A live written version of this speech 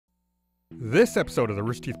This episode of the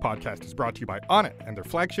Rooster Teeth podcast is brought to you by Onnit and their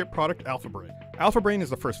flagship product, Alpha Brain. Alpha Brain is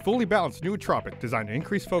the first fully balanced nootropic designed to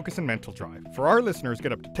increase focus and mental drive. For our listeners,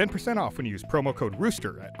 get up to 10% off when you use promo code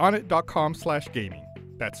ROOSTER at onnit.com/gaming.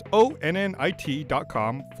 That's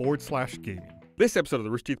ONNIT.com/gaming. This episode of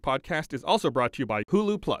the Rooster Teeth podcast is also brought to you by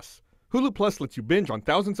Hulu Plus. Hulu Plus lets you binge on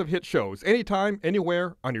thousands of hit shows anytime,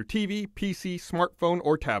 anywhere, on your TV, PC, smartphone,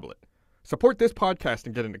 or tablet. Support this podcast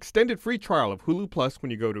and get an extended free trial of Hulu Plus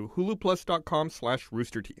when you go to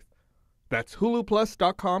huluplus.com/roosterteeth. That's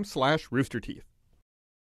huluplus.com/roosterteeth.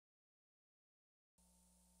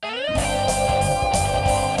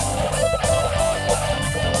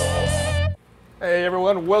 Hey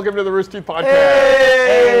everyone, welcome to the Rooster Teeth podcast.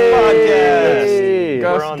 Hey! Podcast.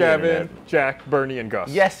 Gus, We're on the Gavin, internet. Jack, Burnie, and Gus.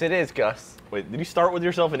 Yes, it is, Gus. Wait, did you start with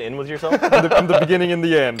yourself and end with yourself? I'm the beginning and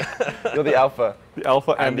the end. You're the alpha. The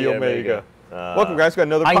alpha and the omega. Welcome guys, we got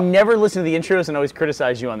another I never listen to the intros and always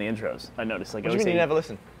criticize you on the intros. I noticed. Like, What do you mean you never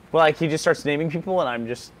listen? Well, like he just starts naming people and I'm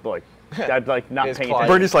just like, I'm like not It's paying Clyde.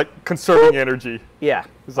 attention. Bernie's like conserving energy. Yeah.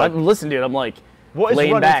 like- I'm listening to it. I'm like, What is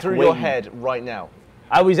laying running back, through your waiting. head right now?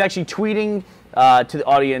 I was actually tweeting to the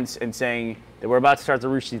audience and saying that we're about to start the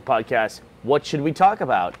Rooster Teeth podcast. What should we talk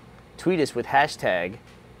about? Tweet us with hashtag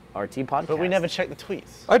RT podcast. But we never check the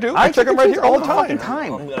tweets. I do. I check them right here all the time.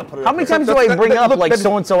 time. I'm gonna put it How up many here. times do I bring up look, like that-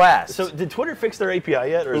 so and so asked? So did Twitter fix their API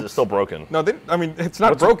yet, or is it still broken? No, I mean, it's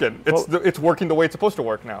not broken. It's working the way it's supposed to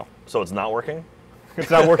work now. So it's not working?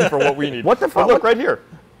 It's not working for what we need. What the But fuck? look, right here.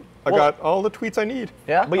 I got all the tweets I need.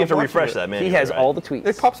 Yeah? But you have to watching refresh it. that menu. he has right? all the tweets.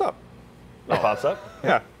 It pops up. It pops up?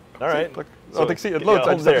 Yeah. All right. Look, see, it loads.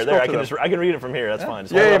 I Yeah, just have to there. scroll I to can them. I can read it from here. That's fine.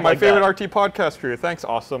 Just Yay, hold it up my like favorite that. RT podcast crew. Thanks,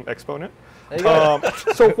 awesome exponent. There you go.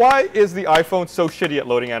 So why is the iPhone so shitty at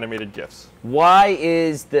loading animated GIFs? Why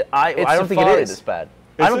is the I don't think it Safari is. that's bad.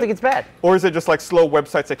 I don't it? think it's bad. Or is it just like slow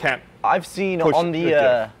websites that can't? I've seen Push on the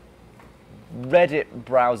the Reddit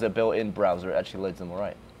browser, built-in browser, it actually loads them all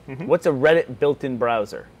right. What's a Reddit built-in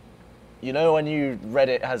browser? You know when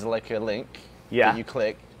Reddit has like a link Yeah. that you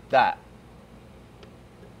click? That.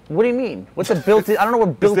 What do you mean? What's a built-in? I don't know what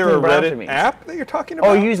Is built-in there a browser Reddit means. app that you're talking about?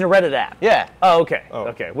 Oh, you're using a Reddit app. Yeah. Oh, okay. Oh.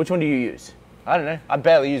 Okay. Which one do you use? I don't know. I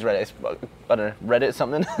barely use Reddit. It's, I don't know. Reddit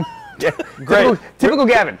something? Yeah. Great. Typical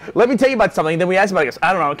Gavin. Let me tell you about something. Then we ask him. I guess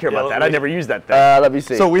I don't care about that. I never use that thing. Let me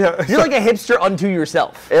see. So we have. You're like a hipster unto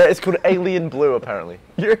yourself. It's called Alien Blue, apparently.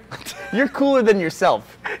 You're cooler than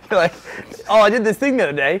yourself. You're like, oh, I did this thing the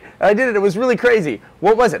other day. I did it. It was really crazy.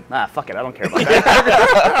 What was it? Ah, fuck it. I don't care about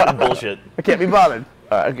that. Bullshit. I can't be bothered.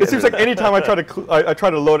 It seems like anytime I try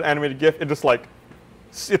to load an animated GIF, it just like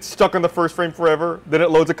it's stuck on the first frame forever. Then it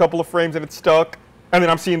loads a couple of frames and it's stuck, and then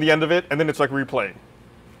I'm seeing the end of it, and then it's like replaying.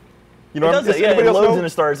 You know, It does does it, yeah, anybody it else loads know? and it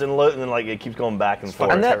starts and then like it keeps going back and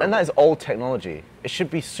forth. And that is old technology. It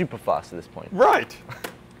should be super fast at this point. Right.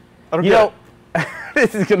 I don't You get know, it.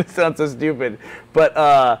 this is gonna sound so stupid,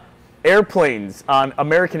 but airplanes on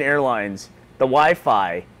American Airlines, the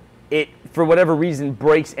Wi-Fi, it for whatever reason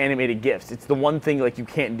breaks animated GIFs. It's the one thing like you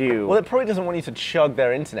can't do. Well, it probably doesn't want you to chug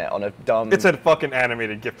their internet on a dumb... It's a fucking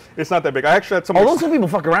animated GIF. It's not that big. I actually had someone. Although some people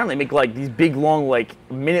fuck around, they make like these big, long, like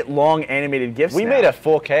minute-long animated GIFs. We now. made a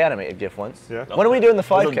 4K animated GIF once. Yeah. When are we doing the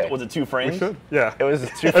 5K? Was it 2 We frames? should. Yeah. It was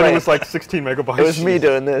 2 And frames. it was like 16 megabytes. It was me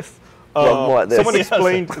doing this. like this. Someone Yes.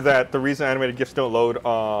 explained that the reason animated GIFs don't load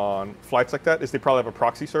on flights like that is they probably have a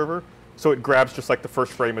proxy server, so it grabs just like the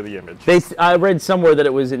first frame of the image. I read somewhere that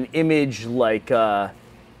it was an image like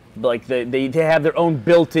they have their own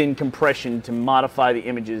built-in compression to modify the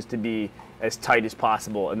images to be as tight as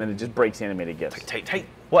possible, and then it just breaks animated GIFs. Tight.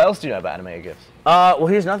 What else do you know about animated GIFs? Well,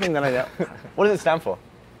 here's nothing that I know. What does it stand for?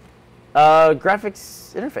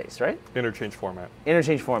 Graphics interface, right? Interchange format.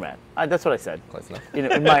 Interchange format. That's what I said. Close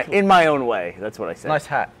enough. In my own way. That's what I said. Nice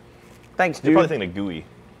hat. Thanks, You're dude. probably thinking of GUI.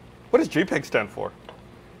 What does JPEG stand for?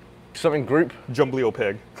 Something group.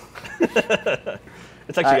 Jumbliopeg.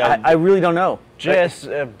 It's actually I really don't know. JS...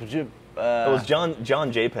 it was John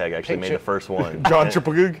JPEG actually made Picture- the first one. John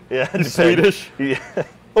Chipagug. Yeah, He's JPEG. Swedish. Yeah.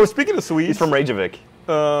 Oh, speaking of Swedes, He's from Reykjavik.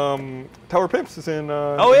 Tower Pimps is in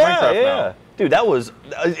Oh in yeah, Minecraft yeah. now. Dude, that was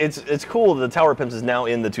it's cool. The Tower Pimps is now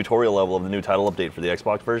in the tutorial level of the new title update for the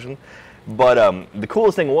Xbox version. But the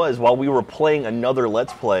coolest thing was while we were playing another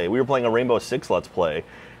Let's Play, we were playing a Rainbow Six Let's Play.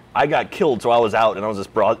 I got killed, so I was out and I was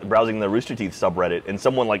just browsing the Rooster Teeth subreddit, and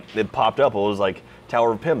someone like it popped up. It was like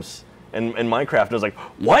Tower of Pimps in Minecraft, and I was like,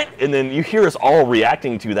 what? And then you hear us all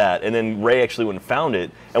reacting to that, and then Ray actually went and found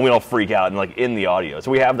it, and we all freak out and like in the audio.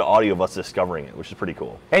 So we have the audio of us discovering it, which is pretty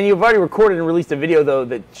cool. And you've already recorded and released a video though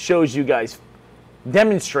that shows you guys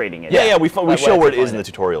demonstrating it. Yeah, we show where it is in the it.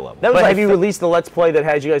 tutorial level. That was But like have you released the Let's Play that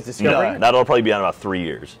has you guys discovering? No, that'll probably be on about 3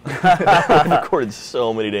 years. We've recorded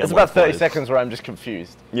so many damn It's about Let's 30 Plays. seconds where I'm just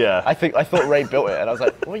confused. Yeah. I thought Ray built it, and I was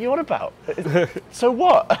like, what are you on about? So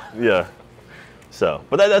what? Yeah. So,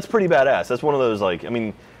 but that's pretty badass. That's one of those, like, I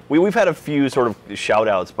mean, we've had a few sort of shout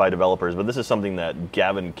outs by developers, but this is something that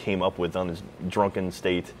Gavin came up with on his drunken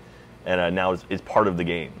state, and now it's part of the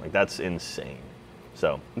game. Like, that's insane.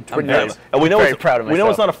 So, pretty yeah. nice. And we know very it's, proud of we know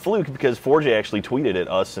it's myself. not a fluke because 4J actually tweeted at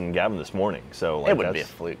us and Gavin this morning. So, like, It wouldn't be a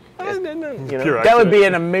that's- fluke. you know. Pure That would be accident.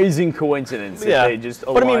 an amazing coincidence Yeah, if they just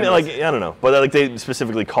but I mean, aligned like, us. I don't know, but like they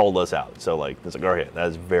specifically called us out, so like it's like, okay, that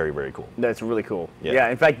is very, very cool. That's really cool. Yeah. Yeah,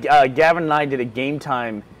 in fact, Gavin and I did a game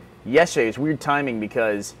time yesterday. It's weird timing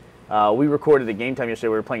because we recorded a game time yesterday.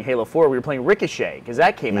 We were playing Halo 4. We were playing Ricochet because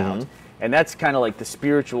that came out. And that's kind of like the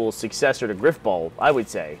spiritual successor to Griffball, I would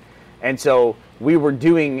say. And so we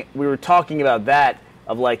were talking about that,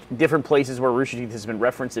 of like different places where Rooster Teeth has been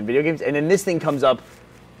referenced in video games. And then this thing comes up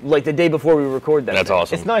like the day before we record that. That's thing.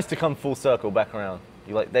 awesome. It's nice to come full circle back around.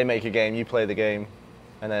 They make a game, you play the game,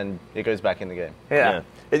 and then it goes back in the game. Yeah.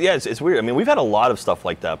 Yeah, it's weird. I mean, we've had a lot of stuff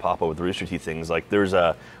like that pop up with Rooster Teeth things. Like there's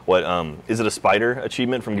a is it a spider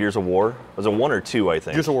achievement from Gears of War? Was it 1 or 2? I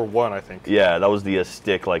think. Gears of War 1, I think. Yeah, that was the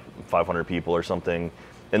stick like 500 people or something.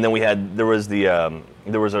 And then there was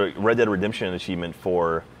a Red Dead Redemption achievement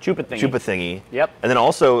for Chupa Thingy. Yep. And then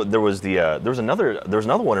also there was another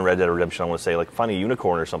one in Red Dead Redemption. I want to say like find a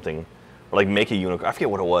unicorn or something, or like make a unicorn. I forget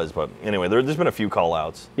what it was, but anyway, there's been a few call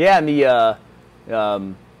outs. Yeah,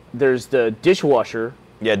 and there's the dishwasher.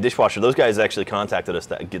 Yeah, Dishwasher. Those guys actually contacted us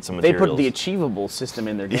to get some They materials. put the achievable system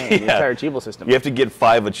in their game, the Yeah. entire achievable system. You have to get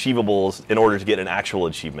 5 achievables in order to get an actual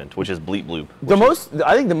achievement, which is Bleep Bloop.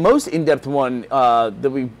 I think the most in-depth one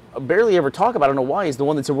that we barely ever talk about, I don't know why, is the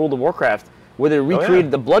one that's in World of Warcraft, where they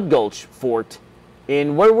recreated the Blood Gulch fort.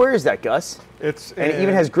 Where is that, Gus? It's And it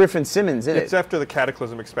even has Griffin Simmons in It's it. after the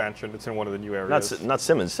Cataclysm expansion. It's in one of the new areas. Not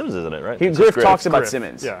Simmons. Simmons isn't it, right? Griff talks about Griff,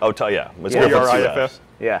 Simmons. yeah. Oh, yeah. It's Yeah. Griff, yeah. Griff.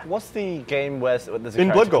 Yeah. What's the game where there's a In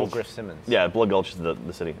character Blood called Gulch. Griff Simmons? Yeah, Blood Gulch is the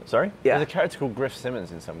city. Sorry? Yeah. There's a character called Griff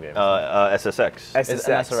Simmons in some games. SSX. And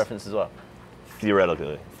that's a reference as well.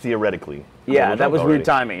 Theoretically. Yeah, We're that was drunk weird already.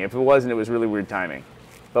 timing. If it wasn't, it was really weird timing.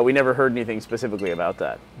 But we never heard anything specifically about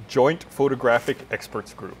that. Joint Photographic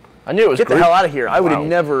Experts Group. I knew it was Get the Griff. hell out of here. I would have Wow.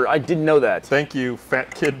 never, I didn't know that. Thank you,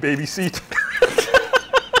 fat kid baby seat.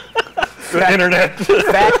 The internet.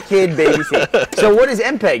 Fat kid baby seat. So what is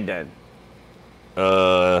MPEG then?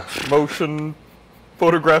 Motion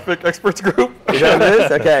Photographic Experts Group. Is that what it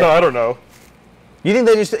is? Okay. No, I don't know. You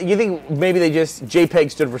think maybe they just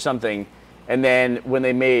JPEG stood for something, and then when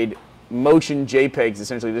they made motion JPEGs,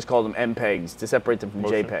 essentially just called them MPEGs to separate them from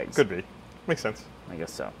Motion. JPEGs. Could be. Makes sense. I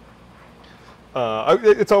guess so.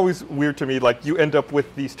 It's always weird to me, like you end up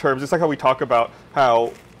with these terms. It's like how we talk about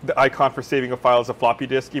how the icon for saving a file is a floppy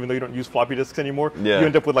disk, even though you don't use floppy disks anymore. Yeah. You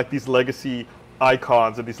end up with like these legacy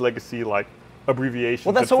icons and these legacy like abbreviations.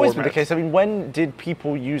 Well, that's and always been the formats. case. I mean, when did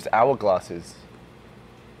people use hourglasses?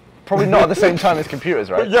 Probably not at the same time as computers,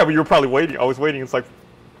 right? But yeah, but you were probably waiting. I was waiting. It's like,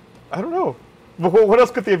 I don't know. But what else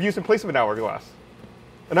could they have used in place of an hourglass?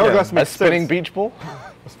 An hourglass A makes spinning sense. beach ball?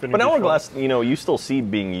 A spinning But beach ball. Hourglass, you still see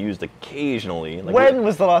being used occasionally. Like When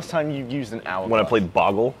was the last time you used an hourglass? when I played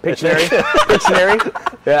Boggle. Pictionary?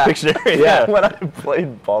 Pictionary? Yeah. Pictionary, Yeah, yeah. when I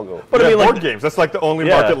played Boggle. But Yeah, I mean, board like, games. That's like the only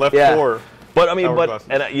Yeah. market left Yeah. for. but I mean,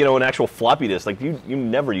 Hourglasses. an actual floppy disk, like you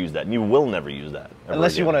never use that, and you will never use that. ever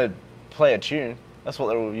Unless you again. want to play a tune. That's what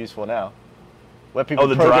they're all used for now. Where people Oh,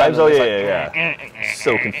 the program drives. them, Oh it's yeah, like, yeah.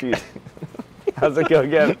 So confused. How's it go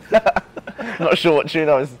again? Not sure what tune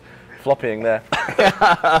I was floppying there.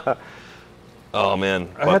 Oh man.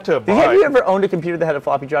 I had to Have buy. you ever owned a computer that had a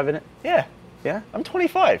floppy drive in it? Yeah, Yeah? I'm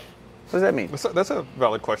 25. What does that mean? That's a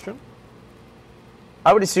valid question.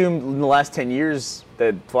 I would assume in the last 10 years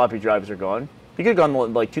that floppy drives are gone. You could have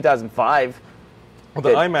gone like 2005. Well, the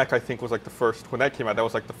That- iMac, I think, was like the first, when that came out, that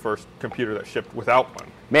was like the first computer that shipped without one.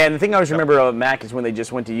 Man, the thing I always remember about Mac is when they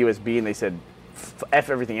just went to USB and they said, F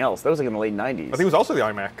everything else. That was like in the late 90s. I think it was also the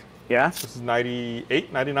iMac. Yeah? This is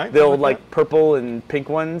 98, 99? The old something like purple and pink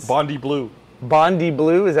ones. that. Bondi Blue. Bondi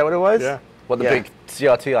blue, is that what it was? Yeah. What, the Yeah. big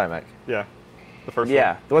CRT iMac? Yeah. The first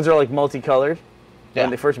Yeah, the ones that are like multicolored. Yeah.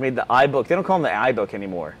 When they first made the iBook. They don't call them the iBook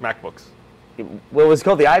anymore. one. MacBooks. Well, it was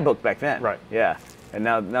called the iBook back then. Right. Yeah. And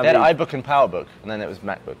now They had iBook and PowerBook, and then it was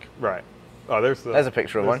MacBook. Right. Oh, there's There's a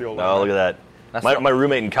picture of there's one. the old Oh, look at that. That's My, not- my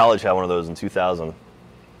roommate in college had one of those in 2000.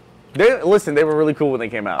 Listen, they were really cool when they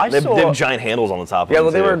came out. I They saw- have giant handles on the top of Yeah, them.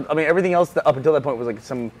 well, they too. were. I mean, everything else up until that point was like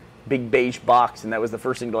some big beige box, and that was the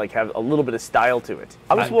first thing to like have a little bit of style to it.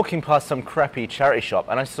 I was walking past some crappy charity shop,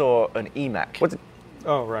 and I saw an eMac. What's it?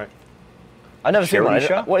 Oh, right. I've never seen one. Charity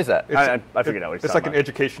shop? What is that? I figured out what he's It's talking like an about.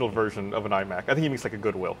 educational version of an iMac. I think he means like a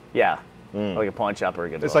Goodwill. Yeah, like a pawn shop or a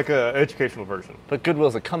Goodwill. It's like an educational version. But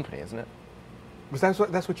Goodwill's a company, isn't it? Was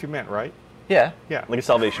that's what you meant, right? Yeah. Yeah. Like a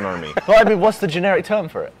Salvation Army. Well, I mean, what's the generic term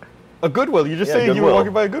for it? A Goodwill. You just Yeah, saying you were Goodwill.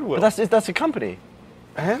 walking by a Goodwill. But that's a company.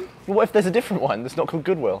 And? Well, what if there's a different one that's not called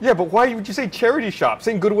Goodwill? Yeah, but why would you say charity shop?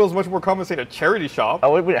 Saying Goodwill is much more common than saying a charity shop.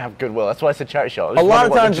 Oh, we don't have Goodwill. That's why I said charity shop. a lot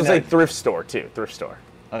of times it's like thrift store too. Thrift store.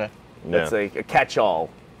 Okay. That's Yeah. like a catch-all,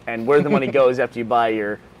 and where the money goes after you buy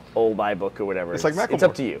your old iBook or whatever. It's like It's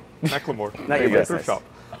up to you. Macklemore. Not your Yeah, business. thrift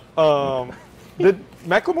shop. Did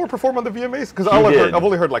Macklemore perform on the VMAs? Because did. I've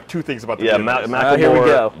only heard like 2 things about the Yeah, VMAs. here we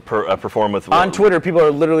Macklemore go. performed with... On Twitter, people are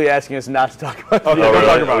literally asking us not to talk about the Okay, VMAs. we'll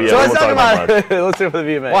talk about it. Yeah, So let's we'll talk talk about it. Let's do it for the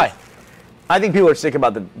VMAs. Why? I think people are sick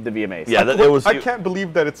about the VMAs. Yeah, it was... I can't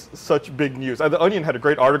believe that it's such big news. The Onion had a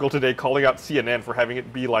great article today calling out CNN for having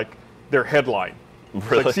it be like their headline.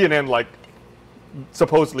 Really? Like CNN, like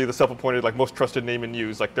supposedly the self-appointed like most trusted name in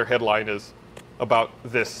news, like their headline is about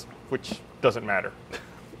this, which doesn't matter.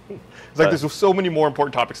 It's like there's so many more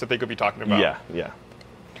important topics that they could be talking about. Yeah.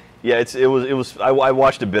 It was. I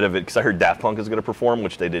watched a bit of it because I heard Daft Punk is going to perform,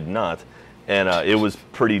 which they did not, and it was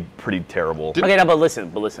pretty terrible. Okay, now, but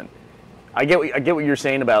listen. I get what you're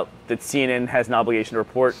saying about that CNN has an obligation to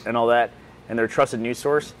report and all that, and they're a trusted news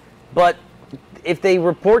source. But if they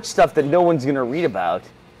report stuff that no one's going to read about,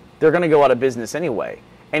 they're going to go out of business anyway.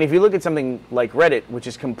 And if you look at something like Reddit, which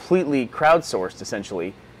is completely crowdsourced,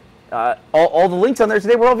 essentially, all the links on there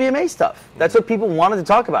today were all VMA stuff. That's what people wanted to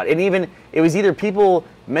talk about. And even it was either people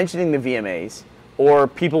mentioning the VMAs or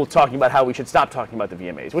people talking about how we should stop talking about the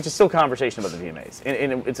VMAs, which is still conversation about the VMAs.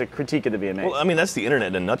 And it's a critique of the VMAs. Well, I mean, that's the internet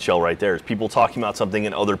in a nutshell, right there. Is people talking about something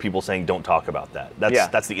and other people saying, "Don't talk about that."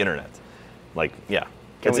 That's the internet. Like, yeah.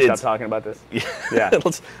 Can we stop talking about this? Yeah.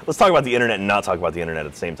 let's talk about the internet and not talk about the internet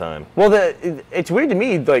at the same time. Well, it's weird to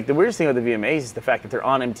me. Like the weirdest thing about the VMAs is the fact that they're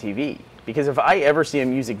on MTV. Because if I ever see a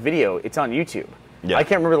music video, it's on YouTube. Yeah. I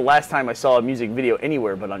can't remember the last time I saw a music video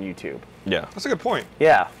anywhere but on YouTube. Yeah. That's a good point.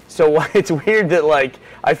 Yeah. So it's weird that like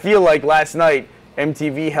I feel like last night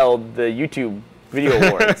MTV held the YouTube Video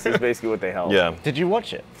Awards. Is basically what they held. Yeah. Did you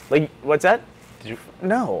watch it? Like what's that? Did you?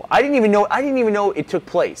 No, I didn't even know it took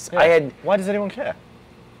place. Yeah. Why does anyone care?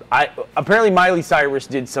 Apparently Miley Cyrus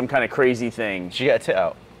did some kind of crazy thing. Did she get a tit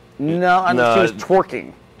out? No, No. she was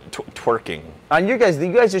twerking. Twerking. And you guys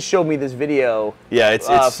just showed me this video. Yeah,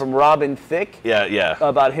 it's from Robin Thicke. Yeah.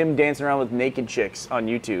 About him dancing around with naked chicks on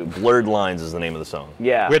YouTube. Blurred Lines is the name of the song.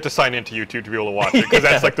 Yeah. We had to sign into YouTube to be able to watch it because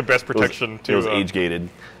that's like the best protection It was to. age gated.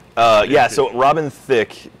 Yeah, so Robin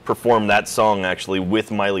Thicke performed that song actually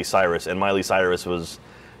with Miley Cyrus, and Miley Cyrus was,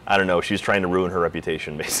 I don't know, she was trying to ruin her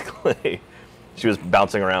reputation basically. She was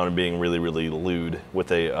bouncing around and being really, really lewd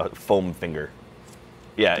with a foam finger.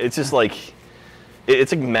 Yeah, it's just like,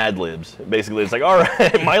 it's like Mad Libs. Basically, it's like, all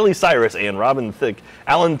right, Miley Cyrus and Robin Thicke,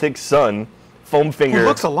 Alan Thicke's son, foam finger. Who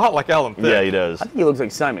looks a lot like Alan Thicke. Yeah, he does. I think he looks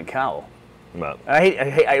like Simon Cowell. But,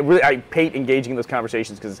 I hate engaging in those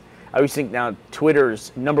conversations because I always think now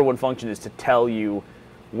Twitter's #1 function is to tell you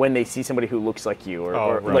when they see somebody who looks like you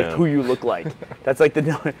or right. like who you look like. That's like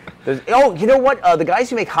oh, you know what? The guys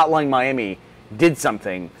who make Hotline Miami did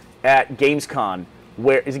something at GamesCon.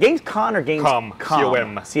 Where is it GamesCon or Gamescom?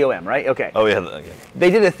 COM, right? Okay. oh, yeah. Okay. They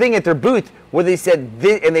did a thing at their booth where they said,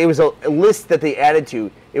 and it was a list that they added to.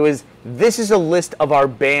 It was, this is a list of our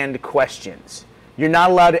banned questions. You're not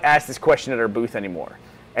allowed to ask this question at our booth anymore.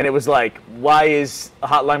 And it was like, why is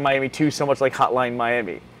Hotline Miami 2 so much like Hotline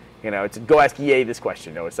Miami? You know, it's go ask EA this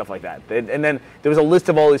question, or stuff like that. And then there was a list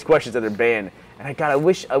of all these questions that they're banned. And I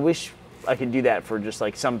wish I could do that for just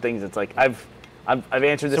like some things. It's like I've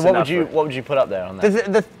answered this. So what enough would you put up there on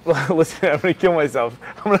that? Listen, I'm gonna kill myself.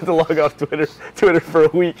 I'm gonna have to log off Twitter for a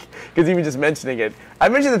week because even just mentioning it. I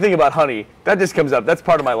mentioned the thing about honey. That just comes up. That's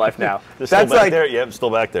part of my life now. That's That's still back like there? Yep, still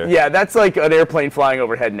back there. yeah, that's like an airplane flying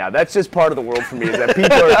overhead now. That's just part of the world for me. Is that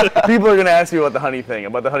people are gonna ask me about the honey thing,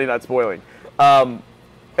 about the honey not spoiling.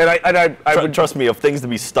 And I would Trust me, of things to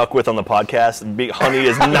be stuck with on the podcast, honey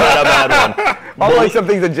is not a bad one. unlike some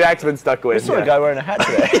things that Jack's been stuck with. I saw a guy wearing a hat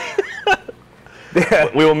today.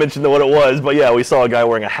 We won't mention what it was, but yeah, we saw a guy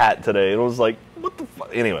wearing a hat today. It was like, what the fuck?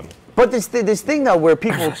 Anyway. But this thing though, where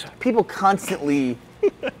people constantly,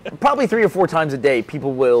 probably 3 or 4 times a day,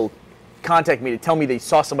 people will contact me to tell me they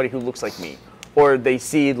saw somebody who looks like me, or they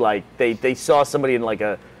see like they saw somebody in like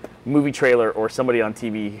a movie trailer or somebody on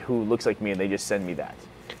TV who looks like me, and they just send me that.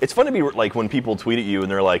 It's fun to be like when people tweet at you and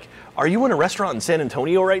they're like, "Are you in a restaurant in San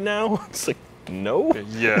Antonio right now?" It's like, no.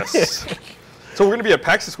 Yes. So we're going to be at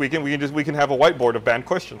PAX this weekend. We can have a whiteboard of banned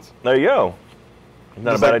questions. There you go.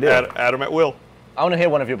 Not a Just bad like idea. Add them at will. I want to hear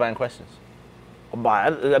one of your banned questions.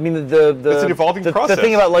 I mean, the It's an evolving process. The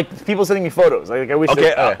thing about like people sending me photos. Like I wish.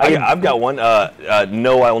 Okay, that, I've got one.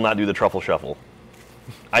 No, I will not do the truffle shuffle.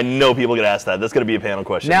 I know people get asked that. That's going to be a panel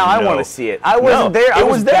question. Now I want to see it. I wasn't there. I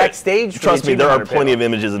was there. backstage. Trust me, there are plenty of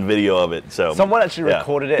images and video of it. So someone actually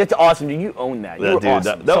recorded it. That's awesome, dude. You own that. You're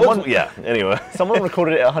awesome. That was, yeah. Anyway, someone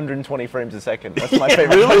recorded it at 120 frames a second. That's my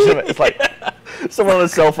favorite version of it. It's like someone on a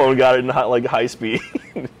cell phone got it in high speed.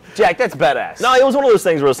 Jack, that's badass. No, it was one of those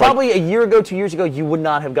things where it's probably a year ago, 2 years ago, you would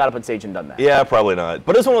not have got up on stage and done that. Yeah, probably not.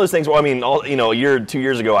 But it's one of those things where, I mean, a year, 2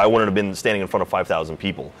 years ago, I wouldn't have been standing in front of 5,000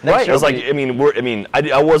 people. Right. It was like,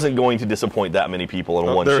 I wasn't going to disappoint that many people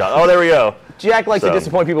in one shot. Oh, there we go. Jack likes to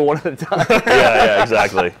disappoint people one at a time. Yeah,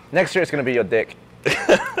 exactly. Next year it's going to be your dick.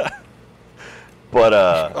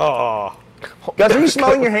 But, Guys, are you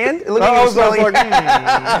smelling your hand? It looked like I was like,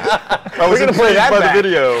 I was gonna play that by back. the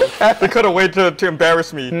video. They could have waited to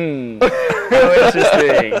embarrass me. How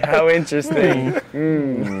interesting. How interesting.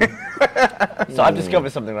 So I've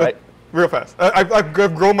discovered something, right? Real fast. I've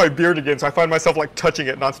grown my beard again, so I find myself like touching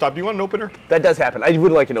it nonstop. Do you want an opener? That does happen. I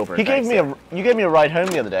would like an opener. You gave me a ride home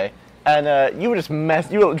the other day, and you were just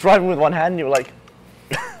you were driving with one hand, and you were like,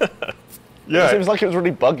 Yeah. it seems like it was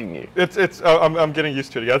really bugging you. I'm getting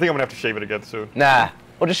used to it again. I think I'm gonna have to shave it again soon. Nah.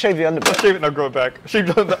 Or just shave the underbit. Shave it and I'll grow it back.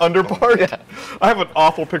 Shave the under part. Yeah. I have an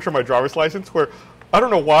awful picture of my driver's license where I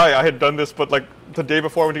don't know why I had done this, but like the day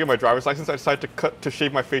before I went to get my driver's license, I decided to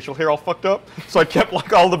shave my facial hair all fucked up. So I kept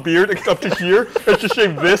like all the beard up to here, and just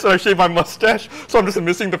shaved this, and I shaved my mustache. So I'm just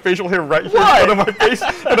missing the facial hair right here in front of my face.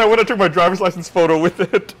 And I went and took my driver's license photo with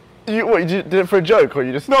it. You did it for a joke, or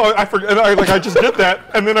you just? No, I forgot. I just did that,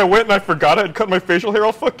 and then I went and I forgot I had cut my facial hair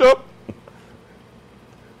all fucked up.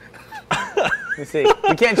 Let's see.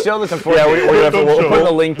 We can't show this, unfortunately. Yeah, we're gonna have to. We'll put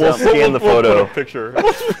the link We'll down. scan the photo. Put a picture.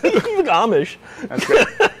 Amish. That's great.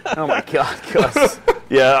 Oh my God, Gus.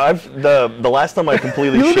 Yeah, the last time I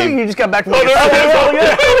completely You look like shaved. you just got back from like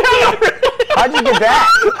How'd you get that?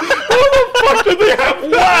 What did they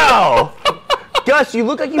have? Wow. Gus, you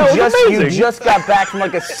look like you amazing. just got back from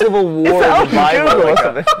like a Civil War out on revival, Google or like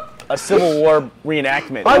something. a Civil War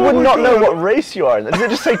reenactment. I would not know what race you are. Does it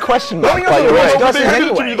just say question mark? you know by the your race race? does- They hand it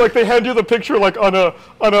to anyway. you, like they hand you the picture like on a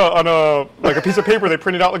like a piece of paper. They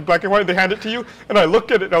print it out like black and white. They hand it to you, and I looked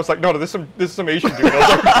at it and I was like, no, this is some Asian dude. I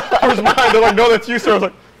was like, where's mine? They're like, no, that's you, sir. I was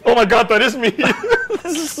like, oh my God, that is me.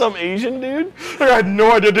 This is some Asian dude. Like, I had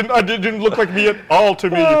no idea. It didn't look like me at all to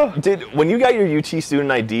me. When you got your UT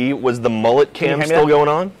student ID, was the mullet cam hand me still that? going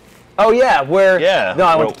on? Oh yeah, where? Yeah. No,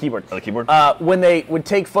 I went to keyboard. On the keyboard? When they would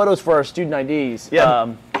take photos for our student IDs,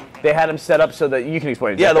 Yeah. they had them set up so that you can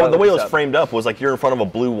explain it. Yeah, Jack, the way it was set up. framed up was like you're in front of a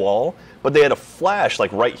blue wall, but they had a flash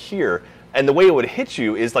like right here. And the way it would hit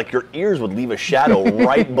you is like your ears would leave a shadow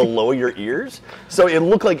right below your ears. So it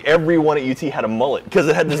looked like everyone at UT had a mullet because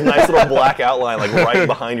it had this nice little black outline like right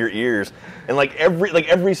behind your ears. And like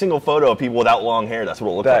every single photo of people without long hair, that's what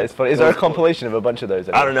it looked like. That is funny. Is there a compilation of a bunch of those?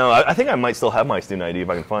 I don't know. I think I might still have my student ID if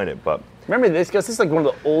I can find it. But Remember this, Gus? This is like one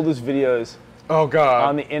of the oldest videos Oh God.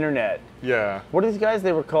 on the internet. Yeah. What are these guys?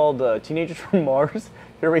 They were called Teenagers from Mars.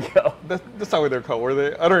 Here we go. That's not what they're called, were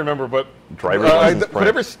they? I don't remember, but Driver's license prank.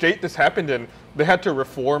 whatever state this happened in, they had to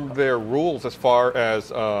reform their rules as far as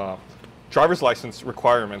driver's license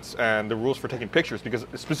requirements and the rules for taking pictures,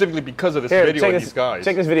 specifically because of this Here, video check and this, these guys.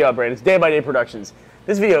 check this video out, Brad. It's Day by Day Productions.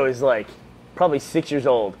 This video is like probably 6 years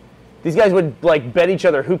old. These guys would like bet each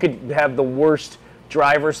other who could have the worst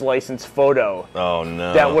driver's license photo oh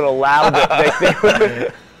no. that would allow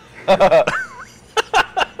them.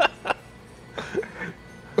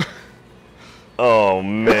 Oh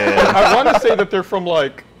man. I want to say that they're from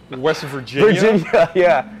like West Virginia. Virginia,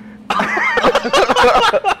 yeah.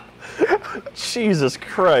 Jesus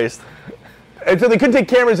Christ. And so they couldn't take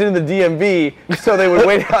cameras into the DMV, so they would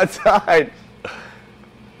wait outside.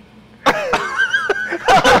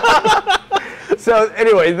 So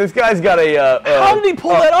anyway, this guy's got How did he pull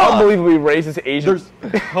that off? unbelievably racist Asian.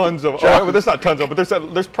 There's tons of. Well, there's not tons of, but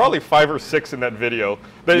there's probably 5 or 6 in that video.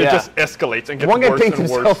 That Yeah. it just escalates and gets One guy worse paints and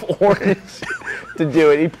himself worse. orange to do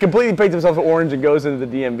it. He completely paints himself orange and goes into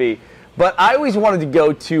the DMV. But I always wanted to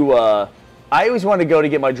go to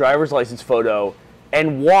get my driver's license photo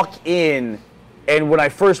and walk in. And when I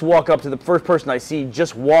first walk up to the first person I see,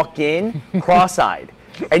 just walk in cross-eyed.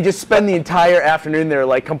 And just spend the entire afternoon there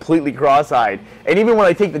like completely cross-eyed. And even when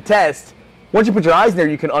I take the test, once you put your eyes in there,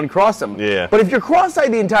 you can uncross them. Yeah. But if you're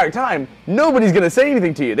cross-eyed the entire time, nobody's going to say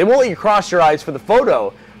anything to you. They won't let you cross your eyes for the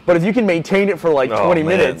photo. But if you can maintain it for like 20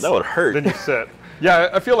 man, minutes. that would hurt. Then you sit. Yeah,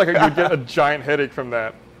 I feel like I would get a giant headache from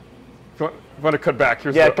that. If you want to cut back,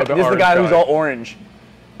 here's Yeah, the this is the orange guy who's all orange.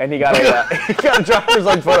 and he got a driver's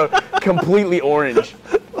license photo completely orange.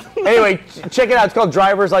 Anyway, check it out. It's called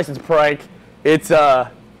Driver's License Prank. It's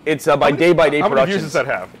by Day by Day How many Productions. views does that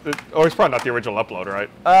have? Oh, it's probably not the original upload,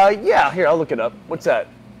 right? Yeah. Here, I'll look it up. What's that?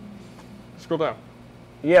 Scroll down.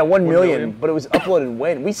 Yeah, 1 million, million. but it was uploaded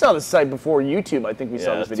when? We saw this site before YouTube. I think we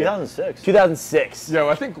saw this video. 2006. 2006. Yeah, well,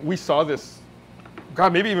 I think we saw this.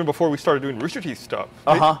 God, maybe even before we started doing Rooster Teeth stuff.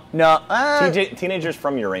 No. Teenagers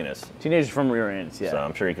from Uranus. Teenagers from Uranus, yeah. So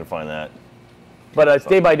I'm sure you can find that. But it's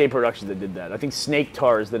Day by Day Productions that did that. I think Snake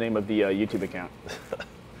Tar is the name of the YouTube account.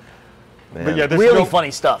 But yeah, there's Really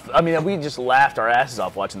funny stuff. I mean, we just laughed our asses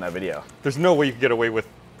off watching that video. There's no way you could get away with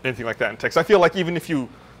anything like that in Texas. I feel like even if you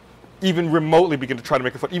even remotely begin to try to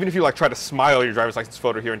make a photo, even if you like try to smile your driver's license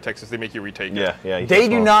photo here in Texas, they make you retake it. Yeah. They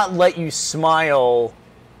do not let you smile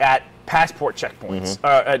at passport checkpoints,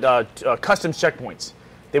 at customs checkpoints.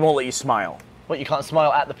 They won't let you smile. What, you can't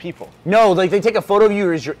smile at the people? No, like they take a photo of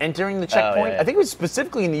you as you're entering the checkpoint. yeah. I think it was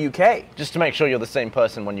specifically in the UK. Just to make sure you're the same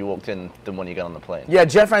person when you walked in than when you got on the plane. Yeah,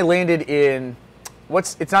 Jeff and I landed in,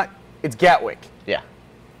 it's Gatwick. Yeah.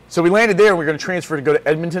 So we landed there and we're going to transfer to go to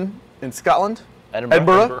Edmonton in Scotland.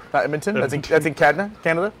 Edinburgh. Not Edmonton. That's in Canada.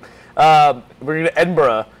 We're going to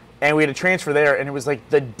Edinburgh, and we had a transfer there, and it was like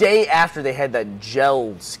the day after they had that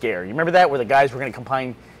gel scare. You remember that, where the guys were going to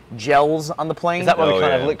combine gels on the plane? Is that why we can't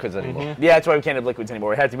yeah. have liquids anymore? Yeah, that's why we can't have liquids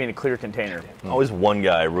anymore. It had to be in a clear container. Always one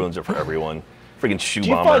guy ruins it for everyone. Freaking shoe Do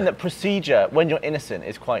you bomber. find that procedure when you're innocent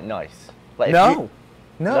is quite nice? Like if No. you-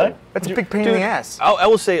 No, that's a big pain in the ass. I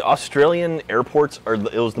will say Australian airports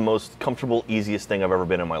it was the most comfortable, easiest thing I've ever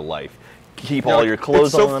been in my life. Keep all your clothes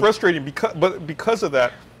It's so on. frustrating because of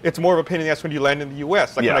that, it's more of a pain in the ass when you land in the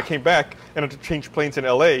U.S. Like when I came back and had to change planes in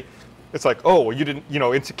L.A., it's like, oh, well, you didn't,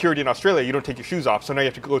 in security in Australia, you don't take your shoes off, so now you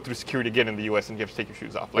have to go through security again in the U.S. and you have to take your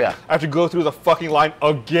shoes off. Like, Yeah. I have to go through the fucking line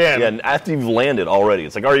again. Yeah, and after you've landed already,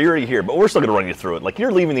 it's like, all right, you're already here, but we're still going to run you through it. Like,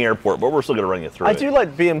 you're leaving the airport, but we're still going to run you through I it. do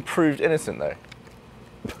like being proved innocent though.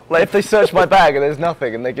 Like if they search my bag and there's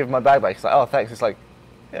nothing and they give my bag back, it's like, oh thanks. It's like,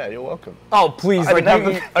 yeah, you're welcome. Oh, please. I Like,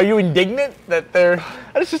 didn't have are you indignant that they're...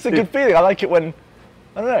 And it's just a good feeling. I like it when,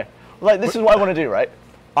 I don't know. Like this is what I want to do, right?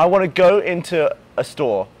 I want to go into a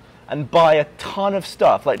store and buy a ton of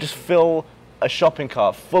stuff, like just fill a shopping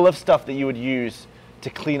cart full of stuff that you would use to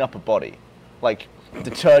clean up a body. Like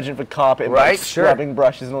detergent for carpet, Right, like sure. scrubbing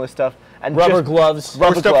brushes and all this stuff. And Rubber just gloves. Or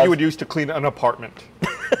rubber stuff gloves. you would use to clean an apartment.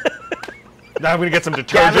 Now I'm going to get some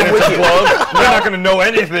detergent and with some you. gloves. They're not going to know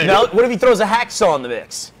anything. Now, what if he throws a hacksaw in the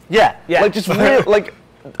mix? Yeah, Yeah. like just real, like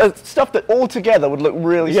stuff that all together would look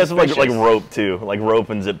really You guys have like suspicious. rope too, like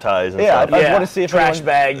rope and zip ties and Yeah, stuff. I'd want to see if trash anyone,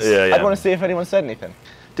 bags. Yeah. I'd want to see if anyone said anything.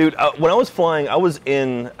 Dude, when I was flying, I was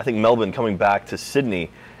in, I think, Melbourne coming back to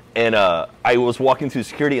Sydney, and I was walking through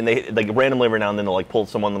security, and they, like, randomly every now and then they'll, like, pull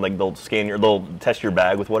someone, and, like, they'll test your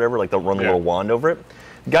bag with whatever, like, they'll run the Yeah. little wand over it.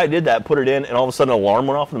 The guy did that, put it in, and all of a sudden an alarm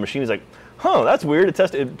went off in the machine. He's like, huh, that's weird. It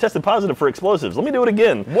tested positive for explosives. Let me do it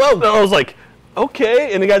again. Whoa. And I was like,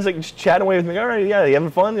 okay. And the guy's, like, just chatting away with me. All right, yeah, you having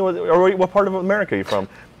fun? Or what part of America are you from?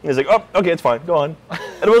 And he's like, oh, okay, it's fine. Go on.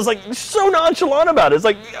 And it was, like, so nonchalant about it. It's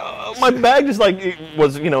like, my bag just, like, it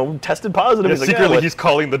was, tested positive. Yeah, He's like, secretly, what? he's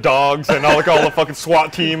calling the dogs and all the fucking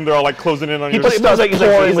SWAT team. They're all like closing in on you. But it was like, he's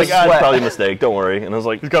pouring like, with it's sweat. probably a mistake. Don't worry. And I was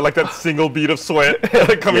like, He's got like that single bead of sweat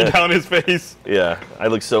like, coming Yeah. down his face. yeah, I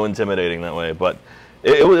look so intimidating that way. But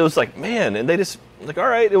it was like, man, and they just, like, all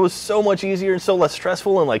right, it was so much easier and so less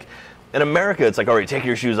stressful. And, like, in America, it's like, all right, take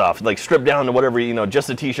your shoes off, like, strip down to whatever, just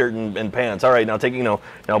a t-shirt and pants. All right, now take, now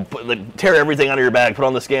tear everything out of your bag, put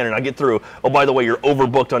on the scanner, and I get through. Oh, by the way, you're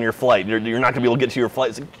overbooked on your flight. You're not gonna be able to get to your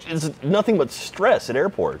flight. It's nothing but stress at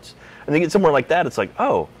airports. And they get somewhere like that, it's like,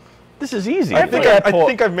 oh, this is easy. I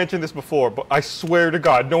think I've mentioned this before, but I swear to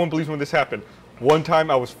God, no one believes when this happened. One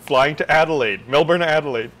time I was flying to Adelaide, Melbourne to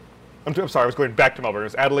Adelaide. I'm sorry, I was going back to Melbourne. It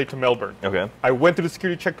was Adelaide to Melbourne. Okay. I went through the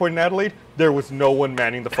security checkpoint in Adelaide. There was no one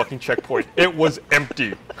manning the fucking checkpoint. It was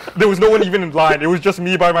empty. There was no one even in line. It was just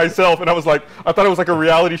me by myself. And I was like, I thought it was like a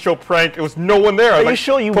reality show prank. It was no one there. I was Are you like,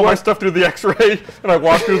 sure you put my weren't- stuff through the X-ray, and I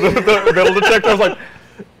walked through the metal detector. I was like,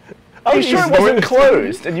 Are you sure it wasn't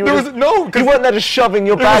closed? And you There were was no, because you weren't there just shoving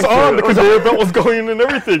your it bag was on. through. The conveyor belt was going in and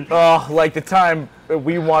everything. Oh, like the time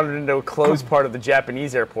we wandered into a closed part of the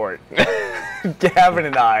Japanese airport, Gavin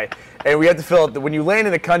and I, and we had to fill out, when you land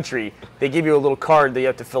in the country, they give you a little card that you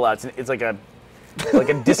have to fill out. It's like a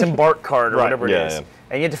disembark card or Right. whatever it Yeah, is. yeah.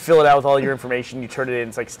 And you have to fill it out with all your information. You turn it in.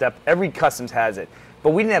 It's like every customs has it.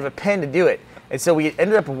 But we didn't have a pen to do it. And so we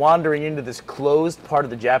ended up wandering into this closed part of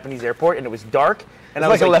the Japanese airport, and it was dark. And It's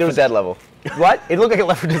like a Left 4 Dead level. What? It looked like it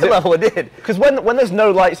left for dead level. It did. Because when there's no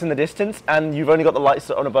lights in the distance and you've only got the lights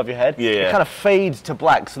on above your head, Yeah. it kind of fades to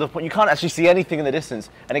black. So you can't actually see anything in the distance,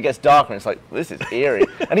 and it gets darker. And it's like, this is eerie.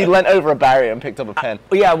 And he leant over a barrier and picked up a pen.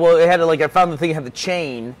 Yeah, well, it had I found the thing that had the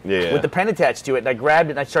chain Yeah. with the pen attached to it, and I grabbed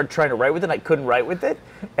it and I started trying to write with it, and I couldn't write with it.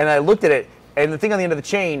 And I looked at it, and the thing on the end of the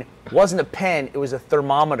chain wasn't a pen, it was a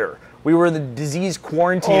thermometer. We were in the disease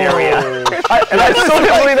quarantine area. I saw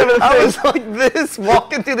him lean over the thing. I was like this,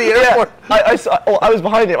 walking through the airport. I was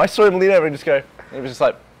behind him. I saw him lean over and just go, and he was just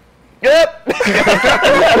like, yep.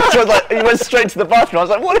 So he went straight to the bathroom. I was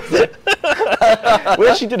like, what is it? We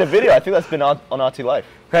actually did a video. I think that's been on RT Live.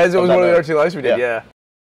 It was one of the RT Lives we did, yeah.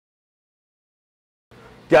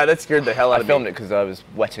 Yeah, that scared the hell out of me. I filmed it because I was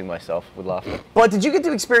wetting myself with laughter. But did you get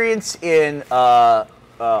to experience in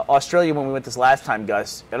Australia when we went this last time,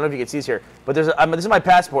 Gus? I don't know if you can see this here, but this is my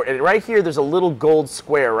passport, and right here there's a little gold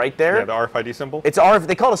square right there. Yeah, the RFID symbol. It's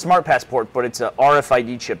they call it a smart passport, but it's a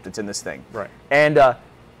RFID chip that's in this thing. Right. And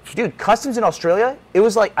dude, customs in Australia, it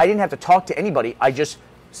was like I didn't have to talk to anybody. I just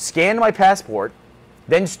scanned my passport,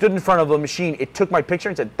 then stood in front of a machine. It took my picture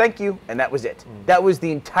and said thank you, and that was it. That was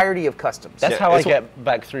the entirety of customs. That's how I get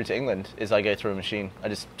back through to England. Is I go through a machine. I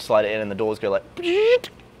just slide it in, and the doors go like.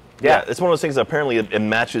 Yeah, it's one of those things that apparently it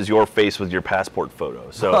matches your face with your passport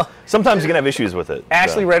photo. So sometimes you can have issues with it.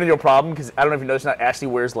 Ashley ran into a problem because I don't know if you noticed, now Ashley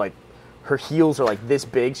wears like, her heels are like this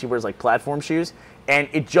big. She wears like platform shoes, and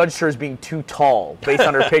it judged her as being too tall based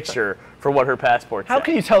on her picture for what her passport said. How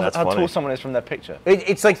can you tell That's how funny. tall someone is from their picture?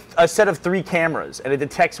 It's like a set of 3 cameras, and it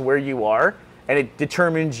detects where you are, and it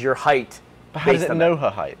determines your height. But how does based it on know that. her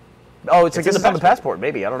height? Oh, it's like in it's the on the passport.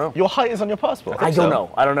 Maybe, I don't know. Your height is on your passport. I don't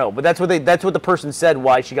know. I don't know. But that's what the person said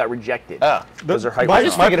why she got rejected. Ah. Because her height My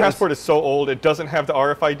was my wrong. passport is so old, it doesn't have the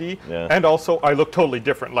RFID, Yeah. and also I look totally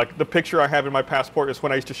different. Like the picture I have in my passport is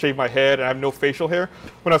when I used to shave my head and I have no facial hair.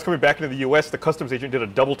 When I was coming back into the U.S., the customs agent did a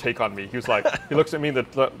double take on me. He was like, he looks at me,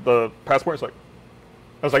 the passport is like,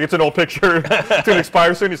 I was like, it's an old picture. It's gonna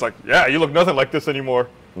expire soon. He's like, yeah, you look nothing like this anymore.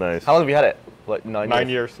 Nice. How long have you had it? Like 9 years? 9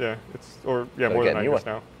 years, yeah. More than get a 9 new years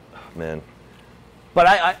one. now. Man. But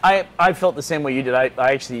I felt the same way you did. I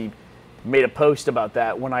actually made a post about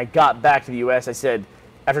that. When I got back to the U.S., I said,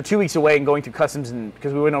 after 2 weeks away and going through customs,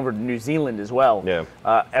 because we went over to New Zealand as well, Yeah.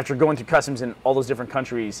 after going through customs in all those different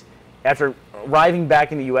countries, after arriving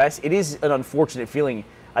back in the U.S., it is an unfortunate feeling.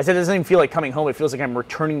 I said it doesn't even feel like coming home. It feels like I'm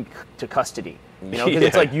returning to custody. You know, because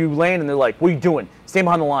it's like you land and they're like, what are you doing? Stay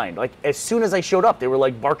behind the line. Like, as soon as I showed up, they were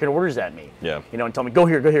like barking orders at me. Yeah. You know, and telling me, go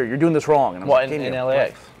here, you're doing this wrong. And I'm What, like, in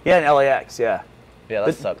LAX? Yeah, in LAX, yeah. Yeah,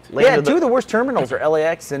 that sucked. Yeah, 2 of the worst terminals are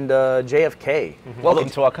LAX and JFK. Welcome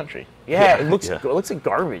to our country. Yeah, Yeah, it looks yeah. like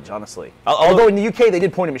garbage, honestly. Although- Although in the UK they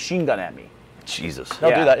did point a machine gun at me. Jesus. They'll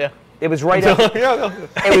do that, yeah. It was right after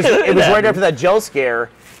it was right after that gel scare,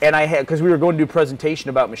 and I had, because we were going to do a presentation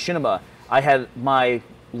about machinima, I had my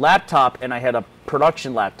laptop and I had a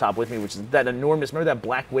production laptop with me, which is that enormous. Remember that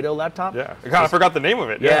Black Widow laptop? Yeah. God, I forgot the name of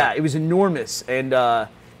it. Yeah, it was enormous, and they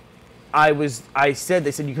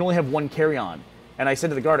said you can only have one carry-on, and I said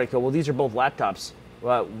to the guard, I go, well, these are both laptops.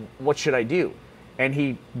 What should I do? And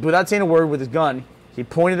he, without saying a word with his gun, he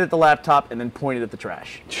pointed at the laptop and then pointed at the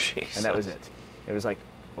trash, Jesus. and that was it. It was like,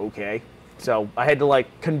 okay. So I had to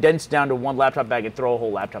like condense down to one laptop bag and throw a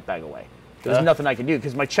whole laptop bag away. There was nothing I could do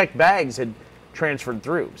because my checked bags had transferred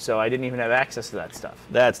through, so I didn't even have access to that stuff.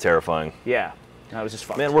 That's terrifying. Yeah, I was just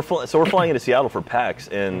fucked. Man, we're flying into Seattle for PAX,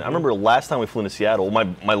 and I remember last time we flew into Seattle,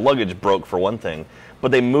 my luggage broke for one thing, but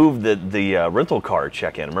they moved the rental car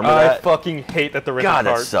check-in. Remember I that? fucking hate that the rental God,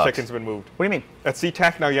 that car sucks. check-in's been moved. What do you mean? At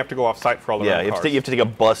SeaTac now you have to go off-site for all the Yeah, rental you cars. have to take a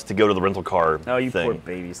bus to go to the rental car Oh, you thing. poor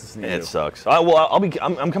babies. Listen to you. It sucks.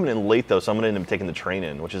 I'm coming in late though, so I'm gonna end up taking the train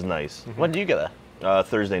in, which is nice. When do you get there?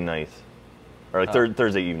 Thursday night, or like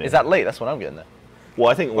Thursday evening. Is that late? That's when I'm getting there. Well,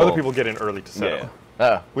 I think Other people get in early to settle.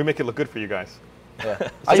 Yeah. Oh. We make it look good for you guys. Yeah.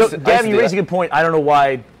 So, Gavin, you raise a good point. I don't know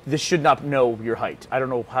why this should not know your height. I don't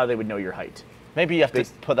know how they would know your height. Maybe you have to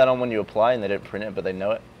put that on when you apply and they don't print it, but they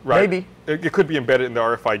know it. Right. Maybe. It could be embedded in the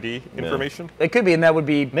RFID information. It could be, and that would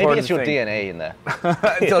be Maybe part it's of your the thing. DNA in there.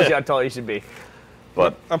 It tells you how tall you should be.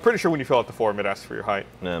 But I'm pretty sure when you fill out the form, it asks for your height.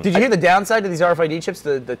 yeah. Did you hear the downside to these RFID chips,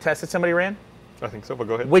 the test that somebody ran? I think so, but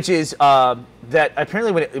go ahead. Which is that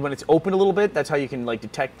apparently when it's open a little bit, that's how you can like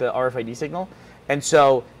detect the RFID signal. And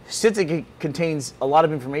so since it contains a lot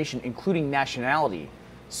of information, including nationality,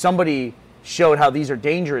 somebody showed how these are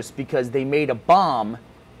dangerous because they made a bomb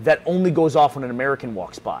that only goes off when an American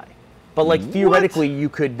walks by. But like theoretically, you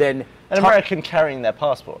could then An American carrying their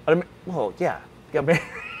passport. Well, yeah, An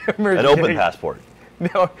open passport.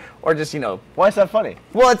 No, or just Why is that funny?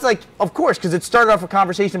 Well, it's like, of course, because it started off a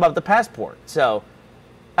conversation about the passport. So,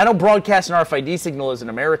 I don't broadcast an RFID signal as an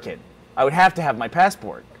American. I would have to have my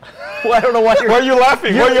passport. Well, I don't know why you're... Why are you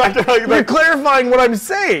laughing? Why are you acting like You're that? clarifying what I'm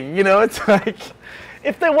saying, you know? It's like...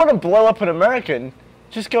 If they want to blow up an American,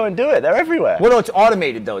 just go and do it. They're everywhere. Well, no, it's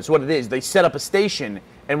automated, though. It's what it is. They set up a station,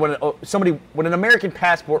 and when an American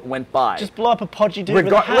passport went by... Just blow up a podgy dude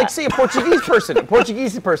with a hat. Like, say a Portuguese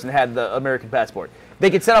person had the American passport. They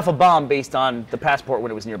could set off a bomb based on the passport when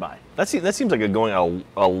it was nearby. That seems like going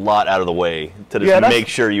a lot out of the way to just make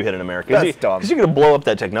sure you hit an American. That's dumb. Because you're going to blow up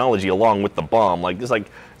that technology along with the bomb. Like it's like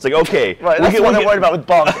okay. Right, that's what they're worried about with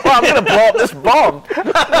bombs. Oh, I'm going to blow up this bomb.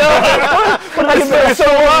 There's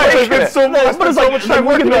been so much. But it's like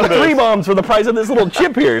we're going to make 3 bombs for the price of this little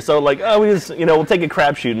chip here. So like, we just we'll take a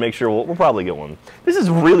crapshoot and make sure we'll probably get one. This is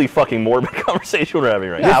really fucking morbid conversation we're having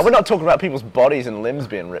right now. Yeah, we're not talking about people's bodies and limbs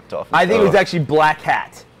being ripped off. I think it was actually Black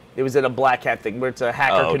Hat. It was at a Black Hat thing where it's a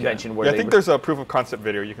hacker convention. Where I think there's a proof of concept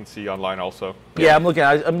video you can see online also. Yeah, I'm looking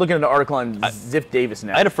at an article on Ziff Davis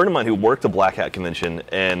now. I had a friend of mine who worked a Black Hat convention,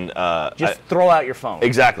 and just throw out your phone.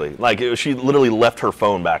 Exactly. Like she literally left her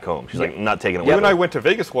phone back home. She's like not taking it with her. You and I went to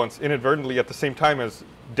Vegas once inadvertently at the same time as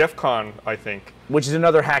DEF CON, I think. Which is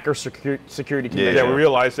another hacker security convention. Yeah, we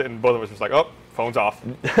realized it, and both of us was like, oh, phone's off.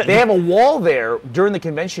 They have a wall there during the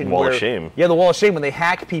convention. Wall of shame. Yeah, the wall of shame. When they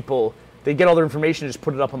hack people, they get all their information and just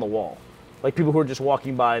put it up on the wall. Like people who are just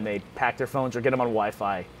walking by and they pack their phones or get them on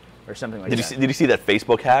Wi-Fi or something like that. Did you see that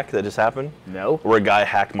Facebook hack that just happened? No. Where a guy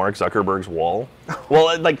hacked Mark Zuckerberg's wall.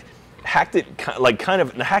 Well, hacked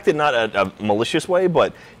it not a malicious way,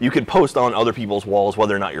 but you could post on other people's walls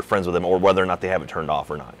whether or not you're friends with them or whether or not they have it turned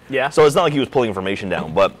off or not. Yeah. So it's not like he was pulling information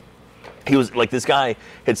down, but he was like, this guy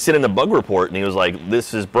had sent in the bug report and he was like,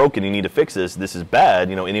 this is broken, you need to fix this, this is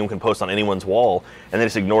bad, anyone can post on anyone's wall, and they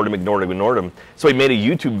just ignored him. So he made a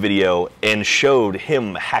YouTube video and showed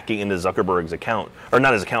him hacking into Zuckerberg's account, or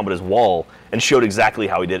not his account, but his wall, and showed exactly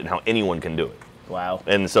how he did it and how anyone can do it. Wow.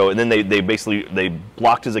 And then they basically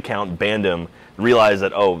blocked his account, banned him, realized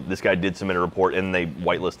that, oh, this guy did submit a report, and they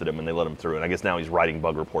whitelisted him and they let him through. And I guess now he's writing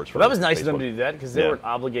bug reports for Well, that was nice Facebook. of them to do that because they weren't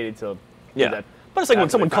obligated to do that. But it's like when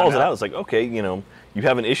After someone they found calls it out. out, it's like, okay, you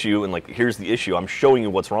have an issue, and like, here's the issue. I'm showing you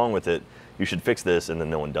what's wrong with it. You should fix this, and then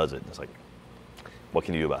no one does it. It's like, what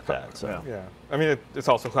can you do about that? So Yeah. I mean, it's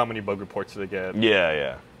also how many bug reports do they get?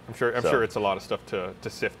 yeah. I'm sure it's a lot of stuff to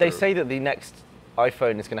sift They through. say that the next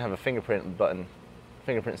iPhone is going to have a fingerprint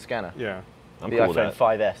scanner. Yeah. I'm The cool with iPhone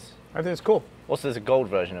that. 5S. I think it's cool. Also, there's a gold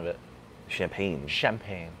version of it. Champagne.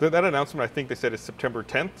 Champagne. That announcement, I think they said is September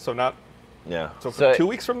 10th, so not Yeah. So- 2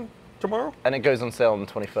 weeks from tomorrow? And it goes on sale on the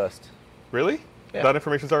 21st. Really? Yeah. That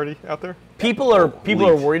information's already out there? People are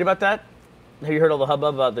leaked. worried about that. Have you heard all the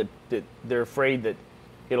hubbub about that they're afraid that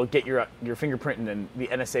it'll get your fingerprint and then the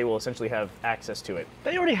NSA will essentially have access to it.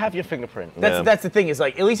 They already have your fingerprint. That's the thing is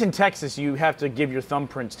like at least in Texas you have to give your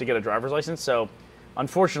thumbprints to get a driver's license. So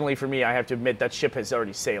unfortunately for me, I have to admit that ship has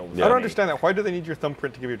already sailed. Yeah. I don't understand that. Why do they need your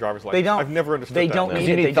thumbprint to give you a driver's license? They don't. I've never understood They that. don't No. need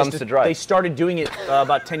You it. need They thumbs just, to drive. They started doing it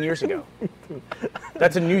about 10 years ago.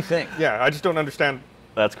 That's a new thing. Yeah, I just don't understand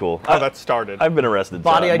That's cool. how that started. I've been arrested.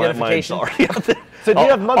 Body so identification. Mine's already out there. So do you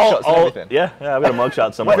have mugshots and everything? Yeah, I've got a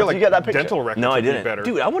mugshot somewhere. I feel Did like you get that picture? dental records No, I would be didn't. better.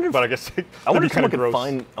 Dude, I wonder if- But I guess I wonder that'd if be someone kinda could gross.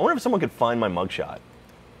 find. I wonder if someone could find my mugshot.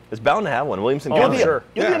 It's bound to have one. Williamson Oh, County. I'm sure.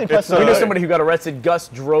 You're the only it's, person We I know know. somebody who got arrested. Gus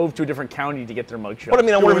drove to a different county to get their mugshot. But I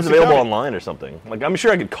mean, I wonder if it's Williamson available County. online or something. Like, I'm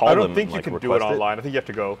sure I could call I them. don't think you like, can do it request online. I think you have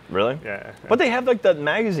to go. Really? Yeah. But they have like that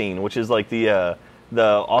magazine, which is like the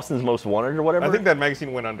Austin's Most Wanted or whatever. I think that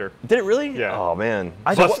magazine went under. Did it really? Yeah. Oh man.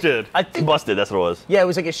 Busted. I think, Busted. That's what it was. yeah, it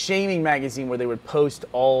was like a shaming magazine where they would post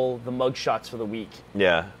all the mugshots for the week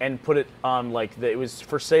Yeah. and put it on it was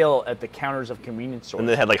for sale at the counters of convenience stores. And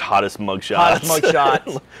they had like hottest mugshots. Hottest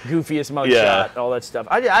mugshot, goofiest mugshot, Yeah. all that stuff.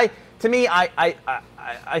 To me,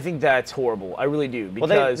 I think that's horrible. I really do Well,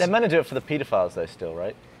 because they're meant to do it for the pedophiles, though, still,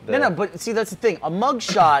 right? no, but see, that's the thing. A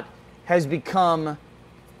mugshot has become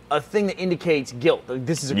a thing that indicates guilt. Like,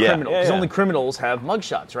 this is a Yeah. criminal. Yeah, Because yeah. only criminals have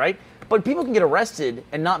mugshots, right? But people can get arrested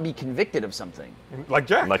and not be convicted of something. Like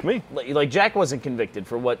Jack. Like me. Like Jack wasn't convicted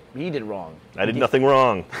for what he did wrong. I did nothing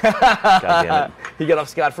wrong. God damn it. He got off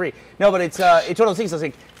scot-free. No, but it's one of those things. I was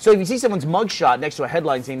like, so if you see someone's mugshot next to a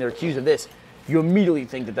headline saying they're accused of this, you immediately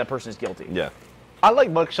think that person is guilty. Yeah. I like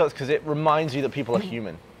mugshots because it reminds you that people are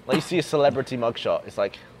human. Like, you see a celebrity mugshot, it's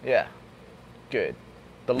like, yeah, good.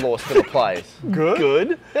 The law still applies. Good?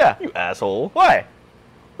 Good? Yeah. You asshole. Why?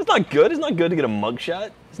 It's not good. It's not good to get a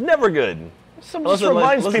mugshot. It's never good. Some Unless just it, like-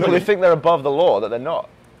 reminds unless people it- who think they're above the law that they're not.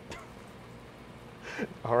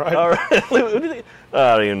 All right. All right. Who do you think?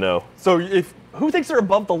 I don't even know. So if Who thinks they're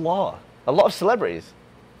above the law? A lot of celebrities.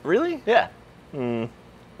 Really? Yeah. I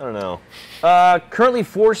I don't know. Currently,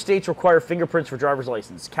 4 states require fingerprints for driver's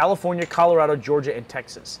license: California, Colorado, Georgia, and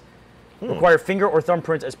Texas. Require finger or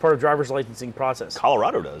thumbprints as part of driver's licensing process.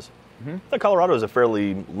 Colorado does. I thought Colorado is a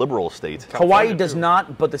fairly liberal state. Hawaii does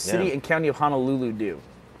not, but the city Yeah. and county of Honolulu do.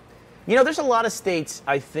 You know, there's a lot of states,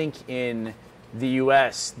 I think, in the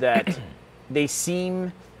U.S. that they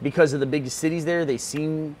seem, because of the big cities there, they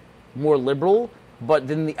seem more liberal, but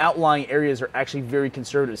then the outlying areas are actually very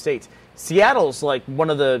conservative states. Seattle's like one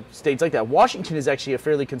of the states like that. Washington is actually a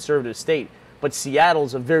fairly conservative state, but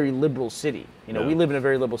Seattle's a very liberal city. You know, Yeah. we live in a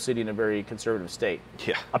very liberal city in a very conservative state.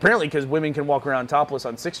 Yeah. Apparently, because women can walk around topless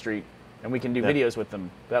on 6th Street, and we can do videos with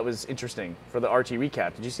them. That was interesting for the RT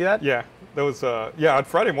recap. Did you see that? Yeah, that was on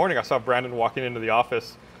Friday morning. I saw Brandon walking into the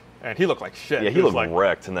office, and he looked like shit. Yeah, he was looked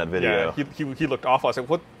wrecked in that video. Yeah, he looked awful. I said,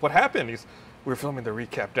 what happened? We were filming the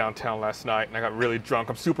recap downtown last night, and I got really drunk.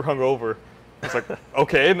 I'm super hungover. I was like,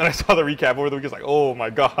 okay, and then I saw the recap over the weekend. Like, oh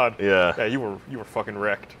my god. Yeah. Yeah, you were fucking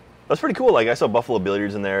wrecked. That's pretty cool. Like I saw Buffalo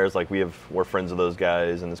Billiards in there. It's like we're friends of those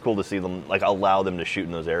guys, and it's cool to see them like allow them to shoot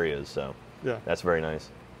in those areas. So Yeah. that's very nice.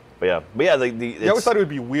 But yeah, I always thought it would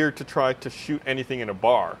be weird to try to shoot anything in a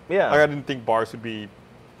bar. Yeah. Like, I didn't think bars would be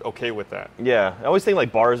okay with that. yeah. I always think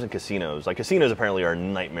like bars and casinos. Like casinos apparently are a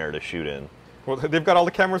nightmare to shoot in. Well, they've got all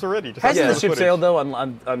the cameras already. Just Hasn't have the the ship footage. sailed though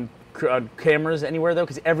on cameras anywhere though?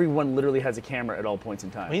 Because everyone literally has a camera at all points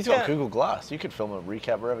in time. He's got Yeah. Google Glass. You could film a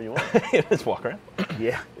recap wherever you want. Just walk around.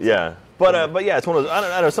 Yeah. Yeah. But yeah, it's one of those. I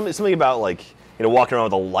don't know. Something about like walking around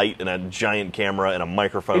with a light and a giant camera and a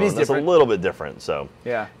microphone. It is That's different. a little bit different. So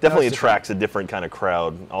Yeah. definitely No, it's attracts a different kind of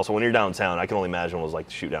crowd. Also, when you're downtown, I can only imagine what it was like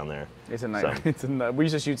to shoot down there. It's a nightmare. We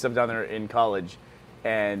used to shoot stuff down there in college,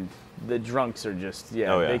 and the drunks are just Oh,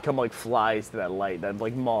 yeah. they come like flies to that light, that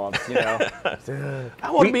like moths, you know. I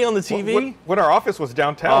want to be on the TV. When our office was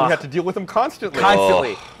downtown, we had to deal with them constantly.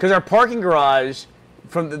 Constantly, because our parking garage,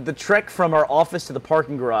 from the trek from our office to the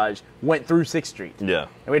parking garage went through 6th Street. Yeah. And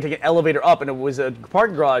we had to take an elevator up, and it was a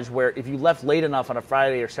parking garage where if you left late enough on a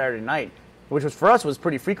Friday or Saturday night, which was for us was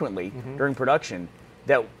pretty frequently during production,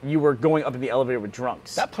 that you were going up in the elevator with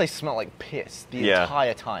drunks. That place smelled like piss the Yeah.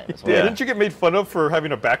 entire time. As Yeah, well. Yeah. didn't you get made fun of for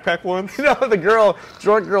having a backpack once? You know, the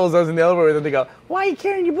drunk girls I was in the elevator with, and they go, "Why are you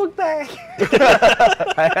carrying your book bag?"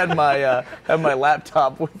 I had my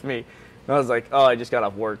laptop with me, and I was like, "Oh, I just got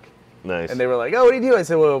off work." Nice. And they were like, "Oh, what do you do?" I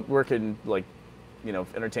said, "Well, work in like,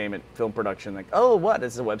 entertainment, film production." Like, "Oh, what?"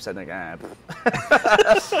 It's a website. Like,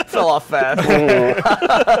 fell off fast.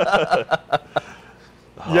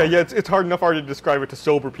 Yeah, it's hard enough already to describe it to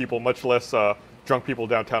sober people, much less drunk people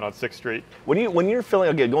downtown on 6th Street. When you're feeling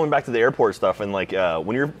okay, going back to the airport stuff, and like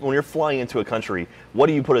when you're flying into a country, what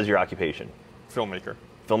do you put as your occupation? Filmmaker.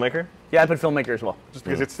 Filmmaker? Yeah, I put filmmaker as well. Just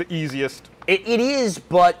because it's the easiest. It is,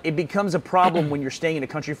 but it becomes a problem when you're staying in a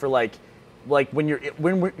country for like when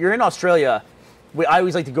you're in Australia. I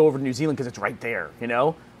always like to go over to New Zealand because it's right there, you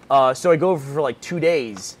know. So I go over for like 2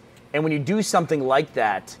 days, and when you do something like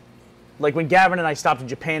that, like when Gavin and I stopped in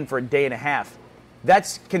Japan for a day and a half,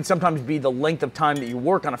 that can sometimes be the length of time that you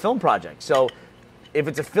work on a film project. So if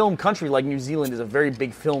it's a film country like New Zealand is a very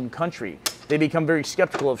big film country, they become very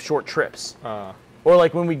skeptical of short trips. Or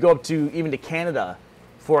like when we go up to even to Canada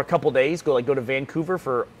for a couple days, go to Vancouver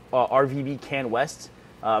for RVB Can West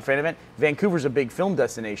fan event. Vancouver's a big film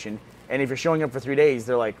destination, and if you're showing up for 3 days,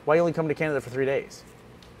 they're like, "Why are you only coming to Canada for 3 days?"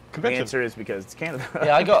 Convention. The answer is because it's Canada.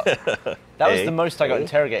 Yeah, I got. That was Hey. the most I got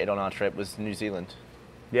interrogated on our trip was New Zealand.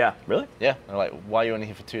 Yeah. Really? Yeah, they're like, "Why are you only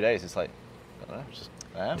here for 2 days?" It's like, I don't know, just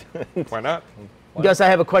I am. Why not? Gus, I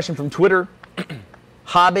have a question from Twitter.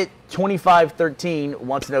 Hobbit2513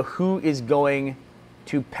 wants to know who is going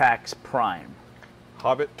to PAX Prime.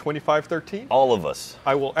 Hobbit 2513? All of us.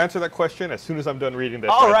 I will answer that question as soon as I'm done reading this.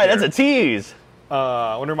 All right, here. that's a tease.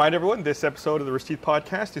 I want to remind everyone, this episode of the Rooster Teeth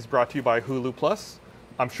podcast is brought to you by Hulu Plus.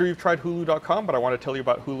 I'm sure you've tried Hulu.com, but I want to tell you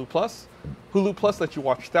about Hulu Plus. Hulu Plus lets you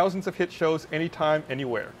watch thousands of hit shows anytime,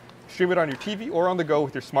 anywhere. Stream it on your TV or on the go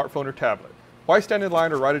with your smartphone or tablet. Why stand in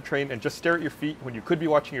line or ride a train and just stare at your feet when you could be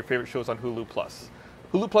watching your favorite shows on Hulu Plus?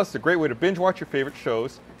 Hulu Plus is a great way to binge watch your favorite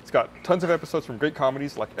shows. It's got tons of episodes from great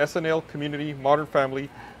comedies like SNL, Community, Modern Family,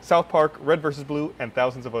 South Park, Red vs. Blue, and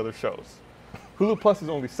thousands of other shows. Hulu Plus is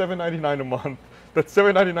only $7.99 a month. That's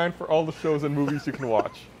 $7.99 for all the shows and movies you can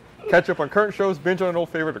watch. Catch up on current shows, binge on an old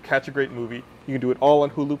favorite, or catch a great movie. You can do it all on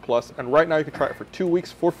Hulu Plus, and right now you can try it for 2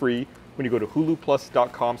 weeks for free when you go to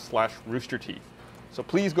huluplus.com/roosterteeth. So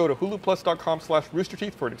please go to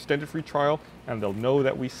huluplus.com/roosterteeth for an extended free trial, and they'll know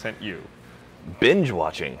that we sent you. Binge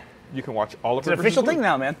watching. You can watch all of It's an official thing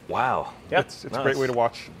now, man. Wow. Yeah. It's a great way to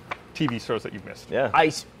watch TV shows that you've missed. Yeah.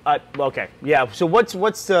 Okay. Yeah. So what's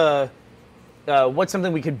what's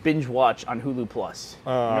something we could binge watch on Hulu Plus?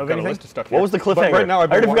 You know I've of got a anything? list of stuff here. What was the But cliffhanger? right now, I I've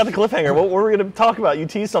been already forgot the watching- cliffhanger. What were we going to talk about? You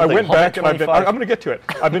teased I something. went back and I'm going 125. to get to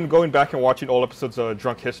it. I've been going back and watching all episodes of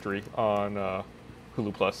Drunk History on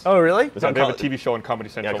Hulu Plus. Oh, really? Is that They have a co- TV show on Comedy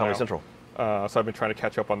Central Yeah, Comedy now. Central. So I've been trying to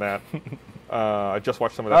catch up on that. I just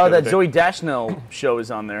watched some of that. Oh, the other that day. Zooey Deschanel show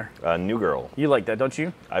is on there. New Girl. You like that, don't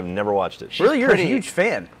you? I've never watched it. Really, you're pretty- a huge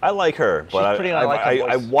fan. I like her, but pretty I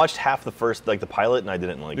unlikable. watched half the first, like the pilot, and I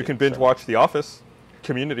didn't like it. You can binge so. watch The Office,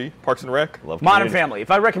 Community, Parks and Rec. Love Modern Community. Family.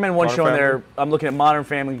 If I recommend one Modern show in Family. there, I'm looking at Modern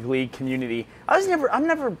Family, Glee, Community. I've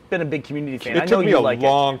never been a big Community fan. I It know took me you a like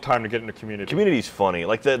long time to get into Community. Community's funny.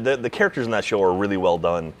 Like the characters in that show are really well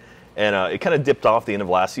done, and it kind of dipped off the end of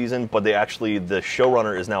last season. But the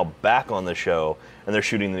showrunner is now back on the show, and they're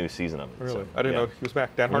shooting the new season of it. Really? So, I didn't know he was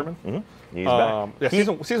back. Dan Harmon? Mm-hmm. He's back. Yeah,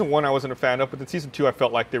 season 1 I wasn't a fan of, but then season 2 I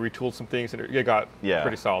felt like they retooled some things and it got Yeah,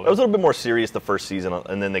 pretty solid. It was a little bit more serious the first season,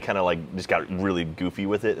 and then they kind of like just got really goofy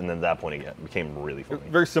with it, and then at that point it became really funny.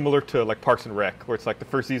 very similar to like Parks and Rec, where it's like the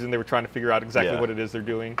first season they were trying to figure out exactly Yeah. what it is they're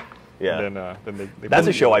doing. Yeah. And then they That's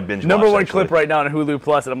a show I binge watched. Number one actually. clip right now on Hulu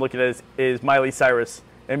Plus that I'm looking at is Miley Cyrus,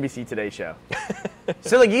 NBC Today show.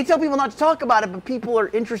 So like you tell people not to talk about it, but people are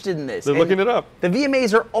interested in this. They're And looking it up. The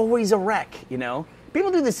VMAs are always a wreck, you know? People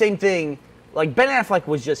do the same thing. Like Ben Affleck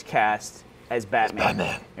was just cast as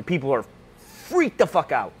Batman. And people are freaked the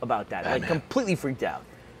fuck out about that. Like completely freaked out.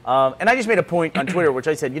 And I just made a point on Twitter, which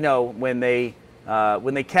I said, you know, when they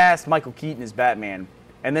cast Michael Keaton as Batman,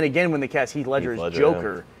 and then again when they cast Heath Ledger as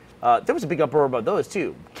Joker, there was a big uproar about those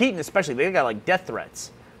too. Keaton especially, they got like death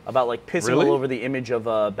threats about like pissing Really? all over the image of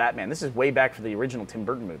Batman. This is way back for the original Tim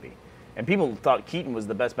Burton movie. And people thought Keaton was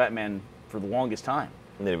the best Batman for the longest time.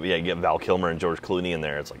 And then, you get Val Kilmer and George Clooney in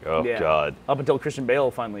there. It's like, oh Yeah. God. Up until Christian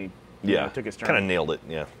Bale finally you know, took his turn. kind of nailed it.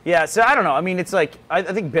 Yeah. Yeah, so I don't know. I mean, it's like I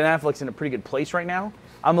think Ben Affleck's in a pretty good place right now.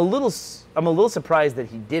 I'm a little surprised that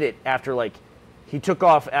he did it after like he took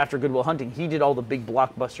off after Good Will Hunting. He did all the big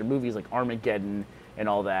blockbuster movies like Armageddon and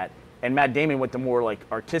all that, and Matt Damon went the more like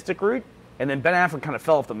artistic route, and then Ben Affleck kind of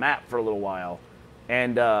fell off the map for a little while,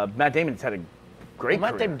 and Matt Damon's had a great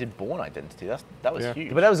Matt career. Damon did Born Identity. That was Yeah.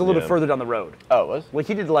 huge. But that was a little bit Yeah. further down the road. Oh, it was? Like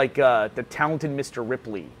he did like The Talented Mr.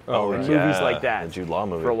 Ripley Oh, and right. movies Yeah, like that the Jude Law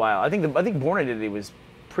movie. for a while. I think Born Identity was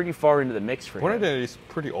pretty far into the mix for Born him. Identity's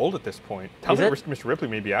pretty old at this point. Is it? Mr. Ripley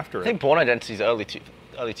may be after I it. think Born Identity's early 2000s.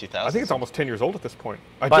 I think it's almost 10 years old at this point.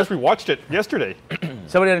 I But- just rewatched it yesterday.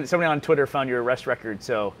 Somebody on Twitter found your arrest record.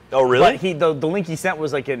 So Oh, really? But the link he sent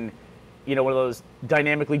was like in, you know, one of those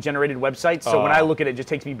dynamically generated websites. So when I look at it, it just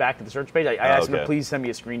takes me back to the search page. I asked him to okay. please send me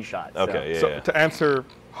a screenshot. So. Okay. So Yeah. to answer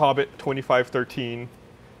Hobbit 2513,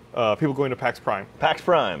 people going to PAX Prime. PAX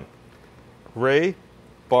Prime. Ray,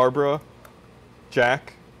 Barbara,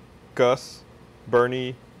 Jack, Gus,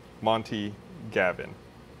 Burnie, Monty, Gavin.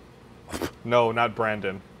 No, not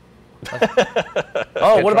Brandon.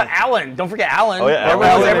 Oh, what about Alan? Don't forget Alan. Oh, yeah, Alan.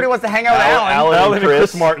 Everybody wants to hang out with Alan. Alan and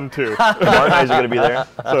Chris. Martin too. Martin is going to be there.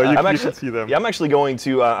 So you I'm can see them. Yeah, I'm actually going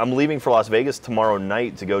to. I'm leaving for Las Vegas tomorrow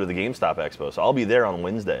night to go to the GameStop Expo, so I'll be there on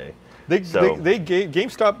Wednesday.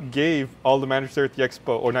 GameStop gave all the managers there at the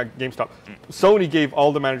expo, or not GameStop, Sony gave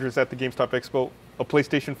all the managers at the GameStop Expo a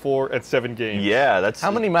PlayStation 4 and 7 games. Yeah, that's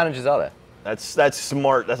How many managers are there? That's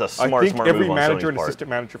smart. That's a I smart think smart every move on manager Sony's and part. assistant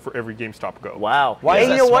manager for every GameStop go. Wow. Why And is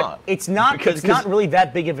you that know smart? what? It's not. Because- it's not really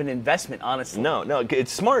that big of an investment, honestly. No,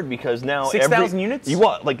 it's smart because now 6,000 units? You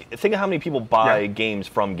think of how many people buy games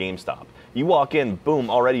from GameStop. You walk in, boom,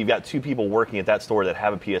 already you've got 2 people working at that store that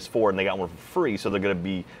have a PS4 and they got one for free, so they're going to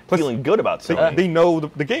be feeling good about Sony. They know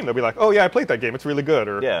the game. They'll be like, oh yeah, I played that game. It's really good.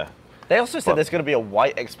 Or Yeah, They also said there's going to be a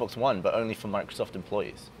white Xbox One, but only for Microsoft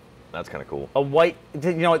employees. that's kind of cool. A white.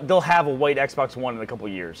 You know, they'll have a white Xbox One in a couple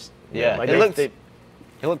of years. Yeah, Like it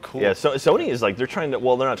looked cool. Yeah, so Sony is like they're trying to.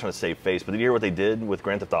 Well, they're not trying to save face, but did you hear what they did with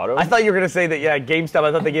Grand Theft Auto? I thought you were going to say that, yeah, GameStop.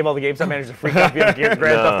 I thought they gave all the GameStop managers a free copy of Grand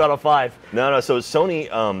Theft Auto 5. No. So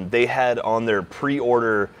Sony, they had on their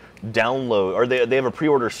pre-order download, or they have a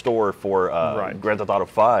pre-order store for Grand Theft Auto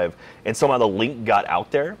 5, and somehow the link got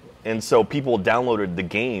out there, and so people downloaded the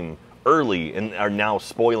game early and are now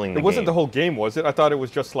spoiling the game. It wasn't the whole game, was it? I thought it was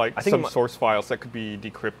just like I think some it source files that could be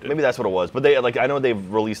decrypted. Maybe that's what it was. But they I know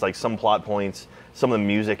they've released like some plot points, some of the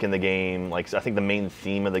music in the game, like I think the main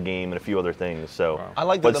theme of the game, and a few other things. So, I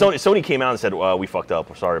like but that Sony came out and said, "We fucked up.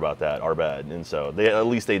 We're sorry about that. Our bad." And so at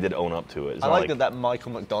least they did own up to it. It's I not like that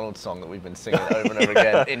Michael McDonald song that we've been singing over and over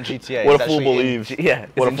again in GTA. What is a fool actually in believes. yeah,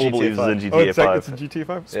 What a it's fool in believes is in GTA 5. GTA it's 5. like it's in GTA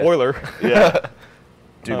 5. Spoiler. Yeah.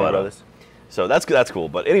 Do buy those. So that's cool.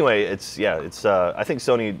 But anyway, it's I think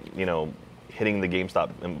Sony, hitting the GameStop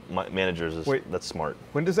managers that's smart.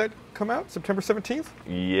 When does that come out? September 17th?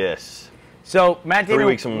 Yes. So Matt 3 Damon,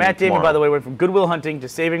 weeks from Matt Damon, tomorrow. by the way, went from Good Will Hunting to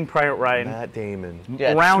Saving Private Ryan. Matt Damon.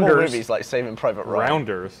 Yeah, Rounders. small movies like Saving Private Ryan.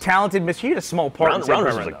 Rounders. Talented Miss. He had a small part in Saving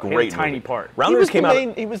Rounders Private was a Ryan. He had great tiny movie. part. Rounders came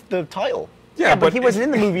out. He was the title. Yeah, but he wasn't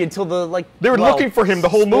in the movie until the They were looking for him the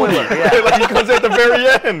whole movie. Like he comes at the very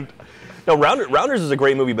end. No, Rounders is a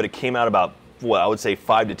great movie, but it came out about, I would say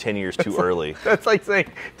 5 to 10 years too early. That's like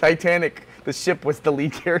saying Titanic. The ship was the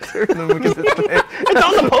lead character. In the movie because It's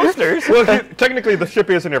on the posters. Well, technically, the ship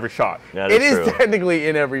is in every shot. That it true. is technically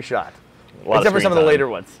in every shot, A lot except for screen some of the time. later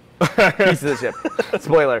ones. Piece of the ship.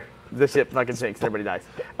 Spoiler: the ship fucking sinks. Everybody dies.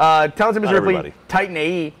 Talented Miss Not Ripley. everybody. Titan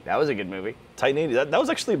AE. That was a good movie. Titan 80. That was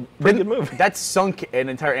actually a pretty good movie. That sunk an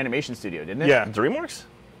entire animation studio, didn't it? Yeah. DreamWorks?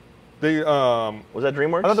 They Was that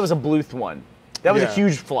DreamWorks? I thought there was a Bluth one. That was a Yeah.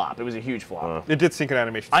 huge flop. It was a huge flop. it did sink an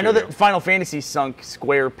animation. I know studio. that Final Fantasy sunk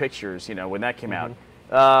Square Pictures, when that came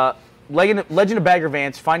Mm-hmm. out. Legend of Bagger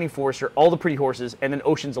Vance, Finding Forrester, All the Pretty Horses, and then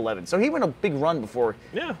Ocean's 11. So he went a big run before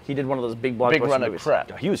Yeah. he did one of those big blockbuster Big run of movies.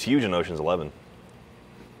 crap. He was huge in Ocean's 11.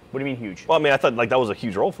 What do you mean huge? Well, I mean, I thought like that was a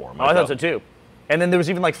huge role for him. Oh, I thought so too. And then there was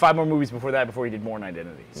even like 5 more movies before that before he did Bourne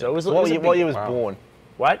Identity. So it was, What a year big- was born?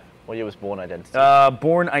 What? What year was Born Identity?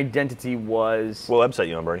 Bourne Identity was What website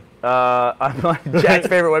you on, Bernie? I'm on Jack's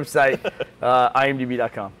favorite website,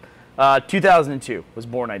 imdb.com. 2002 was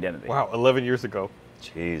Bourne Identity. Wow, 11 years ago.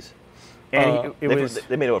 Jeez. And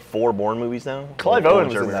They made what, 4 Bourne movies now? Clive All Owen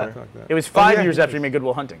four was in German- that. Like that. it was 5 yeah, years he after he made Good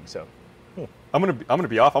Will Hunting. So I'm gonna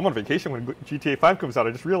be off. I'm on vacation when GTA 5 comes out.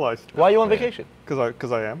 I just realized Why are you on vacation?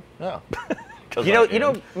 because I am. Oh.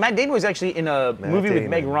 Matt Damon was actually in a movie with Damon.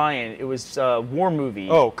 Meg Ryan. It was a war movie.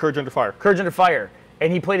 Oh, Courage Under Fire. Courage Under Fire,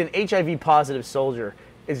 and he played an HIV positive soldier.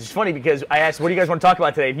 It's just funny because I asked, "What do you guys want to talk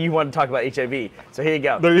about today?" And you wanted to talk about HIV. So here you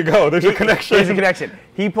go. There you go. There's a connection. There's a connection.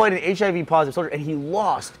 He played an HIV positive soldier, and he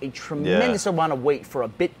lost a tremendous amount of weight for a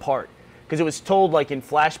bit part because it was told like in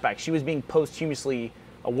flashback she was being posthumously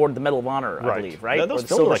awarded the Medal of Honor, I Right. believe, right? That Or was the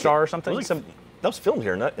filmed Silver like Star or something. That was filmed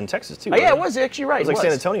here in Texas too. Oh, yeah, it wasn't was actually right. It was like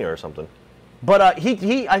San Antonio or something. But I think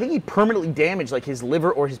he permanently damaged like his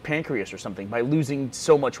liver or his pancreas or something by losing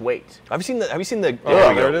so much weight. Have you seen the? Oh, there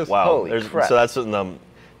we there go. it is. Wow. Holy crap. So that's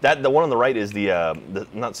the one on the right is the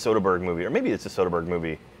not Soderbergh movie, or maybe it's a Soderbergh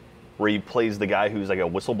movie, where he plays the guy who's like a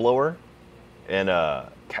whistleblower, and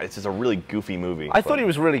God, it's just a really goofy movie. I thought he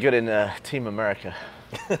was really good in Team America.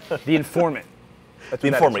 The Informant. The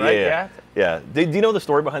Informant, right? yeah. Do you know the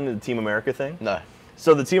story behind the Team America thing? No.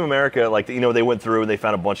 So the Team America, like they went through and they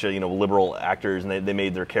found a bunch of liberal actors and they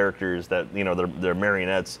made their characters that they're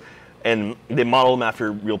marionettes, and they modeled them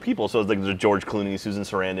after real people. So it's like there's George Clooney, Susan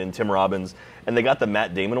Sarandon, Tim Robbins, and they got the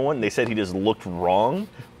Matt Damon one. And they said he just looked wrong,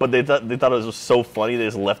 but they thought it was so funny they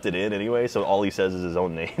just left it in anyway. So all he says is his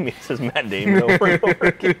own name. He says Matt Damon over and over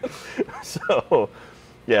again. So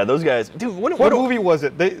yeah, those guys, dude. What movie was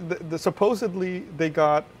it? Supposedly they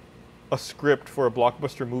got a script for a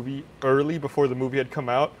blockbuster movie early before the movie had come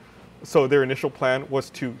out. So their initial plan was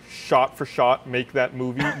to shot for shot make that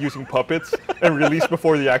movie using puppets and release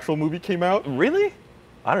before the actual movie came out. Really?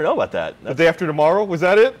 I don't know about that. The Day After Tomorrow, was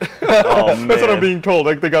that it? Oh, That's what I'm man. being told.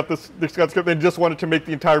 Like they got the script, they just wanted to make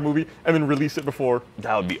the entire movie and then release it before.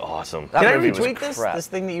 That would be awesome. That Can I movie was retweet crap. this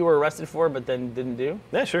thing that you were arrested for but then didn't do?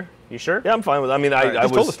 Yeah, sure. You sure? Yeah, I'm fine with it. I mean, I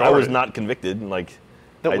just tell the was story. not convicted. Like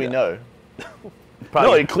That I- we know.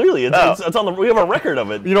 No, clearly it's on the. We have a record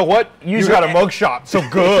of it. You know what? You got a mugshot, so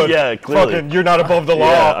good. Yeah, clearly. Fucking, you're not above the law.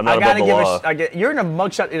 Yeah, I'm not I gotta above the law. you're in a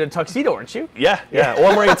mugshot in a tuxedo, aren't you? Yeah.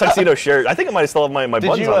 Well, I'm wearing a tuxedo shirt. I think I might still have my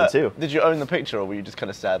buttons on it too. Did you own the picture, or were you just kind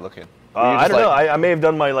of sad looking? I don't know. I may have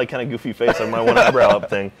done my like kind of goofy face on my one eyebrow up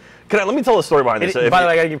thing. Let me tell the story behind this. By the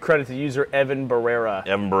way, I gotta give credit to user Evan Barrera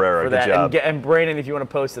Evan Barrera, for good that. job. And Brandon, if you want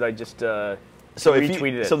to post it, I just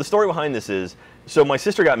retweeted it. So the story behind this is, so my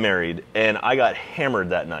sister got married and I got hammered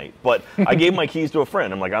that night, but I gave my keys to a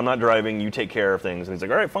friend. I'm like, I'm not driving, you take care of things. And he's like,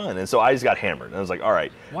 all right, fine. And so I just got hammered. And I was like, all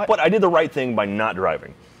right. What? But I did the right thing by not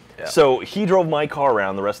driving. Yeah. So he drove my car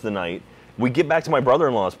around the rest of the night. We get back to my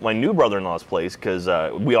new brother-in-law's place, because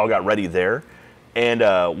we all got ready there.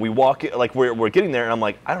 And we walk, like we're getting there, and I'm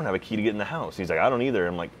like, I don't have a key to get in the house. He's like, I don't either.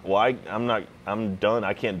 I'm like, well, I'm done.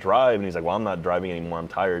 I can't drive. And he's like, well, I'm not driving anymore. I'm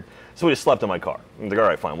tired. So we just slept in my car. I'm like, all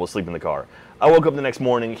right, fine. We'll sleep in the car. I woke up the next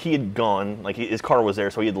morning. He had gone. Like his car was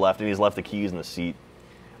there, so he had left, and he's left the keys in the seat.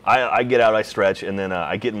 I get out, I stretch, and then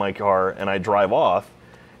I get in my car and I drive off.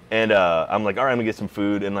 And I'm like, all right, I'm gonna get some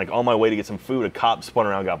food. And like on my way to get some food, a cop spun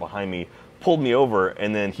around, got behind me, pulled me over,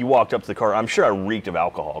 and then he walked up to the car. I'm sure I reeked of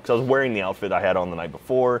alcohol because I was wearing the outfit I had on the night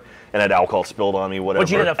before and had alcohol spilled on me, whatever.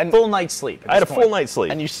 But you had a full night's sleep. I had a full night's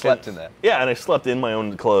sleep. And you slept in there. Yeah, and I slept in my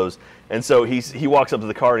own clothes. And so he walks up to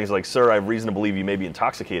the car and he's like, sir, I have reason to believe you may be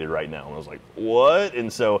intoxicated right now. And I was like, what?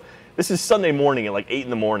 And so This is Sunday morning at like 8 in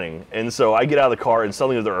the morning, and so I get out of the car, and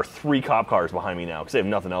suddenly there are 3 cop cars behind me now because they have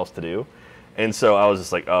nothing else to do. And so I was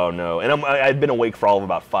just like, oh no. And I'd been awake for all of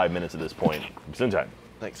about 5 minutes at this point. Sometime.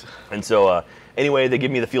 Thanks. And so anyway, they give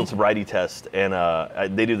me the field sobriety test, and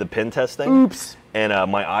they do the pin test thing. Oops. And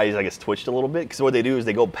my eyes, I guess, twitched a little bit. Because what they do is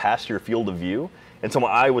they go past your field of view. And so my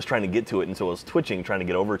eye was trying to get to it, and so it was twitching, trying to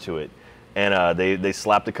get over to it. And they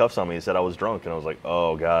slapped the cuffs on me and said I was drunk, and I was like,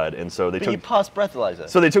 oh god. And so But you passed breathalyzer.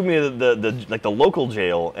 so they took me to the local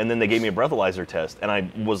jail, and then they gave me a breathalyzer test, and I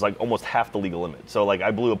was like almost half the legal limit. So like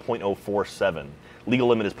I blew a .047. Legal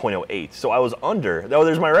limit is .08. So I was under. Oh,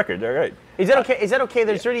 there's my record. All right. Is that okay? Is that okay?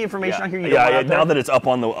 There's any information on here you don't want out now there? that it's up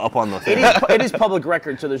on the thing. It is public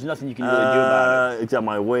record, so there's nothing you can really do about it. It's got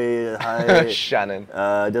my weight, height. Shannon.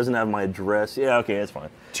 It doesn't have my address. Yeah, okay, that's fine.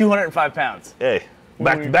 205 pounds. Hey,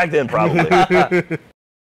 back then probably.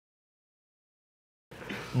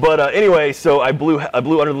 But anyway, so I blew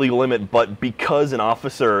under the legal limit, but because an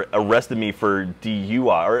officer arrested me for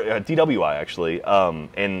DUI or DWI actually,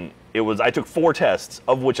 and I took 4 tests,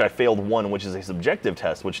 of which I failed 1, which is a subjective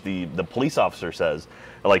test, which the police officer says,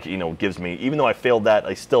 like, gives me. Even though I failed that,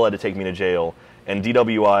 they still had to take me to jail. And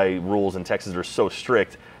DWI rules in Texas are so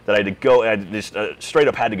strict that I had to go. And I just straight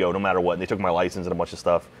up had to go, no matter what. And they took my license and a bunch of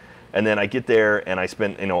stuff. And then I get there, and I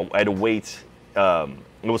spent, I had to wait.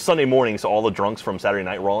 It was Sunday morning, so all the drunks from Saturday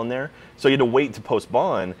night were all in there. So you had to wait to post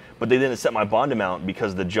bond, but they didn't set my bond amount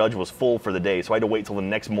because the judge was full for the day. So I had to wait till the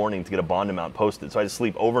next morning to get a bond amount posted. So I had to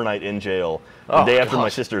sleep overnight in jail the day after my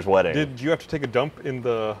sister's wedding. Did you have to take a dump in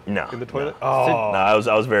the toilet? No. Oh, no, I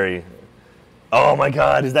was very. Oh my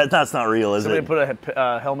God, that's not real, is Somebody it? put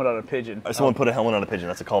a helmet on a pigeon. Someone put a helmet on a pigeon.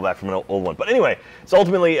 That's a callback from an old one. But anyway, so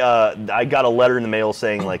ultimately, I got a letter in the mail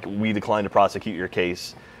saying like we declined to prosecute your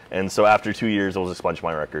case. And so after 2 years, I was expunged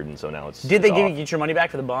my record, and so now it's. Did they off. get your money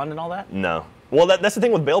back for the bond and all that? No. Well, that's the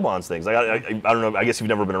thing with bail bonds things. I don't know. I guess you've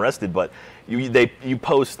never been arrested, but you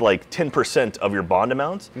post like 10% of your bond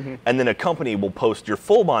amount, and then a company will post your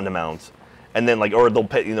full bond amount, and then or they'll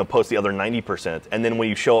post the other 90%, and then when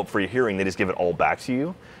you show up for your hearing, they just give it all back to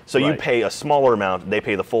you. So you pay a smaller amount, they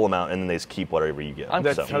pay the full amount, and then they just keep whatever you get.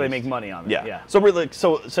 That's how they make money on it. Yeah. So really,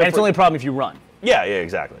 so and it's only a problem if you run. Yeah,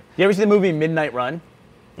 exactly. You ever see the movie Midnight Run?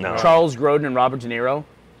 No. Charles Grodin and Robert De Niro.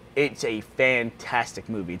 It's a fantastic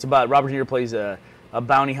movie. It's about Robert De Niro plays a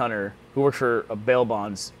bounty hunter who works for a bail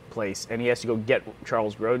bonds place, and he has to go get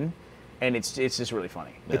Charles Grodin, and it's just really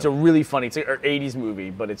funny. Yeah. It's a really funny. It's an 80s movie,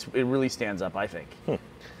 but it really stands up, I think. I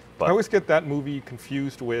always get that movie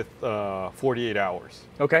confused with 48 Hours.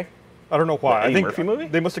 Okay. I don't know why. I think Murphy movie?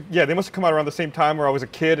 They must have come out around the same time, where I was a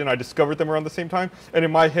kid and I discovered them around the same time. And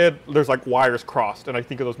in my head, there's like wires crossed, and I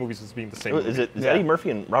think of those movies as being the same. Is Eddie Murphy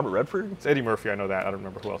and Robert Redford? It's Eddie Murphy. I know that. I don't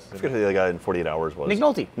remember who else is in I forget it. who the guy in 48 Hours was. Nick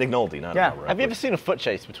Nolte. Nick Nolte, not Robert Redford. Have you ever seen a foot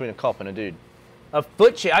chase between a cop and a dude? A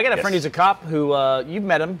foot chase. I got a friend who's a cop who you've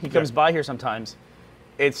met him. He comes by here sometimes.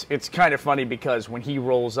 It's kind of funny because when he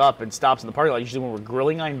rolls up and stops in the parking lot, usually when we're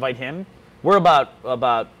grilling, I invite him. We're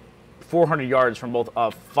about 400 yards from both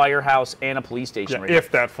a firehouse and a police station. Yeah,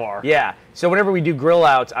 if that far. Yeah. So whenever we do grill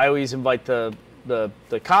outs, I always invite the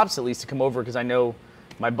cops at least to come over because I know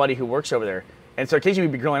my buddy who works over there. And so occasionally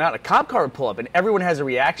we'd be grilling out, a cop car would pull up, and everyone has a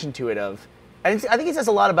reaction to it and I think it says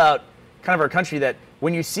a lot about kind of our country that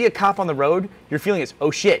when you see a cop on the road, your feeling is,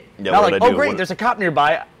 oh shit. Yeah, not like, oh great, there's a cop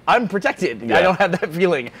nearby, I'm protected. Yeah. I don't have that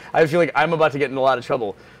feeling. I feel like I'm about to get in a lot of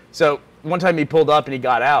trouble. So one time he pulled up and he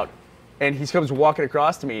got out, and he comes walking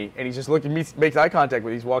across to me, and he's just looking at me, makes eye contact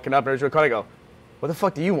with me. He's walking up, and I was real quick. I go, what the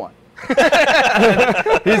fuck do you want?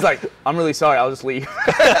 He's like, I'm really sorry, I'll just leave.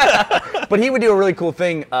 But he would do a really cool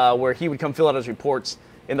thing where he would come fill out his reports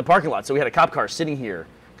in the parking lot. So we had a cop car sitting here,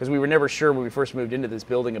 because we were never sure when we first moved into this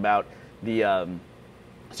building about the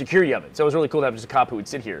security of it. So it was really cool to have just a cop who would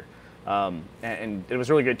sit here. And it was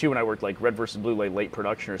really good too when I worked like Red vs. Blue, like late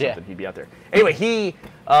production or something. Yeah. He'd be out there. Anyway, he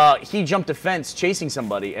jumped a fence chasing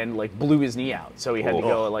somebody and like blew his knee out. So he had to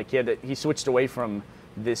go he switched away from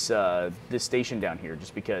this station down here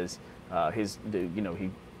just because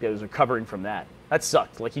he was recovering from that. That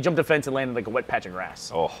sucked. Like he jumped a fence and landed like a wet patch of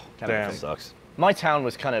grass. Oh, damn, sucks. My town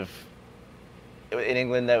was kind of. In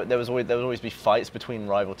England, there would always be fights between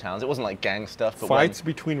rival towns. It wasn't like gang stuff. But fights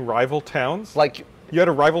between rival towns? Like you had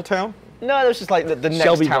a rival town? No, it was just like the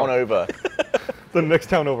next town over. The next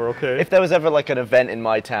town over, okay. If there was ever like an event in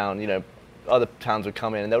my town, other towns would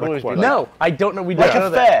come in and there would always be like, no, I don't know. We like don't a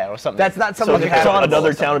know fair or something. That's not something so that happens.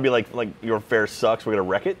 Another town would be like your fair sucks. We're gonna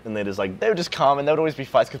wreck it, and they just like they would just come and there would always be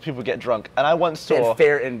fights because people would get drunk. And I once saw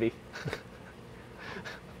fair envy.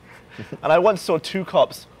 And I once saw 2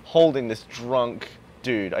 cops holding this drunk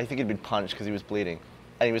dude. I think he'd been punched because he was bleeding.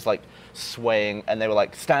 and he was like swaying, and they were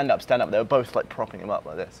like, stand up, stand up. They were both like propping him up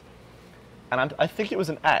like this. And I think it was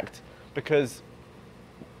an act, because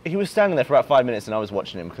he was standing there for about 5 minutes, and I was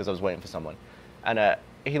watching him because I was waiting for someone. And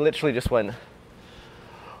he literally just went,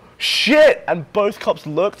 shit! And both cops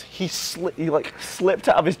looked. He like slipped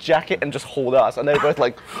out of his jacket and just hauled us, and they were both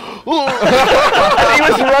like, and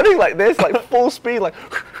he was running like this, like full speed, like,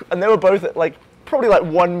 and they were both at like probably like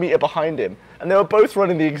 1 meter behind him, and they were both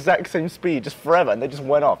running the exact same speed, just forever, and they just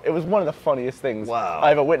went off. It was one of the funniest things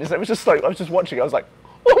I ever witnessed. It was just like I was just watching it. I was like,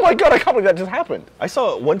 oh my god, I can't believe that just happened. I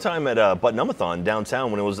saw it one time at Button-Umathon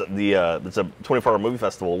downtown when it was at the it's a 24-hour movie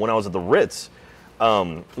festival. When I was at the Ritz, it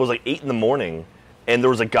was like 8 in the morning. And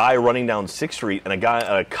there was a guy running down 6th Street and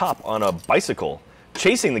a cop on a bicycle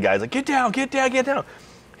chasing the guy. He's like, get down, get down, get down.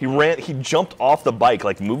 He jumped off the bike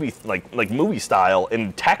like movie style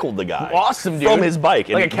and tackled the guy. Awesome, dude. From his bike.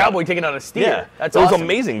 Like a cowboy taking on a steer. Yeah. That's awesome. awesome. It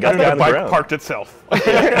was amazing. Got And down the on the bike ground. parked itself.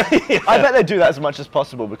 I bet they do that as much as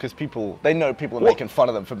possible because they know people are making fun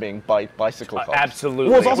of them for being bicycle cops. Absolutely.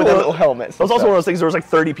 Well, it's also With their little helmets. It was also one of those things. There was like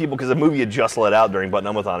 30 people because the movie had just let out during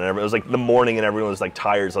Button-Umathon, and it was like the morning, and everyone was like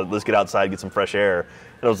tired. So let's get outside, get some fresh air.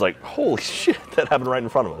 And I was like, holy shit, that happened right in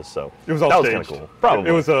front of us. So It was all that was staged. kind of cool. Probably.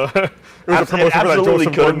 It was a promotion for that absolutely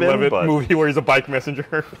Joseph could have been, Gordon-Levitt but- movie where he's a bike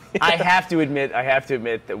messenger. I have to admit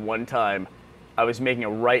that one time I was making a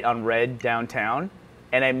right on Red downtown,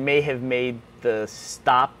 and I may have made the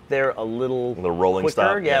stop there a little rolling quicker.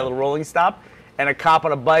 stop, Yeah, a little rolling stop. And a cop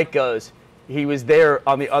on a bike he was there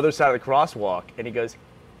on the other side of the crosswalk, and he goes,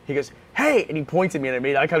 hey, and he points at me, and I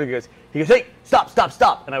made eye contact. He goes, hey, stop, stop,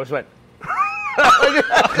 stop. And I just went,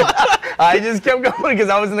 I just kept going because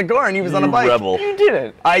I was in the car and he was on a bike. Rebel. You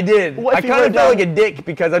didn't. I did. What I if you kind of rode felt down- like a dick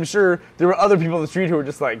because I'm sure there were other people in the street who were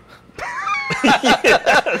just like,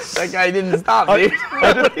 that guy didn't stop, dude.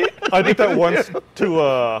 I did that once to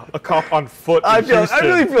a cop on foot in I Houston.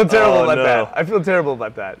 really feel terrible Oh, about no. that. I feel terrible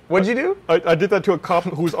about that. What'd you do? I did that to a cop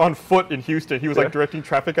who was on foot in Houston. He was like directing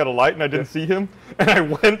traffic at a light, and I didn't see him. And I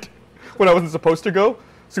went when I wasn't supposed to go.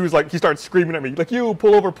 So he was like, he started screaming at me, like, you,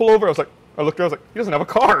 pull over, pull over. I looked at him, I was like, he doesn't have a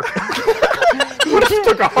car. I just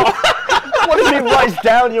took off. What if he writes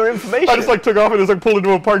down your information? I just like took off and just like pulled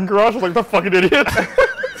into a parking garage. I was like, the fucking idiot.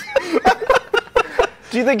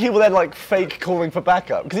 Do you think he will then like fake calling for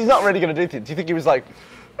backup? Because he's not really going to do things. Do you think he was like,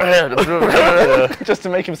 just to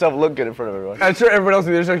make himself look good in front of everyone? I'm sure everyone else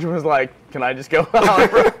in the intersection was like, can I just go?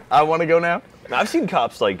 I want to go now. I've seen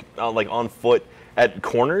cops like on foot at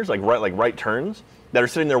corners, like right turns, that are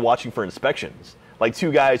sitting there watching for inspections. Like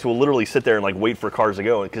two guys who will literally sit there and like wait for cars to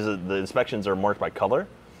go because the inspections are marked by color,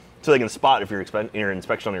 so they can spot if your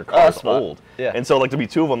inspection on your car is smart. old. Yeah. And so like to be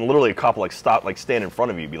two of them, literally a cop will, like stop, like stand in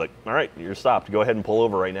front of you, be like, all right, you're stopped. Go ahead and pull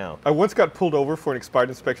over right now. I once got pulled over for an expired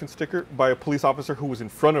inspection sticker by a police officer who was in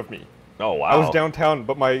front of me. Oh wow. I was downtown,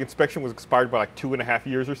 but my inspection was expired by like 2.5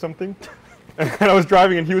 years or something. And I was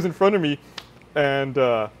driving, and he was in front of me, and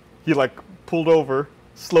he like pulled over,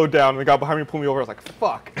 slowed down, and the guy behind me pulled me over. I was like,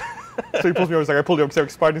 fuck. So he pulls me over. He's like, I pulled you over because I have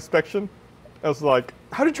expired inspection. I was like,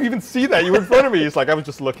 how did you even see that? You were in front of me. He's like, I was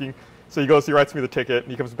just looking. So he goes, he writes me the ticket,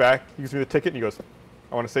 and he comes back, he gives me the ticket, and he goes,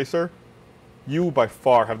 I want to say, sir, you by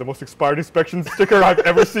far have the most expired inspection sticker I've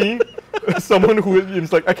ever seen. Someone who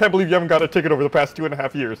is like, I can't believe you haven't got a ticket over the past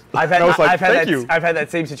 2.5 years. I've had, and I was like, I've, had thank that, you. I've had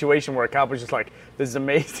that same situation where a cop was just like, this is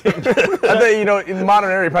amazing. I thought, you know, in the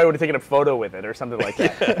modern era, you probably would have taken a photo with it or something like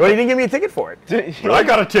that. Well, you didn't give me a ticket for it. But I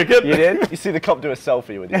got a ticket. You did? You see the cop do a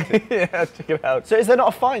selfie with you. Yeah, check it out. So is there not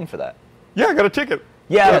a fine for that? Yeah, I got a ticket.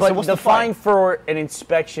 Yeah, Yeah, but so what's the the fine? fine for an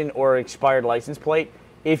inspection or expired license plate,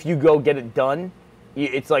 if you go get it done,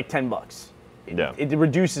 it's like $10. Yeah. It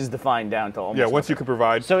reduces the fine down to almost Yeah, once you nothing. can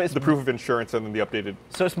provide So it's- the proof of insurance and then the updated.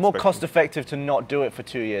 So it's more inspection. cost effective to not do it for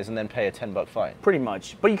 2 years and then pay a $10 fine. Pretty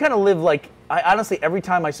much. But you kind of live like, I honestly, every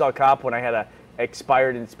time I saw a cop when I had a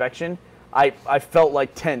expired inspection, I felt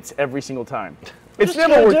like tense every single time. It's Just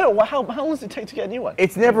never go worth. do it. Well, how long does it take to get a new one?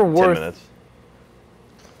 It's never 10 worth. minutes.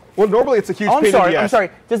 Well, normally it's a huge Oh, I'm pain sorry. in the I'm ass. sorry.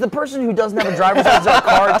 Does the person who doesn't have a driver's license or a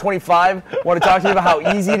car at 25 want to talk to you about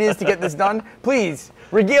how easy it is to get this done? Please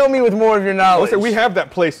regale me with more of your knowledge. Also, we have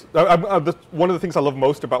that place. One of the things I love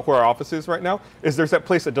most about where our office is right now is there's that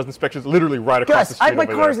place that does inspections literally right across the Gus, street. my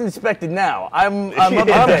over car's there. inspected now. I'm up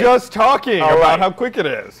to I'm date. just talking All about right. how quick it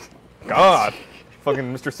is. God,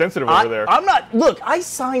 fucking Mr. Sensitive over there. I'm not. Look, I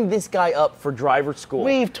signed this guy up for driver school.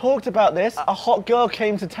 We've talked about this. A hot girl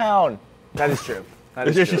came to town. That is true. That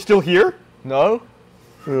Is is she true. still here? No?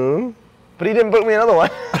 But he didn't book me another one.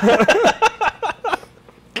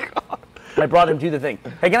 I brought him to the thing.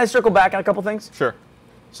 Hey, can I circle back on a couple things? Sure.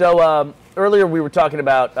 So earlier we were talking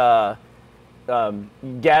about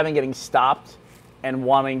Gavin getting stopped and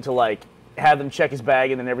wanting to like have them check his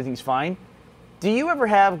bag, and then everything's fine. Do you ever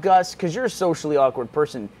have, Gus, because you're a socially awkward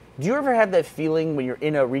person, do you ever have that feeling when you're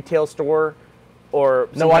in a retail store or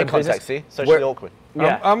No eye contact, see? Socially awkward.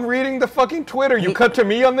 Yeah. I'm reading the fucking Twitter. You cut to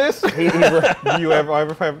me on this? Do you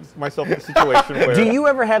ever have myself in a situation where... Do you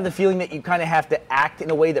ever have the feeling that you kind of have to act in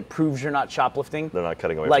a way that proves you're not shoplifting? They're not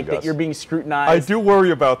cutting away like from that Gus. you're being scrutinized? I do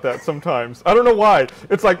worry about that sometimes. I don't know why.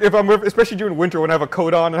 It's like if I'm, especially during winter when I have a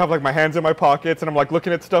coat on and have like my hands in my pockets and I'm like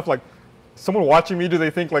looking at stuff like, someone watching me, do they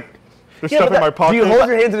think like there's stuff in my pocket? Do you hold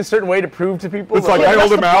your hands in a certain way to prove to people? It's like I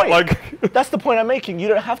hold them out like... That's the point I'm making. You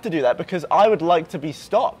don't have to do that because I would like to be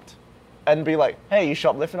stopped and be like, hey, you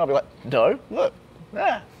shoplifting? I'll be like, no, look.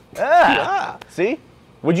 See?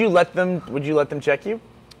 Would you let them check you?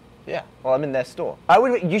 Yeah. Well, I'm in their store. I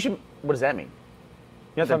would. You should. What does that mean?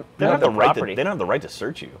 You have to, They don't have the right to. property. They don't have the right to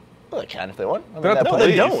search you. Well, they can if they want. I mean, They're not they're the No,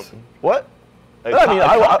 they police. don't. What? A No, I mean,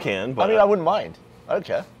 cop can, but I mean, I wouldn't mind. I don't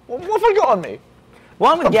care. Well, what have I got on me?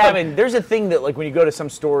 Well, I'm with Gavin. There's a thing that, like, when you go to some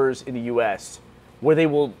stores in the U.S., where they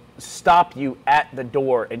will stop you at the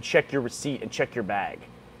door and check your receipt and check your bag.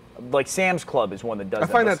 Like Sam's Club is one that does I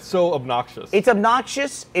that. find that so obnoxious. It's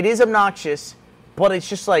obnoxious. It is obnoxious, but it's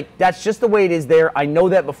just like that's just the way it is there. I know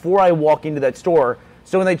that before I walk into that store.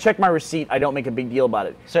 So when they check my receipt, I don't make a big deal about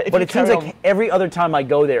it. So if but you it seems carry like on- every other time I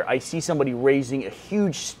go there, I see somebody raising a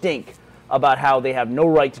huge stink about how they have no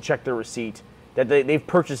right to check their receipt, that they've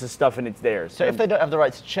purchased the stuff and it's theirs. So if they don't have the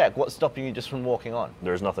right to check, what's stopping you just from walking on?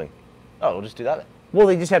 there's nothing. Oh, we'll just do that then. Well,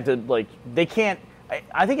 they just have to, like, they can't.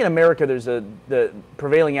 I think in America, the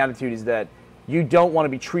prevailing attitude is that you don't want to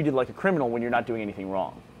be treated like a criminal when you're not doing anything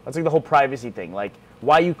wrong. That's like the whole privacy thing. Like,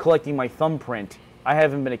 why are you collecting my thumbprint? I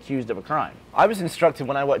haven't been accused of a crime. I was instructed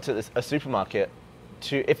when I worked at a supermarket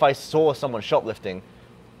to, if I saw someone shoplifting,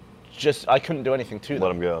 I couldn't do anything to them. Let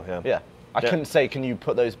them go. Yeah. Yeah. I couldn't say, can you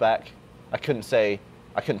put those back? I couldn't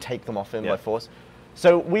take them off him by force.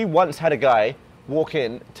 So we once had a guy walk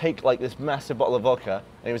in, take like this massive bottle of vodka,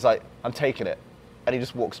 and he was like, I'm taking it. And he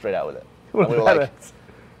just walked straight out with it. And we were like,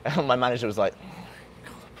 and my manager was like,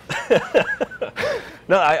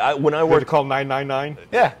 No, I when I Were to worked call 999?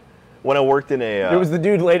 yeah. when I worked in a It was the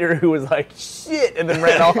dude later who was like, shit, and then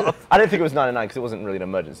ran off. I don't think it was 99 because it wasn't really an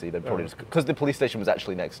emergency. They probably just, because the police station was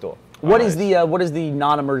actually next door. What is the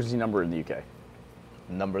non-emergency number in the UK?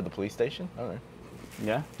 Number of the police station? I don't know.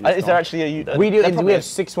 Yeah. Is there actually a... We do. there And we probably have is.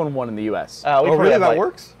 611 in the US. We Oh, probably really? have, That like-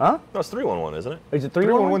 works? Huh? no, it's 311, isn't it? Is it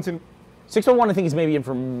 311's 311? in... 611, I think, is maybe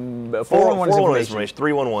from 411 is 411 information.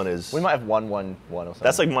 311 is. We might have 111 or something.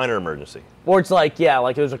 That's like minor emergency. Or it's like, yeah,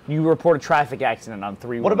 like you report a traffic accident on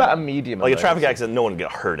 311. What about a medium Like a traffic emergency? accident, no one would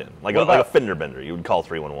get hurt in. Like What like a about- fender bender, you would call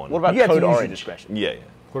 311. What about You have to code use your orange? discretion. Yeah, yeah.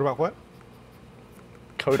 What about what?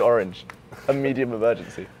 Code orange. A medium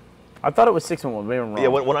emergency. I thought it was 611. Maybe I'm wrong. Yeah,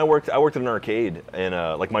 when I worked at an arcade, and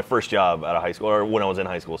like my first job out of high school, or when I was in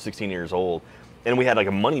high school, 16 years old, and we had like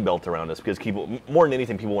a money belt around us because people, more than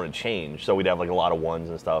anything, people wanted change, so we'd have like a lot of ones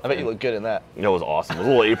and stuff. I bet you and, look good in that. You know, it was awesome. It was a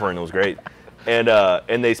little apron, it was great.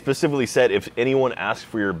 And they specifically said if anyone asks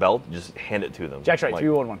for your belt, just hand it to them. Jack's right, Like,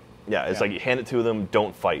 311. Yeah, it's like hand it to them,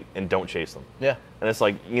 don't fight, and don't chase them. Yeah. And it's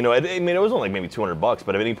like, you know, I mean, it was only like maybe $200,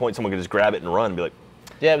 but at any point someone could just grab it and run and be like,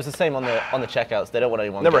 Yeah, it was the same on the checkouts. They don't want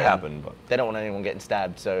anyone never getting, happened, but. They don't want anyone getting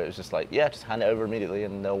stabbed, so it was just like, yeah, just hand it over immediately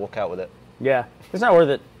and they'll walk out with it. Yeah. It's not worth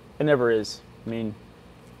it. It never is. I mean,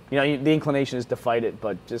 you know, the inclination is to fight it,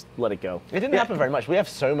 but just let it go. It didn't happen very much. We have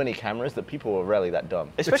so many cameras that people are rarely that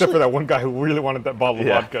dumb. Except for that one guy who really wanted that bottle of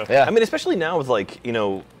Yeah. vodka. Yeah. I mean, especially now with like, you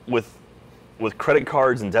know, with credit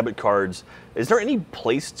cards and debit cards, is there any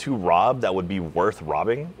place to rob that would be worth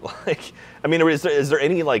robbing? Like, I mean, is there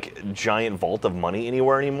any like giant vault of money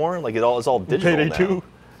anywhere anymore? Like it's all digital Payday now. 2.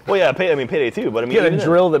 Well, yeah, Payday 2, but I mean, You got a even then-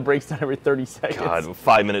 drill that breaks down every 30 seconds. God,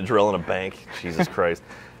 5-minute drill in a bank. Jesus Christ.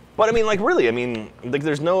 But I mean, like, really, I mean, like,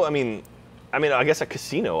 there's no, I mean, I guess a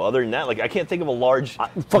casino. Other than that, like, I can't think of a large.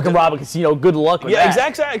 Fucking rob a casino. Good luck with Yeah,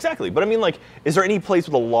 that. exactly. But I mean, like, is there any place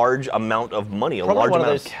with a large amount of money, a Probably large one of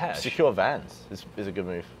amount of those cash? secure vans is a good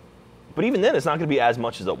move. But even then, it's not going to be as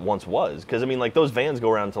much as it once was. Because I mean, like, those vans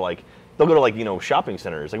go around to like, they'll go to like, you know, shopping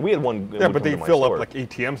centers. Like we had one. Yeah, but they fill up store. like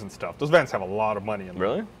ATMs and stuff. Those vans have a lot of money in them.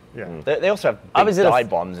 Really? Yeah. They also have I big was at dye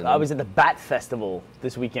bombs in them. I was at the Bat Festival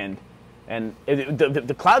this weekend, and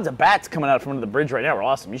the clouds of bats coming out from under the bridge right now are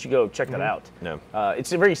awesome. You should go check that out. Yeah.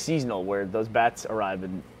 It's very seasonal where those bats arrive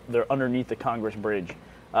and they're underneath the Congress Bridge.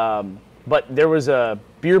 But there was a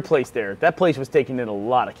beer place there. That place was taking in a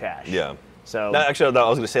lot of cash. Yeah. So Actually, I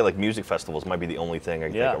was going to say like music festivals might be the only thing I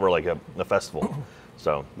can think of, or like a festival.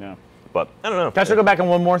 So. yeah. But I don't know. Can I circle back on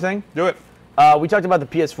one more thing? Do it. We talked about the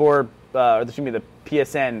PS4, or excuse me, the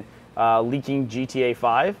PSN leaking GTA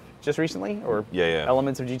 5. just recently, or Yeah.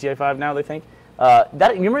 elements of GTA 5 now, they think. You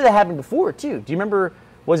remember that happened before, too. Do you remember,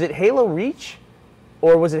 was it Halo Reach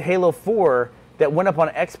or was it Halo 4 that went up on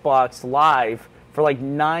Xbox Live for like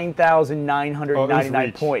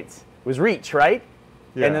 9,999 points? It was Reach, right?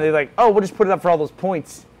 Yeah. And then they're like, oh, we'll just put it up for all those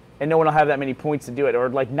points, and no one will have that many points to do it, or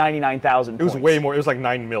like 99,000 It was way more. It was like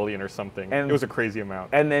 9 million or something. And- it was a crazy amount.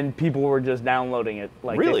 And then people were just downloading it.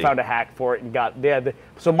 Like Really? they found a hack for it and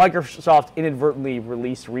so Microsoft inadvertently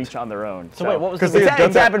released Reach on their own. So wait, what was Because the they had done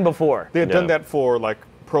It's that- happened before. They had done Yeah. that for like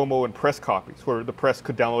promo and press copies, where the press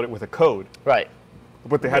could download it with a code, right?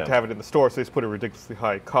 but they had Yeah. to have it in the store, so they just put a ridiculously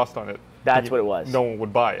high cost on it. That's You- what it was. No one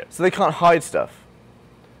would buy it. So they can't hide stuff.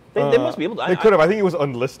 They must be able to. They could have. I think it was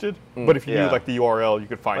unlisted, but if you Yeah. knew like the URL, you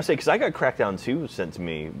could find I it. say because I got Crackdown 2 sent to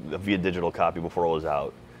me via digital copy before it was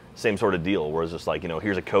out. Same sort of deal, where it's just like,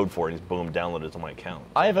 here's a code for it, and just boom, download it to my account.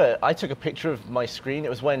 I took a picture of my screen. It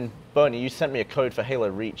was when Burnie, you sent me a code for Halo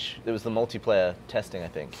Reach. It was the multiplayer testing, I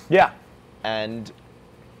think, Yeah. and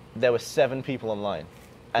there were 7 people online.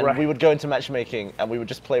 And Right. we would go into matchmaking, and we would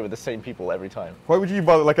just play with the same people every time. Why would you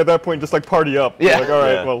bother? Like at that point, just like party up. Yeah. Like, all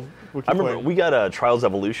right, Yeah. well, we'll keep I remember playing. we got Trials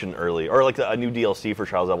Evolution early, or like a new DLC for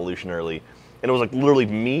Trials Evolution early, and it was like literally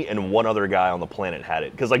me and one other guy on the planet had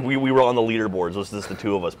it, because like we were on the leaderboards. It was just the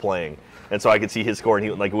two of us playing, and so I could see his score, and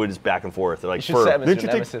he like we would just back and forth. Like You should set him as Didn't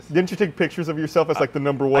your you nemesis. didn't you take pictures of yourself as like the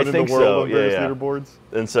number one in the think world so, on various yeah. leaderboards?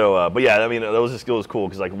 And so, but yeah, I mean, it was cool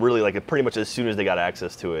because like really like pretty much as soon as they got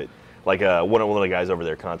access to it, like one of the guys over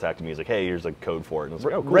there contacted me. He's like, "Hey, here's a code for it." And I was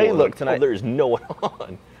like, "Oh, cool." Ray And looked like, and there's no one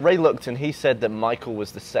on. Ray looked, and he said that Michael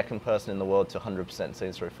was the second person in the world to 100%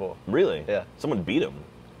 Saints Row 4. Really? Yeah. Someone beat him.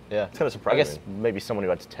 Yeah. It's kinda I surprising. guess maybe someone who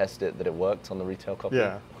had to test it, that it worked on the retail copy.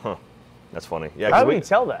 Yeah. Huh. That's funny. Yeah. How 'cause do we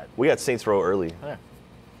tell that? we got Saints Row early.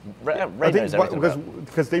 Ray I knows think everything about it.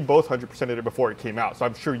 because they both 100%ed it before it came out, so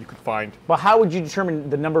I'm sure you could find. Well, how would you determine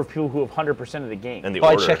the number of people who have 100% of the game? And the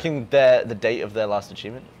By order. checking the date of their last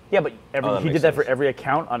achievement. Yeah, but that he makes did that for sense. every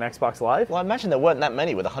account on Xbox Live? Well, I imagine there weren't that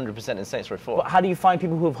many with 100% in Saints Row 4. But how do you find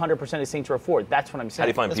people who have 100% of Saints Row 4? That's what I'm How do saying.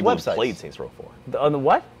 you find There's people who websites. played Saints Row 4? On the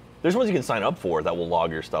what? There's ones you can sign up for that will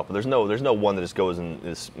log your stuff, but there's no one that just goes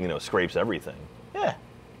and scrapes everything. Yeah.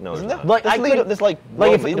 No, there's Isn't not. there? Like, There's I leader- could- there's like Like,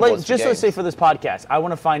 world if, leaderboards like for just let's say games. for this podcast, I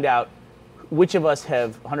want to find out which of us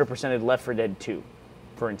have 100%ed Left 4 Dead 2,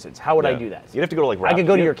 for instance. How would I Yeah. do that? You'd have to go to like. I could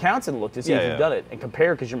go to you- your accounts and look to see Yeah, if you've yeah. done it and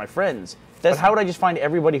compare because you're my friends. But There's- how would I just find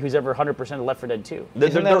everybody who's ever 100% of Left 4 Dead 2?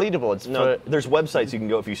 Isn't there leaderboards No, for- there's websites you can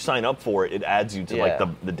go. If you sign up for it, it adds you to like Yeah.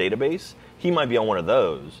 the database. He might be on one of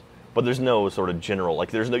those, but there's no sort of general like.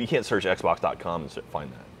 There's no. You can't search Xbox.com and find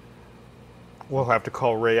that. We'll have to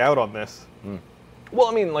call Ray out on this. Well,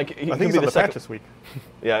 I mean, like he I could think he's be on the the second. patch this week.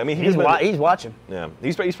 Yeah, I mean, He's been- watching. Yeah,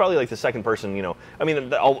 he's probably like the second person. I mean,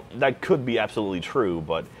 that could be absolutely true,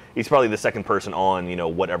 but he's probably the second person on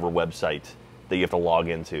whatever website that you have to log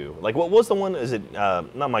into. Like, what was the one? Is it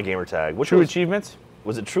not My Gamer Tag? Which True was, Achievements?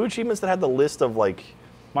 was it True Achievements that had the list of like?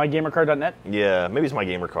 MyGamerCard.net? Yeah, maybe it's My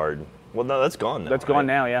Gamer Card. Well, no, that's gone now. That's gone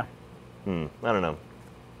now, yeah. I don't know.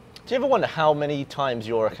 Do you ever wonder how many times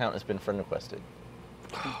your account has been friend requested?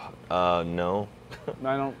 No.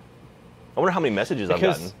 I don't. I wonder how many messages I've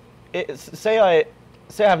gotten. Because say I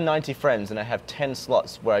have 90 friends and I have 10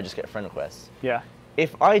 slots where I just get friend requests. Yeah.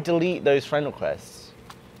 If I delete those friend requests,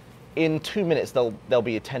 in 2 minutes there'll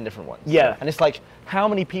be 10 different ones. Yeah. And it's like, how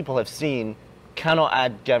many people have seen cannot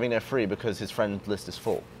add Gavin F3 because his friend list is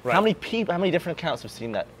full? Right. How many different accounts have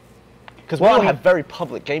seen that? Because Well, we I all mean- have very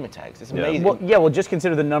public gamer tags. It's Yeah. amazing. Well, just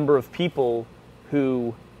consider the number of people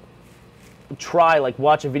who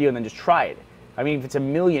watch a video and then just try it. I mean, if it's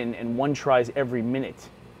 1 million and one tries every minute,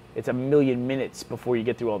 it's 1 million minutes before you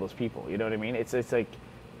get through all those people. You know what I mean? It's like,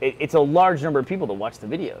 it's a large number of people to watch the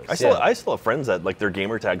videos. I still have friends that like their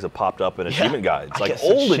gamer tags have popped up in achievement guides, I like get such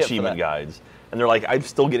old shit for achievement that. guides, and they're like, I'm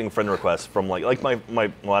still getting friend requests from like my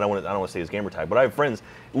well, I don't want to say his gamer tag, but I have friends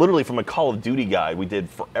literally from a Call of Duty guide we did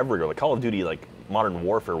forever ago, like Call of Duty like Modern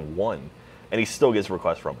Warfare 1, and he still gets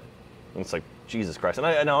requests from it. And it's like Jesus Christ, and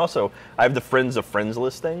I also I have the friends of friends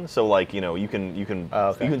list thing, so like you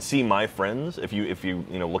can see my friends if you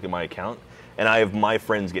look at my account. And I have my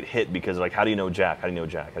friends get hit because like, how do you know Jack? How do you know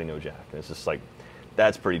Jack? How do you know Jack? And it's just like,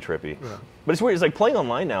 that's pretty trippy. Yeah. But it's weird. It's like playing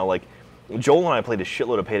online now. Like Joel and I played a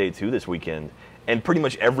shitload of Payday 2 this weekend, and pretty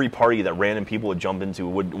much every party that random people would jump into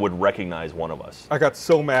would recognize one of us. I got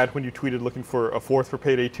so mad when you tweeted looking for a fourth for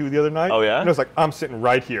Payday 2 the other night. Oh, yeah? And I was like, I'm sitting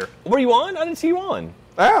right here. Were you on? I didn't see you on.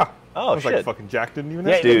 Ah! Oh, I was like, shit. fucking Jack didn't even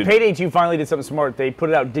Yeah, ask. Dude. Payday 2 finally did something smart. They put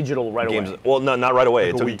it out digital right Games. away. Well, no, not right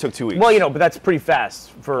away. Like a It week. took 2 weeks. Well, but that's pretty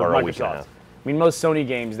fast for Or a week and a Microsoft. half. I mean, most Sony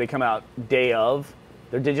games, they come out day of.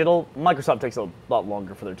 They're digital. Microsoft takes a lot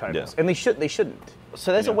longer for their titles. Yeah. And they shouldn't.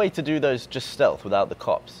 So there's a way to do those just stealth without the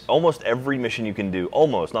cops. Almost every mission you can do,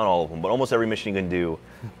 almost, not all of them, but almost every mission you can do.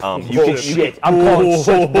 Bullshit. I'm calling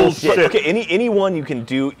such bullshit. Okay, any one you can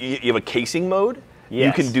do, you have a casing mode, Yes.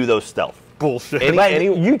 you can do those stealth. Bullshit.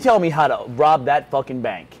 You tell me how to rob that fucking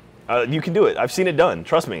bank. You can do it. I've seen it done,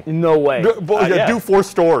 trust me. No way. yeah. Do 4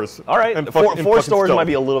 stores. All right, And four fucking stores stealth. might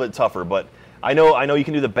be a little bit tougher, but I know you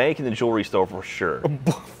can do the bank and the jewelry store for sure.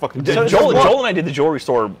 Fucking Joel and I did the jewelry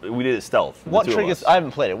store. We did it stealth. What the two of triggers? us. I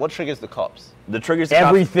haven't played it. What triggers the cops? The triggers the cops,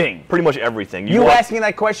 Everything. pretty much everything. You walk- asking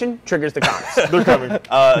that question triggers the cops. They're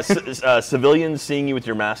coming. Civilians seeing you with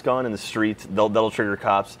your mask on in the street, that'll trigger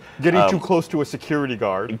cops. Getting too close to a security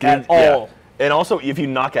guard. At all. And also, if you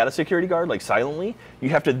knock out a security guard, like silently, you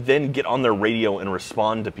have to then get on their radio and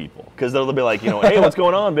respond to people. Because they'll be like, hey, what's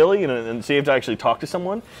going on, Billy? And so you have to actually talk to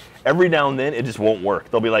someone. Every now and then, it just won't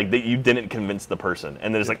work. They'll be like, you didn't convince the person.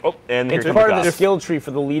 And then it's like, oh, and It's here part comes of the cops. skill tree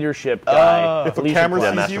for the leadership guy. If a Leadership camera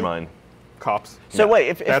class. Yeah, sees you, mastermind. cops. So wait,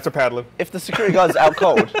 if That's a paddling. if the security guard's out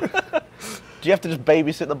cold, do you have to just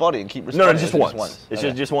babysit the body and keep No, responding? just or is it once. It's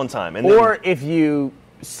Okay. just one time. And Or if you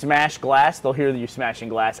smash glass, they'll hear that you're smashing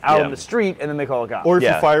glass out Yeah. on the street, and then they call a cop. Or if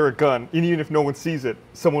Yeah. you fire a gun, and even if no one sees it,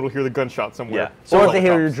 someone will hear the gunshot somewhere. Yeah. or if like they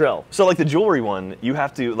hear cops. your drill. So like the jewelry one, you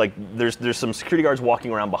have to there's some security guards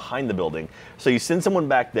walking around behind the building. So you send someone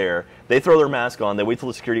back there, they throw their mask on, they wait till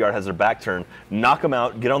the security guard has their back turned, knock them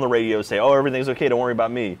out, get on the radio, say, "Oh, everything's okay, don't worry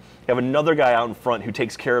about me." You have another guy out in front who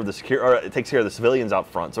takes care of the takes care of the civilians out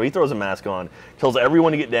front. So he throws a mask on, tells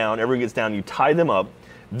everyone to get down, everyone gets down, you tie them up.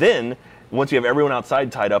 Then once you have everyone outside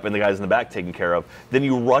tied up and the guys in the back taken care of, then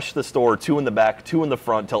you rush the store, 2 in the back, 2 in the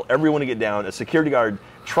front, tell everyone to get down. A security guard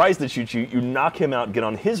tries to shoot you, you knock him out, get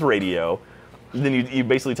on his radio, then you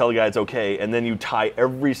basically tell the guy it's okay, and then you tie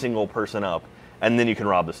every single person up, and then you can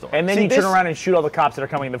rob the store. And then See, you turn this- around and shoot all the cops that are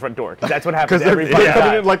coming in the front door. Because that's what happens Because to every they're fucking coming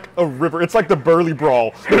time. in like a river. It's like the Burley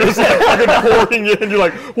Brawl. They're just like fucking pouring in, and you're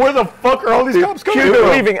like, where the fuck are all these cops coming They're from?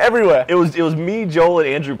 leaving everywhere. It was me, Joel, and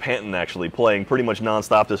Andrew Panton actually playing pretty much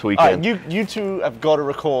nonstop this All weekend. right, you two have got to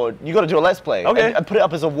record. You got to do a let's play. Okay. And put it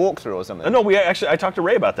up as a walkthrough or something. No, I talked to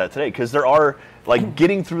Ray about that today because there are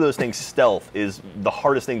getting through those things stealth is the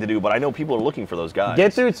hardest thing to do. But I know people are looking for those guys.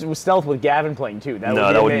 Get through it with stealth with Gavin playing too. No,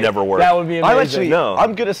 that would never work. That would be amazing. I'm actually No.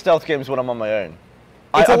 I'm good at stealth games when I'm on my own.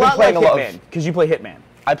 It's a I've been lot like playing a lot Hitman, of. because you play Hitman.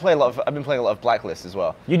 I've been playing a lot of Blacklist as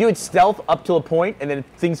well. You do it stealth up to a point, and then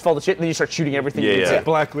things fall to shit, and then you start shooting everything. Yeah, you yeah. see.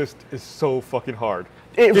 Blacklist is so fucking hard.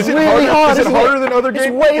 It's Is it really hard. Is it isn't harder than other It's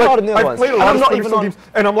games? way harder than the other I've ones. played a And lot I'm of not Splinter even Cell on- games,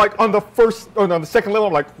 and I'm like on the second level.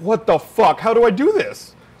 I'm like, what the fuck? How do I do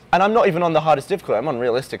this? And I'm not even on the hardest difficulty. I'm on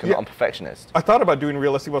realistic. I'm perfectionist. I thought about doing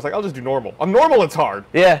realistic, but I was like, I'll just do normal. On normal, it's hard.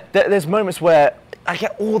 Yeah, there's moments where I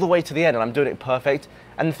get all the way to the end and I'm doing it perfect.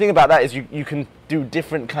 And the thing about that is you can do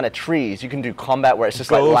different kind of trees. You can do combat where it's just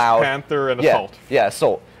Ghost, like loud. Panther, and yeah, Assault. Yeah,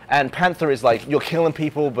 assault. And Panther is like you're killing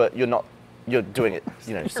people, but you're doing it,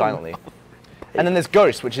 silently. And then there's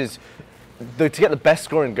Ghost, which is to get the best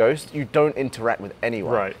score in Ghost, you don't interact with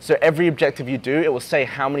anyone. Right. So every objective you do, it will say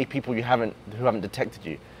how many people who haven't detected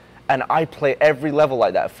you. And I play every level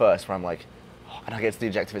like that at first, where I'm like, and I get to the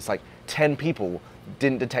objective, it's like 10 people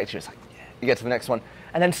didn't detect you. It's like, yeah. You get to the next one,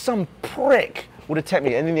 and then some prick will detect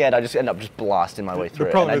me, and in the end, I just end up just blasting my way through it,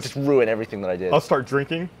 and problem I is- just ruin everything that I did. I'll start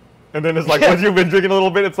drinking, and then it's like, once you've been drinking a little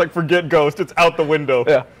bit, it's like, forget Ghost, it's out the window.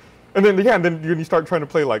 Yeah. And then you start trying to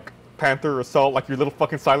play like Panther or Assault, like your little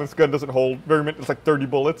fucking silence gun doesn't hold very many, it's like 30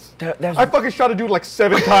 bullets. There's- I fucking shot a dude like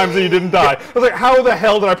 7 times and he didn't die. I was like, how the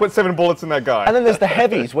hell did I put 7 bullets in that guy? And then there's the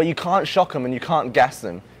heavies, where you can't shock them and you can't gas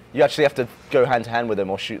them. You actually have to go hand to hand with them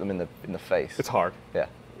or shoot them in the face. It's hard. Yeah.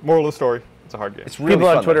 Moral of the story, it's a hard game. It's really People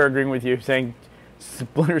fun, on Twitter though. are agreeing with you, saying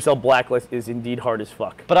Splinter Cell Blacklist is indeed hard as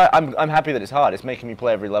fuck. But I'm happy that it's hard. It's making me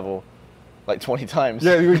play every level like 20 times.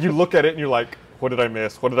 Yeah, you look at it and you're like, what did I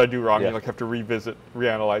miss? What did I do wrong? Yeah. You like have to revisit,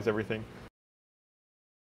 reanalyze everything.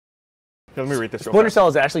 Yeah, let me read this real Splinter fast. Cell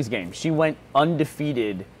is Ashley's game. She went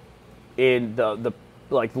undefeated in the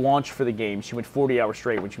launch for the game. She went 40 hours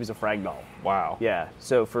straight when she was a frag doll. Wow. Yeah.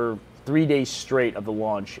 So for 3 days straight of the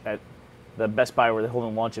launch at the Best Buy where they're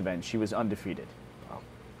holding launch event, she was undefeated.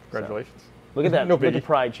 Congratulations. Look at that. No Look at the biggie.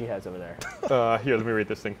 pride she has over there. Here, let me read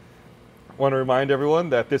this thing. I want to remind everyone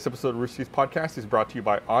that this episode of Rooster Teeth Podcast is brought to you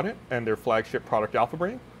by Onnit and their flagship product, Alpha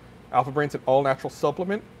Brain. Alpha Brain's an all-natural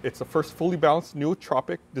supplement. It's the first fully balanced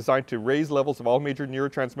nootropic designed to raise levels of all major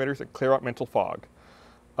neurotransmitters and clear out mental fog.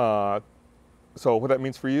 So what that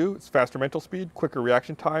means for you, it's faster mental speed, quicker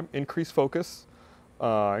reaction time, increased focus,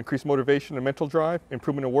 increased motivation and mental drive,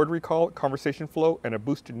 improvement in word recall, conversation flow, and a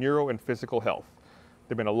boost to neuro and physical health.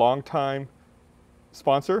 They've been a long time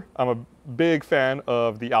sponsor. I'm a big fan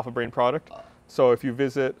of the Alpha Brain product. So if you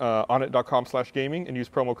visit onnit.com/gaming and use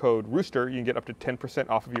promo code Rooster, you can get up to 10%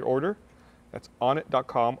 off of your order. That's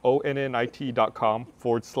onnit.com,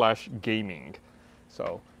 onnit.com/gaming.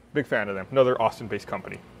 So big fan of them. Another Austin-based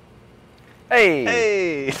company.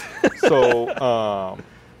 Hey. So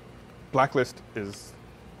Blacklist is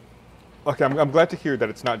okay. I'm glad to hear that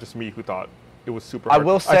it's not just me who thought it was super hard. I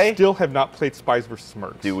will say, I still have not played Spies vs.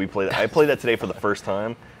 Mercs. Dude, I played that today for the first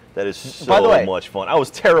time. That is so By the way, much fun. I was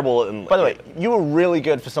terrible. By the way, you were really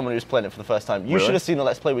good for someone who's playing it for the first time. You Really? should have seen the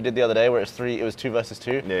Let's Play we did the other day where it was 2 versus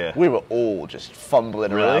 2. Yeah. We were all just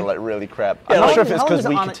fumbling Really? around like really crap. Yeah, I'm not like- sure if it's How long because does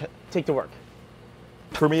we On could. It take to work?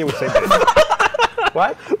 For me, it was same day.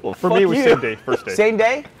 What? Well, For fuck me, it was you. same day, first day. Same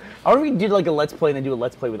day? I wonder if we could do like a Let's Play and then do a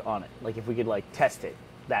Let's Play with On It. Like if we could like test it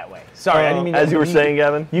that way. Sorry, I didn't mean. As that- you were saying,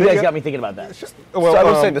 Gavin. You guys got me thinking about that. Well, So I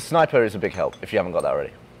will say the sniper is a big help if you haven't got that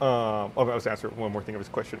already. I was answering one more thing of his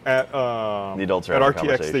question. At The adults are at having a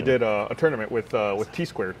RTX, they conversation. did a tournament with T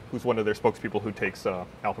Squared, who's one of their spokespeople who takes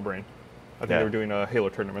Alpha Brain. I think Yeah. they were doing Halo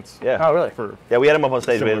tournaments. Yeah. Oh, really? For Yeah, we had him up on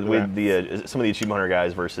stage Similar with to some of the Achievement Hunter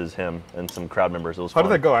guys versus him and some crowd members. It was how fun.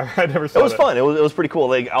 did that go? I never saw It was that. fun. It was pretty cool.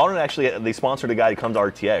 Like, Auden actually, they sponsored a guy to come to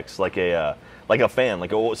RTX, like a fan,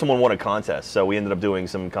 someone won a contest. So we ended up doing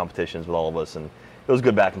some competitions with all of us, and it was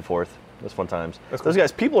good back and forth. It was fun times. That's Those cool.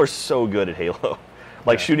 guys, people are so good at Halo.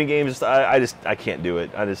 Like Yeah. shooting games, I can't do it.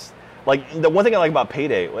 Like the one thing I like about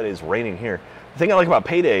Payday. What is raining here? The thing I like about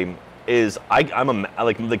Payday is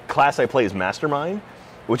the class I play is Mastermind,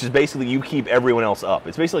 which is basically you keep everyone else up.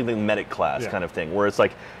 It's basically the medic class Yeah. kind of thing, where it's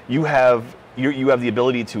like you have the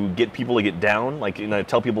ability to get people to get down, like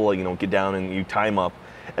tell people get down and you time up,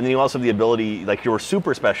 and then you also have the ability, like your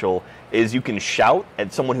super special is you can shout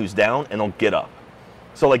at someone who's down and they'll get up.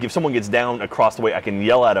 So like if someone gets down across the way, I can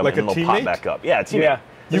yell at them Like and a they'll pop teammate? back up. Yeah, a teammate. Yeah.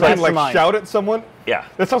 You It's can like Mastermind. shout at someone. Yeah.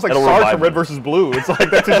 That sounds like It'll SARS revive from Red them. versus Blue. It's like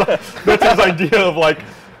that's his idea of like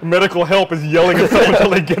medical help is yelling at someone until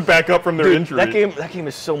they get back up from their Dude, injury. that game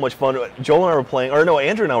is so much fun. Joel and I were playing, or no,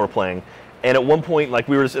 Andrew and I were playing, and at one point, like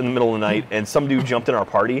we were just in the middle of the night, and some dude jumped in our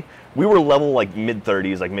party. We were level like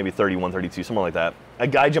mid-30s, like maybe 31, 32, something like that. A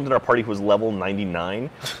guy jumped in our party who was level 99.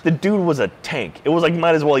 The dude was a tank. It was like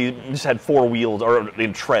might as well you just had 4 wheels or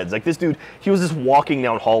in treads. Like this dude, he was just walking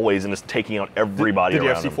down hallways and just taking out everybody Did he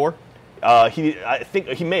around have him. C4? I think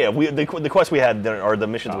he may have. The quest we had, or the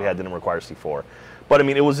missions we had, didn't require C4. But I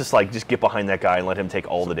mean, it was just like, just get behind that guy and let him take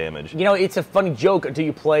all the damage. You know, it's a funny joke until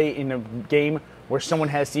you play in a game where someone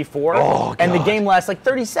has C4, Oh, and the God. game lasts like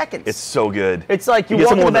 30 seconds. It's so good. It's like you get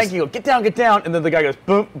walk in the someone bank, that's- you go, get down, and then the guy goes,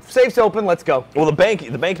 boom, safe's open, let's go. Well, the bank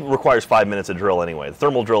requires 5 minutes of drill anyway. The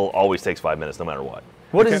thermal drill always takes 5 minutes, no matter what.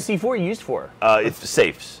 What is the C4 used for? It's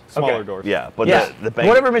safes. Smaller Okay. doors. Yeah, but Yeah, the bank.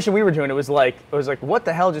 whatever mission we were doing, it was like, what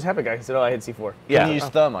the hell just happened, guy? I said, oh, I had C4. Yeah. Can you use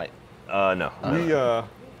thermite? No.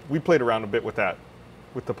 We played around a bit with that,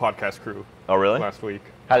 with the podcast crew Oh, really? last week.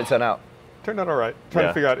 How did it turn out? Turned out all right. Trying Yeah.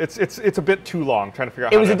 to figure out. It's a bit too long. Trying to figure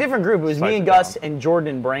out. It how was a to different group. It was size me and it Gus down. and Jordan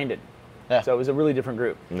and Brandon. Yeah. So it was a really different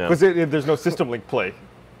group. No. Because there's no system link play. So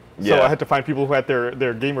Yeah. I had to find people who had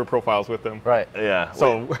their gamer profiles with them. Right. Yeah.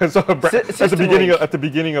 So, at the System beginning link. at the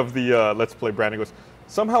beginning of the Let's Play, Brandon goes,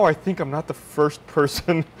 somehow I think I'm not the first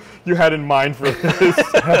person you had in mind for this.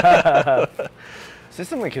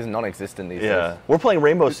 System Link is non-existent these Yeah. days. We're playing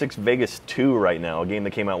Rainbow Six Vegas 2 right now, a game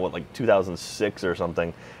that came out, like 2006 or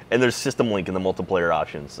something. And there's System Link in the multiplayer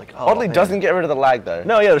options. Like, oh, Oddly, man. doesn't get rid of the lag though.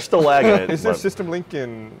 No, yeah, there's still lag in it. Is there but- system link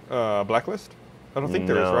in Blacklist? I don't think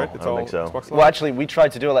there is, No, right? I It's don't all think so. Xbox Live? Well, actually, we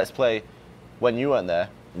tried to do a Let's Play when you weren't there.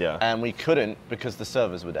 Yeah. And we couldn't because the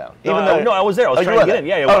servers were down. No, I was there. I was Oh, you trying were to get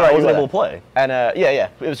there? in. Yeah, Oh, right, I you wasn't were able to play. And yeah,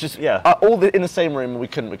 it was just Yeah. all in the same room. We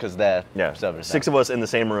couldn't because their Yeah. servers. 6 of us in the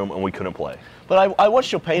same room and we couldn't play. But I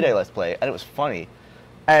watched your Payday Let's Play and it was funny.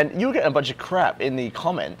 And you were getting a bunch of crap in the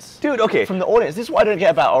comments. Dude, okay. From the audience. This is what I don't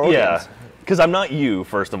get about our Yeah. audience. Because I'm not you,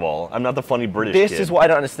 first of all. I'm not the funny British This kid. is what I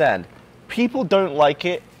don't understand. People don't like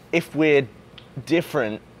it if we're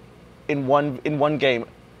different in one game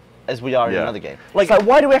as we are in Yeah. another game. Like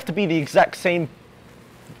why do we have to be the exact same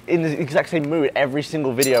in the exact same mood every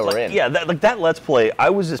single video we're in? Yeah, that Let's Play, I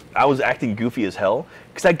was acting goofy as hell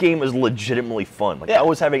because that game is legitimately fun. Like Yeah. I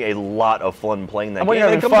was having a lot of fun playing that And when game.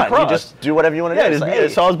 you're and having it comes fun, you across. just do whatever you want to Yeah, do. It's like, hey.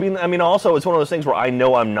 so I was being. I mean, also it's one of those things where I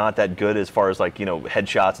know I'm not that good as far as like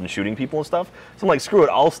headshots and shooting people and stuff. So I'm like, screw it,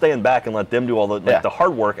 I'll stand back and let them do all the Yeah. the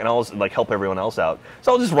hard work, and I'll like help everyone else out.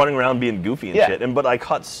 So I was just running around being goofy and Yeah. shit. But I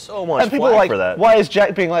caught so much And people are flack like, for that. why is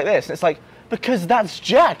Jack being like this? And it's like, because that's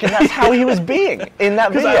Jack, and that's how he was being in that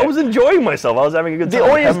Because video. I was enjoying myself. I was having a good the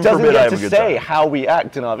time. audience Heaven doesn't forbid I get have to a good say time. how we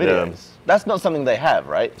act in our videos. Yeah. That's not something they have,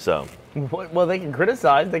 right? So Well, they can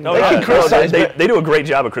criticize. They can, Oh, They yeah. can criticize, they, but- they do a great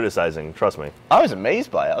job of criticizing. Trust me. I was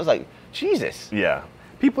amazed by it. I was like, Jesus. Yeah,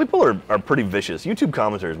 people are pretty vicious. YouTube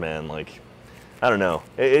commenters, man, like, I don't know.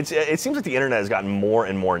 It seems like the internet has gotten more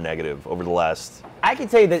and more negative over the last. I can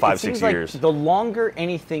tell you that 5, it seems 6 like years. the longer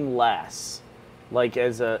anything lasts, like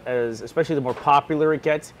as especially the more popular it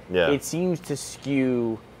gets, Yeah. it seems to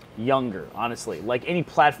skew younger. Honestly, like any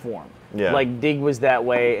platform. Yeah. Like Dig was that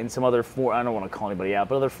way, and some other I don't want to call anybody out,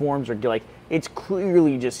 but other forums are like it's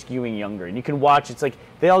clearly just skewing younger. And you can watch. It's like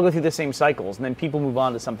they all go through the same cycles, and then people move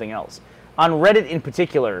on to something else. On Reddit in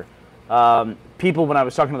particular, people, when I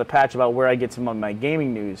was talking to the patch about where I get some of my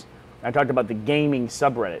gaming news, I talked about the gaming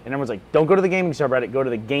subreddit, and everyone's like, "Don't go to the gaming subreddit. Go to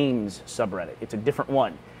the games subreddit. It's a different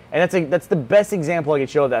one." And that's the best example I could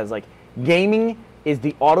show of that. Is like gaming is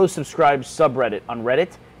the auto-subscribed subreddit on Reddit,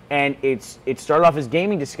 and it started off as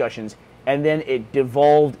gaming discussions, and then it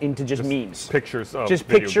devolved into just memes. Pictures of Just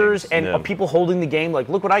video pictures games. and Yeah. of people holding the game. Like,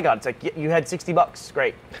 look what I got. It's like you had $60,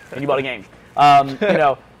 great, and you bought a game.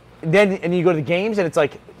 Then you go to the games and it's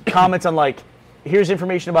like comments on like, here's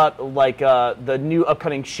information about like the new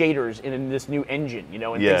upcoming shaders in this new engine, and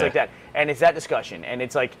Yeah. things like that. And it's that discussion, and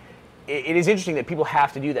it's like, it is interesting that people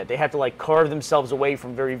have to do that. They have to like carve themselves away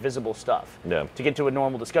from very visible stuff Yeah. to get to a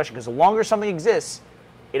normal discussion. Because the longer something exists,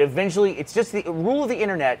 it's just the rule of the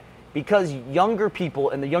internet. Because younger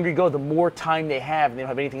people, and the younger you go, the more time they have, and they don't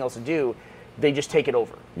have anything else to do, they just take it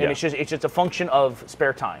over. And Yeah. it's just a function of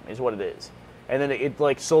spare time, is what it is. And then it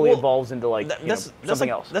like slowly evolves into like something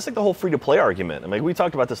else. That's like the whole free-to-play argument. I mean, we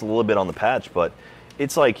talked about this a little bit on the patch, but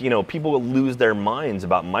it's like, people will lose their minds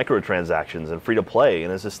about microtransactions and free-to-play,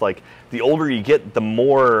 and it's just like the older you get, the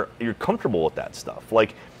more you're comfortable with that stuff.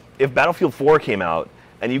 Like, if Battlefield 4 came out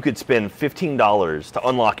and you could spend $15 to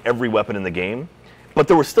unlock every weapon in the game, but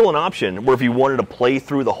there was still an option where if you wanted to play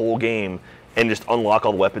through the whole game and just unlock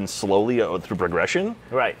all the weapons slowly through progression,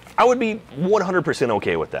 Right. I would be 100%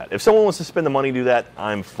 okay with that. If someone wants to spend the money to do that,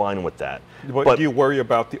 I'm fine with that. But do you worry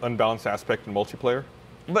about the unbalanced aspect in multiplayer?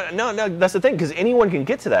 But no, that's the thing, because anyone can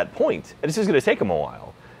get to that point. It's just going to take them a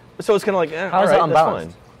while. So it's kind of like, How all is right, that that's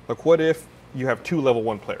unbalanced? fine. Like, what if you have 2 level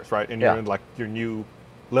 1 players, right? And you're Yeah. in like your new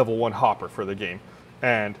level 1 hopper for the game,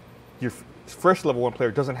 and your fresh level 1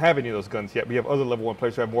 player doesn't have any of those guns yet. But you have other level 1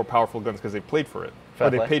 players who have more powerful guns because they played for it, Fair or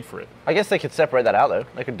they play. paid for it. I guess they could separate that out, though.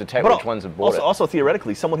 They could detect which ones have bought it. Also,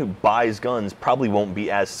 theoretically, someone who buys guns probably won't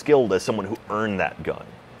be as skilled as someone who earned that gun.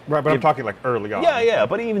 Right, but I'm talking like early on. Yeah,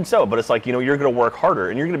 but even so, but it's like, you're going to work harder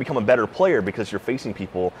and you're going to become a better player because you're facing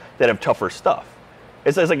people that have tougher stuff.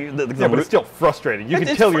 It's like Yeah, but it's still frustrating. You can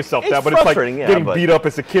It's tell fr- yourself it's that, but it's like frustrating, yeah, getting but- beat up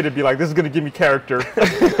as a kid and be like, this is going to give me character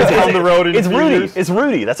down the road in It's 3 Rudy. years. It's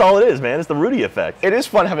Rudy. That's all it is, man. It's the Rudy effect. It is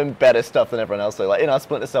fun having better stuff than everyone else, though. Like, in our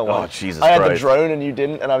Splinter Cell one, Jesus I had the Christ. drone and you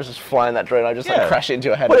didn't, and I was just flying that drone. I just like crashed into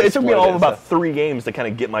your head. But and it took me exploded all and about stuff. 3 games to kind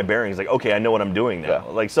of get my bearings. Like, okay, I know what I'm doing now.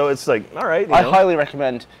 Yeah. Like, so it's like, all right. I highly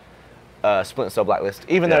recommend Splinter Cell Blacklist,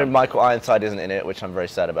 even Yeah. though Michael Ironside isn't in it, which I'm very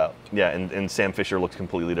sad about. Yeah, and Sam Fisher looks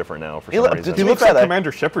completely different now for He some look- reason. did He To be looks fair, like though-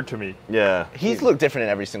 Commander Shepard to me. Yeah. He's looked different in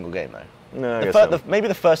every single game, though. No, I The guess fir- so. maybe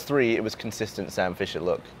the first 3, it was consistent Sam Fisher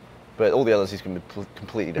look, but all the others he's going to be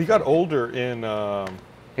completely He different. got older in,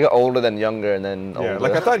 He got older, then younger, and then older. yeah,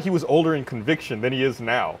 like I thought he was older in Conviction than he is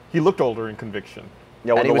now. He looked older in Conviction.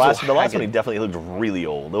 Yeah, well, And he the was all last one, he haggard. definitely looked really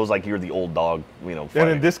old. It was like you're the old dog, And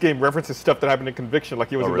fighting. in this game, references stuff that happened in Conviction, like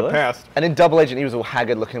he was Oh, in really? the past. And in Double Agent, he was all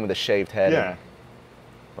haggard looking with a shaved head. Yeah.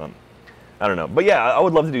 I don't know. But yeah, I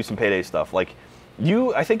would love to do some Payday stuff. Like,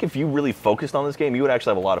 I think if you really focused on this game, you would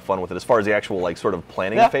actually have a lot of fun with it as far as the actual, like, sort of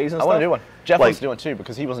planning Yeah, phase and I stuff. want to do one. Jeff Like- wants to do one too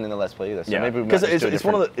because he wasn't in the Let's Play either. So Yeah, maybe we might because just do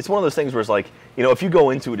it's one of those things where it's like, if you go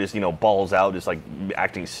into it just balls out, just like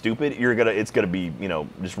acting stupid, it's gonna be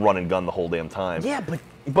just run and gun the whole damn time. Yeah,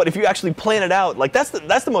 But if you actually plan it out, like that's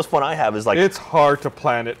the most fun I have is like It's hard to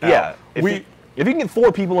plan it out. yeah. If you can get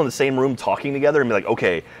 4 people in the same room talking together and be like,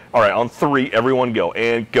 okay, all right, on 3, everyone go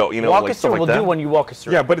and go. walk like us stuff through. like We'll that. do one. You walk us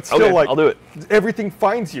through. Yeah, but it's still Okay, like I'll do it. everything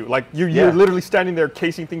finds you. Like you're Yeah. literally standing there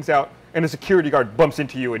casing things out, and a security guard bumps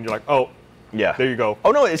into you, and you're like, oh, Yeah. there you go.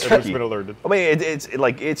 Oh no, it's Everyone's tricky. been alerted. I mean,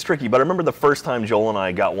 it's tricky. But I remember the first time Joel and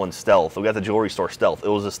I got one stealth. We got the jewelry store stealth. It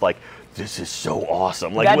was just like, this is so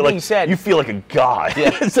awesome. Like, That we're being like, said- you feel like a god.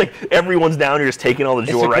 It's like everyone's down. You're just taking all the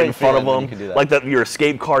jewelry a right great in front of feeling when them. you can do that. Like that, your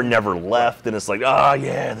escape car never left, and it's like, yeah.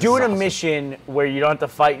 This Doing is a awesome. mission where you don't have to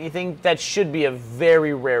fight anything, that should be a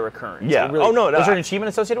very rare occurrence. Yeah. It really, Oh, no, is there an achievement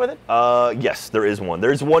associated with it? Yes, there is one.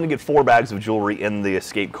 There's one to get 4 bags of jewelry in the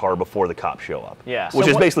escape car before the cops show up. Yeah. Which So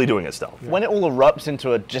is what- basically doing it stealth. When it all erupts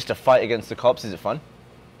into just a fight against the cops, is it fun?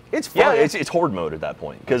 It's fun. Yeah, it's horde mode at that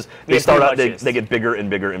point because they Yeah, start out, pretty much they get bigger and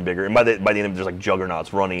bigger and bigger, and by the end, there's like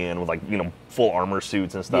juggernauts running in with like full armor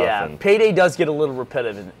suits and stuff. Yeah, and, Payday does get a little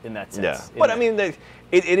repetitive in that sense. yeah. But I mean,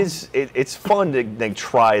 it's fun to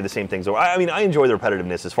try the same things. I mean, I enjoy the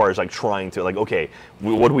repetitiveness as far as like trying to like, okay,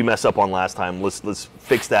 what did we mess up on last time? Let's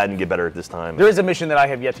fix that and get better at this time. There is a mission that I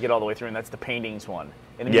have yet to get all the way through, and that's the paintings one.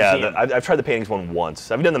 In the museum. I've tried the paintings one once.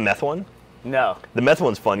 Have you done the meth one? No. The meth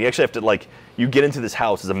one's fun. You actually have to like, you get into this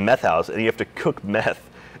house, it's a meth house, and you have to cook meth,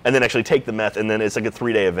 and then actually take the meth, and then it's like a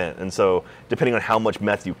 3-day event. And so, depending on how much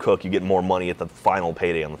meth you cook, you get more money at the final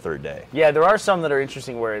payday on the 3rd day. Yeah, there are some that are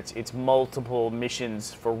interesting where it's multiple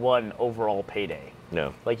missions for one overall payday.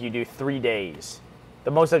 No. Like you do 3 days.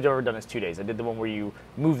 The most I've ever done is 2 days. I did the one where you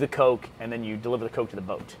move the coke and then you deliver the coke to the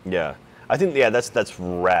boat. Yeah. I think, that's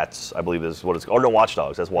Rats, I believe is what it's called. Or no, Watch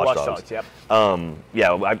Dogs. That's Watch Dogs. Yep.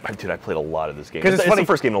 Yeah, I played a lot of this game. 'Cause It's it's funny. the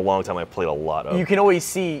first game in a long time I've played a lot of. You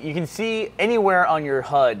can see anywhere on your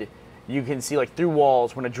HUD, you can see like through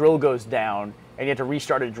walls when a drill goes down and you have to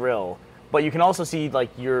restart a drill. But you can also see like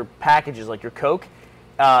your packages, like your Coke,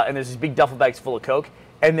 and there's these big duffel bags full of Coke.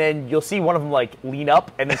 And then you'll see one of them like lean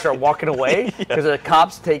up and then start walking away because the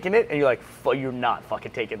cop's taking it, and you're like, you're not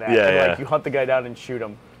fucking taking that. Yeah, and, yeah. Like you hunt the guy down and shoot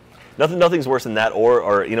him. Nothing's worse than that,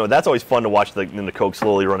 or that's always fun to watch the Coke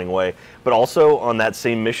slowly running away. But also on that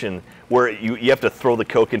same mission where you have to throw the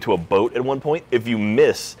Coke into a boat at one point. If you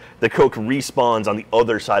miss, the Coke respawns on the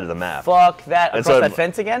other side of the map. Fuck that. And Across so that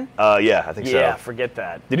fence again? Yeah, I think so. Yeah, forget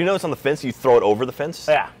that. Did you notice on the fence you throw it over the fence?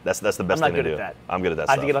 Yeah. That's the best I'm not thing to good do. at that. I'm good at that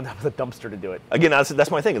I stuff. have to get on top of the dumpster to do it. Again, that's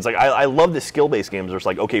my thing. It's like I love the skill-based games where it's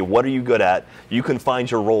like, okay, what are you good at? You can find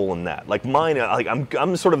your role in that. Like mine, like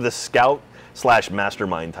I'm sort of the scout /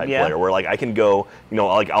 mastermind type player where like I can go,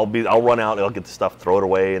 I'll run out, I'll get the stuff, throw it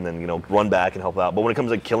away, and then run back and help out. But when it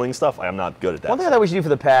comes to killing stuff, I am not good at that. One thing I thought we should do for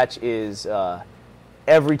the patch is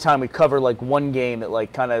every time we cover like one game that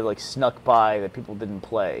like kind of like snuck by that people didn't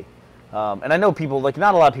play. And I know people, like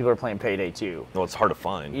not a lot of people are playing Payday 2. No, it's hard to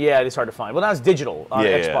find. Yeah, it is hard to find. Well, now it's digital on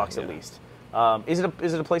Xbox yeah. at least. Is it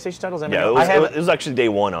a PlayStation title? Yeah, it was actually day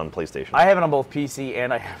one on PlayStation. I have it on both PC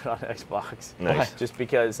and I have it on Xbox. Nice. Just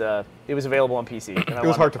because it was was on PC. And It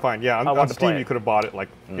was hard to find. Yeah, on wanted to play Steam it. you could have bought it like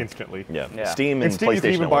instantly. Yeah. Yeah. Steam And and Steam you PlayStation.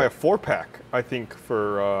 can even buy a only. 4-pack, I think,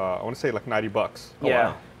 for I want to say like $90. Yeah.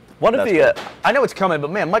 wow. One of That's the I know it's coming,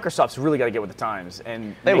 but man, Microsoft's really got to get with the times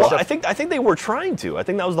and make Well, stuff- I think they were trying to. I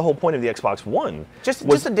think that was the whole point of the Xbox One. just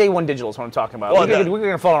the day one digital is what I'm talking about. Well, we're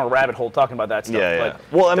going to fall on a rabbit hole talking about that stuff. Yeah, yeah.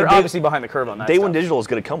 But Well, I mean, they're obviously behind the curve on that. Day stuff. one digital is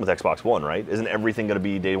going to come with Xbox One, right? Isn't everything going to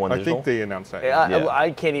be day one I digital? think they announced that. Yeah,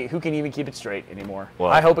 I can't. Who can even keep it straight anymore?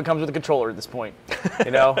 Well- I hope it comes with a controller at this point.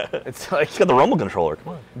 It's like It's got the Rumble controller.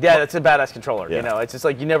 Come on. yeah, that's a badass controller. Yeah. It's just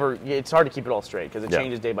like it's hard to keep it all straight because it Yeah.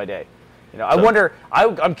 changes day by day. I wonder.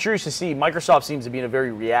 I'm curious to see. Microsoft seems to be in a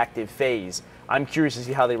very reactive phase. I'm curious to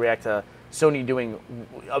see how they react to Sony doing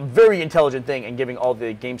a very intelligent thing and giving all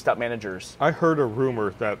the GameStop managers. I heard a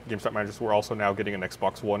rumor that GameStop managers were also now getting an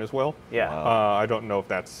Xbox One as well. Yeah. I don't know if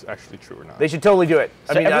that's actually true or not. They should totally do it.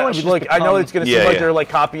 So everyone should just I know become- it's going to Yeah, seem like yeah. they're like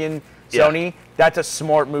copying Yeah. Sony. That's a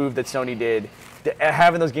smart move that Sony did.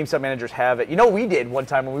 Having those GameStop managers have it. You know what we did one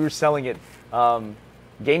time when we were selling it,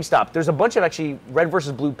 GameStop. There's a bunch of actually red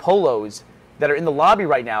versus blue polos that are in the lobby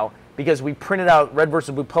right now because we printed out red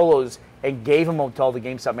versus blue polos and gave them to all the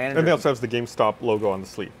GameStop managers. And they also have the GameStop logo on the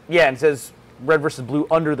sleeve. Yeah, and it says red versus blue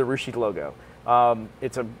under the Rooster Teeth logo.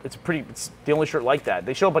 It's the only shirt like that.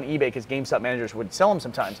 They show up on eBay because GameStop managers would sell them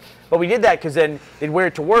sometimes. But we did that because then they'd wear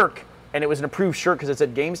it to work, and it was an approved shirt because it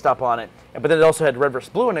said GameStop on it. But then it also had red versus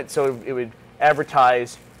blue in it, so it would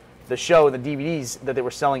advertise the show and the DVDs that they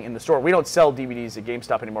were selling in the store. We don't sell DVDs at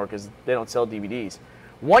GameStop anymore because they don't sell DVDs.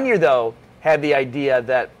 One year, though, had the idea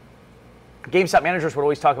that GameStop managers would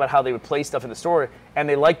always talk about how they would play stuff in the store, and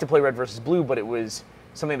they liked to play red versus blue, but it was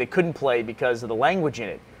something they couldn't play because of the language in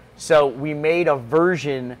it. So we made a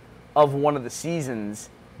version of one of the seasons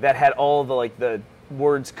that had all the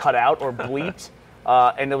words cut out or bleeped,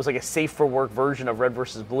 and it was like a safe for work version of red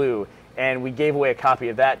versus blue, and we gave away a copy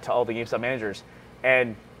of that to all the GameStop managers,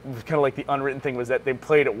 and it was kind of like the unwritten thing was that they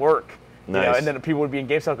played at work. Nice. And then people would be in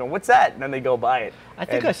GameStop going, "What's that?" And then they go buy it. I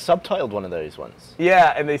think And- I subtitled one of those once.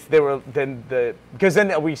 yeah, and they were because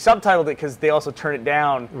then we subtitled it because they also turn it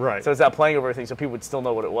down, Right. So it's not playing over everything, so people would still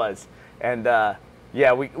know what it was. And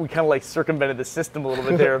yeah, we kind of like circumvented the system a little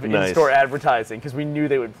bit there of Nice. in-store advertising because we knew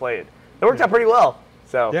they would play it. It worked out pretty well.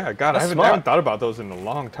 So Yeah, God, I that's haven't thought about those in a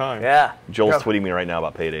long time. Yeah. Joel's Yeah. tweeting me right now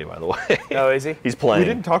about Payday, by the way. Oh, is he? He's playing. We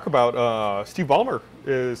didn't talk about Steve Ballmer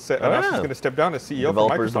announced he's going to step down as CEO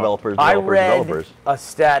Developers, for Microsoft. I read developers. a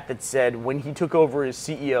stat that said when he took over as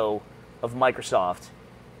CEO of Microsoft,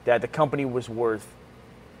 that the company was worth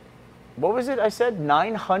what was it I said?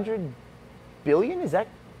 900 billion? Is that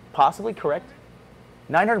possibly correct?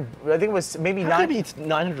 900, I think it was maybe How could it be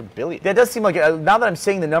 900 billion? That does seem like, now that I'm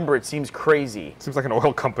saying the number, it seems crazy. Seems like an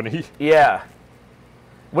oil company. Yeah.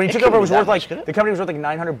 When he took over, it was worth like, the company was worth like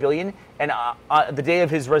 900 billion, and the day of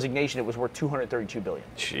his resignation, it was worth 232 billion.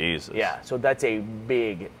 Jesus. Yeah, so that's a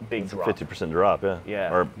big drop. 50% drop, yeah.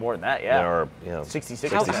 Yeah, Or more than that, yeah. or yeah.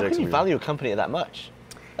 66. How 66 can you maybe. value a company at that much?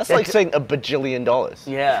 That's like saying $1 bajillion.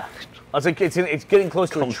 Yeah. I was like, it's getting close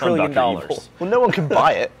to Calm $1 down, trillion. Dr. Evil. Well, no one can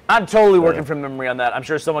buy it. I'm totally working from memory on that. I'm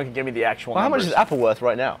sure someone can give me the actual Well, how much numbers. is Apple worth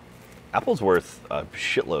right now? Apple's worth a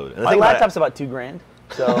shitload. And the My thing about laptop's about $2,000,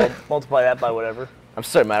 so multiply that by whatever. I'm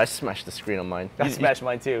so mad. I smashed the screen on mine. I smashed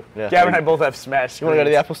mine too. Yeah. Gavin and I both have smashed You want to go to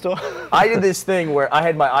the screens. Apple store? I did this thing where I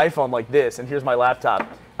had my iPhone like this, and here's my laptop.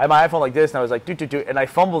 I had my iPhone like this, and I was like, do, and I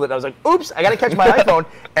fumbled it. And I was like, oops, I got to catch my iPhone,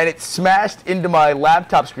 and it smashed into my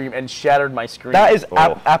laptop screen and shattered my screen. That is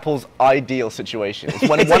Oh. Apple's ideal situation. It's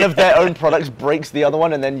when one of their own products breaks the other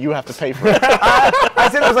one, and then you have to pay for it. I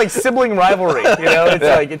said it was like sibling rivalry. You know, it's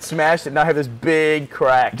like it smashed it, and now I have this big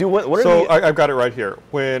crack. Dude, what are So the, I've got it right here.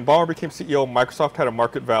 When Ballmer became CEO, Microsoft had a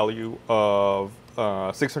market value of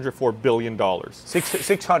 $604 billion.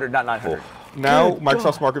 600, not 900. Now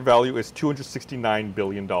Microsoft's market value is $269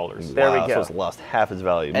 billion. There wow, we go. So it's lost half its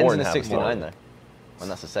value. Ends More in than a half its 69 value. though,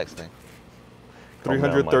 and that's a sex thing.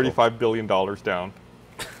 $335 billion down.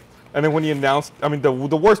 And then when he announced, I mean, the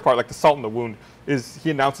worst part, like the salt in the wound, is he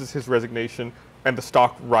announces his resignation and the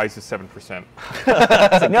stock rises 7%.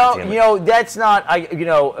 No, Damn it. you know, that's not,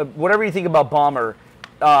 whatever you think about Ballmer,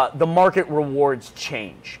 the market rewards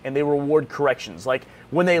change, and they reward corrections. Like,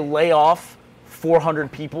 when they lay off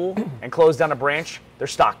 400 people and close down a branch, their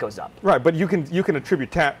stock goes up. Right, but you can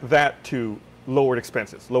attribute that to lowered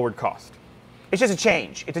expenses, lowered cost. It's just a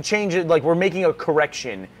change. It's a change, like, we're making a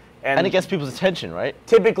correction, And it gets people's attention, right?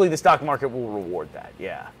 typically the stock market will reward that,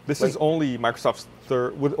 yeah. This is only Microsoft's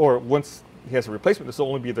third, or once he has a replacement, this will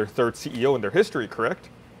only be their third CEO in their history, correct?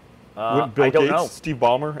 With Bill I don't Gates, know. Steve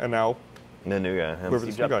Ballmer, and now The new guy. whoever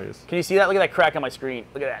this new guy is. Can you see that? Look at that crack on my screen.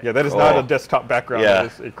 Look at that. Yeah, that is not Oh. a desktop background. Yeah. That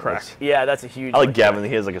is a crack. Yeah, that's a huge. I like Gavin.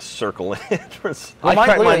 He has like a circle in it. Well, I mine,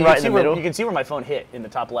 cracked look at mine that, right in the middle. You can see where my phone hit in the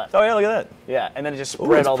top left. Oh yeah, look at that. Yeah, and then it just Ooh,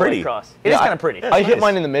 spread it's all the way pretty. across. It is kind of pretty. I hit nice.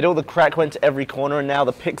 mine in the middle. The crack went to every corner, and now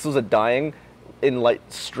the pixels are dying in like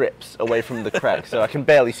strips away from the crack, so I can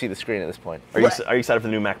barely see the screen at this point. Are you excited for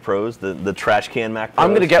the new Mac Pros? The trash can Mac Pros?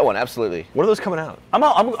 I'm gonna get one, absolutely. When are those coming out?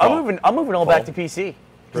 I'm moving all back to PC.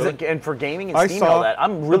 'Cause Really? it- and for gaming and I Steam and all saw- that,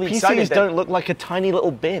 I'm The really excited. PCs don't look like a tiny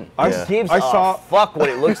little bin. Who gives I a saw- fuck what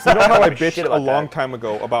it looks You like. know how I don't give a shit bitched a about long that. time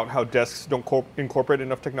ago about how desks don't incorporate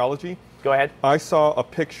enough technology? Go ahead. I saw a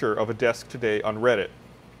picture of a desk today on Reddit.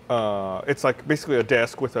 It's like basically a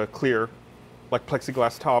desk with a clear, like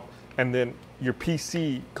plexiglass top, and then your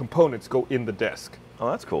PC components go in the desk. Oh,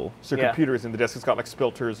 that's cool. So your Yeah. computer is in the desk. It's got like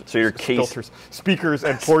spilters, So your case- speakers,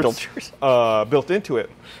 and ports Spilters. built into it.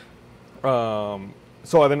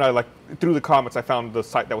 So then I through the comments, I found the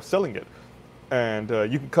site that was selling it, and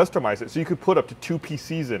you can customize it. So you could put up to 2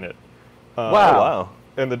 PCs in it. Oh, wow.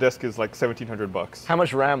 And the desk is like $1,700. How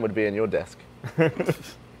much RAM would be in your desk? I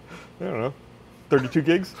don't know, 32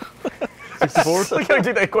 gigs, 64. Look how I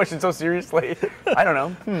take that question so seriously. I don't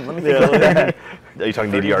know. Let me think about that. Are you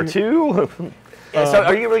talking DDR2? Yeah, so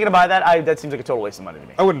are you really gonna buy that? That seems like a total waste of money to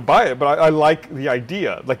me. I wouldn't buy it, but I like the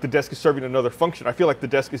idea. Like the desk is serving another function. I feel like the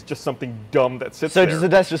desk is just something dumb that sits So there. does the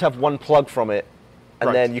desk just have one plug from it, and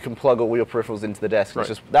Right. then you can plug all your peripherals into the desk? Right.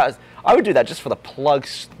 It's just that. I would do that just for the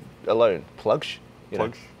plugs alone. Plugs? You know,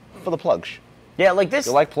 Plugs. for the plugs. Yeah, like this.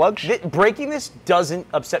 You like plugs? Breaking this doesn't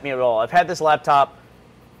upset me at all. I've had this laptop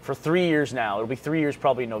for 3 years now. It'll be 3 years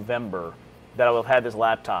probably in November that I will have had this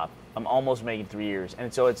laptop. I'm almost making 3 years,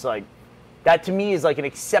 and so it's like that to me is like an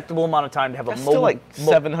acceptable amount of time to have That's a still mobile. like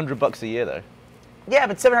 $700 a year, though. Yeah,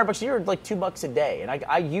 but $700 a year is like $2 a day, and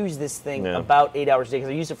I use this thing Yeah. about 8 hours a day because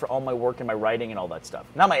I use it for all my work and my writing and all that stuff.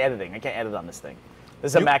 Not my editing. I can't edit on this thing.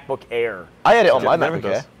 This is a MacBook Air. I edit on my Gavin MacBook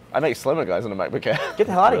does. Air. I make slimmer guys on a MacBook Air. Get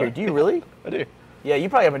the hell out of here. Do you really? I do. Yeah, you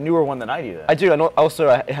probably have a newer one than I do. Then. I do, and also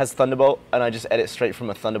it has Thunderbolt, and I just edit straight from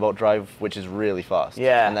a Thunderbolt drive, which is really fast.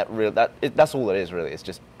 Yeah. And that's all it is, really. It's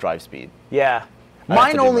just drive speed. Yeah. I don't have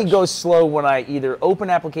Mine to do only much. goes slow when I either open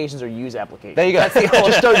applications or use applications. There you go. That's the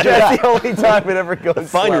only, Just don't do that's that. the only time it ever goes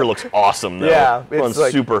Finder slow. looks awesome though. Yeah, it's runs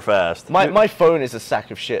like- super fast. My phone is a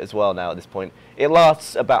sack of shit as well now at this point. It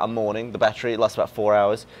lasts about a morning, the battery, it lasts about 4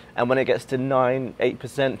 hours, and when it gets to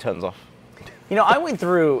 8%, it turns off. You know, I went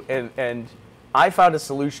through and I found a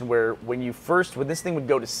solution where when this thing would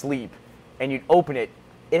go to sleep and you'd open it,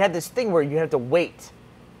 it had this thing where you had to wait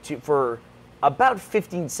for about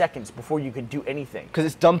 15 seconds before you could do anything. Because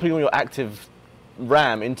it's dumping all your active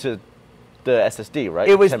RAM into the SSD, right?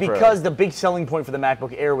 It was Temporarily. because the big selling point for the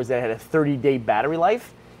MacBook Air was that it had a 30-day battery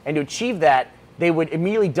life, and to achieve that, they would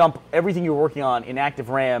immediately dump everything you were working on in active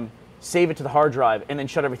RAM, save it to the hard drive, and then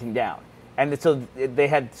shut everything down. And so they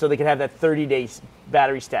could have that 30-day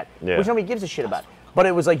battery stat, which nobody gives a shit about. But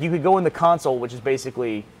it was like you could go in the console, which is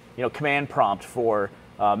basically command prompt for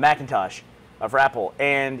Macintosh, for Apple,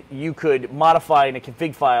 and you could modify in a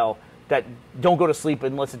config file that don't go to sleep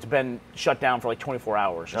unless it's been shut down for like 24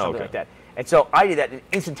 hours or something like that. And so I did that, and it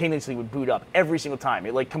instantaneously would boot up every single time.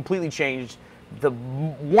 It like completely changed. The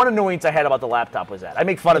one annoyance I had about the laptop was that. I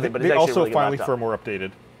make fun of it, but it's actually a really good laptop. They also finally firmware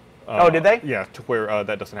updated. Oh, did they? Yeah, to where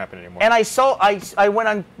that doesn't happen anymore. And I went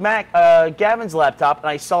on Gavin's laptop, and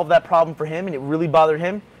I solved that problem for him, and it really bothered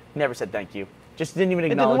him. Never said thank you. Just didn't even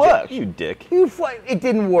acknowledge it. It didn't work. You dick. It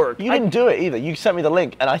didn't work. You didn't do it either. You sent me the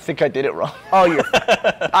link, and I think I did it wrong. Oh,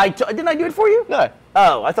 didn't I do it for you? No.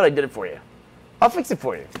 Oh, I thought I did it for you. I'll fix it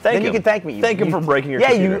for you. Then you can thank me. Thank him for breaking your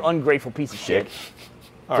computer. Yeah, you ungrateful piece of shit.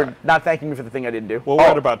 For not thanking me for the thing I didn't do. Well, we're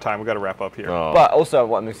at about time. We've got to wrap up here. Oh. But also,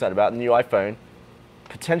 what I'm excited about, the new iPhone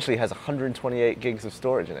potentially has 128 gigs of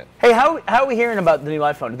storage in it. Hey, how are we hearing about the new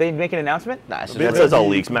iPhone? Did they make an announcement? Nah, it's That's all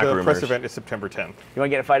leaks, Mac The rumors. press event is September 10th. You want to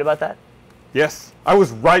get in a fight about that? Yes. I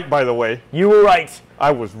was right, by the way. You were right.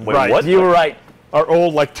 I was right. what? You were right. Our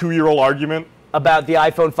old, 2-year-old argument. About the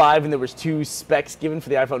iPhone 5, and there was 2 specs given for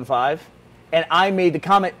the iPhone 5. And I made the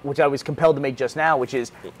comment, which I was compelled to make just now, which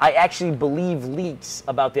is I actually believe leaks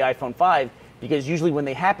about the iPhone 5 because usually when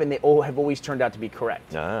they happen, they have always turned out to be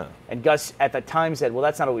correct. And Gus at the time said, well,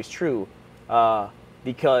 that's not always true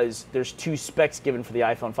because there's 2 specs given for the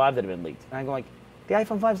iPhone 5 that have been leaked. And I'm going the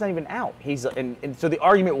iPhone 5 is not even out. And so the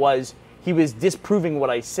argument was he was disproving what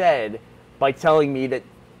I said by telling me that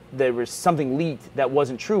there was something leaked that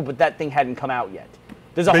wasn't true, but that thing hadn't come out yet.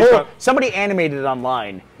 There's a somebody animated it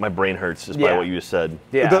online. My brain hurts just by what you just said.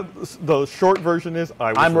 Yeah. The short version is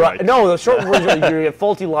I'm right. No, the short version is you get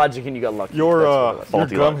faulty logic and you got lucky. Your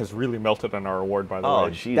gum has really melted on our award, by the way. Oh,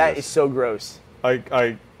 Jesus. That is so gross.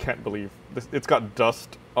 I can't believe this. It's got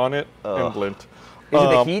dust on it and lint. Is it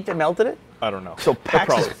the heat that melted it? I don't know. So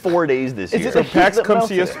PAX is 4 days this year. So PAX, come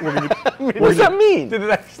see us. What does that mean? Did it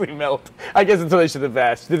actually melt? I guess that's what I should have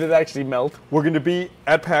asked. Did it actually melt? We're going to be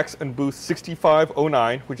at PAX in booth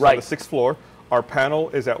 6509, which is on the 6th floor. Our panel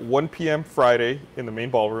is at 1 p.m. Friday in the main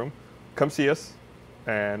ballroom. Come see us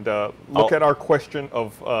and look at our question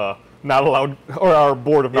of not allowed, or our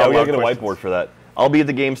board of not allowed. Yeah, we got to get a whiteboard for that. I'll be at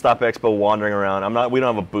the GameStop Expo wandering around. We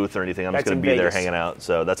don't have a booth or anything. I'm just going to be there hanging out.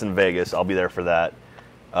 So that's in Vegas. I'll be there for that.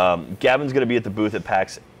 Gavin's going to be at the booth at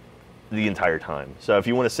PAX the entire time. So if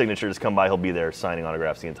you want a signature, just come by. He'll be there signing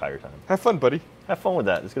autographs the entire time. Have fun, buddy. Have fun with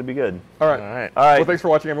that. It's going to be good. All right. Well, thanks for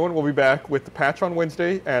watching, everyone. We'll be back with the patch on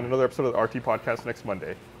Wednesday and another episode of the RT Podcast next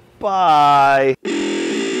Monday. Bye.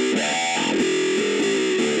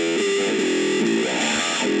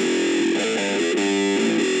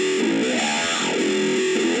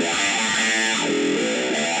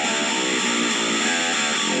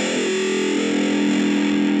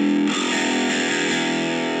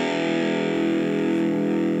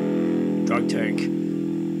 Tank.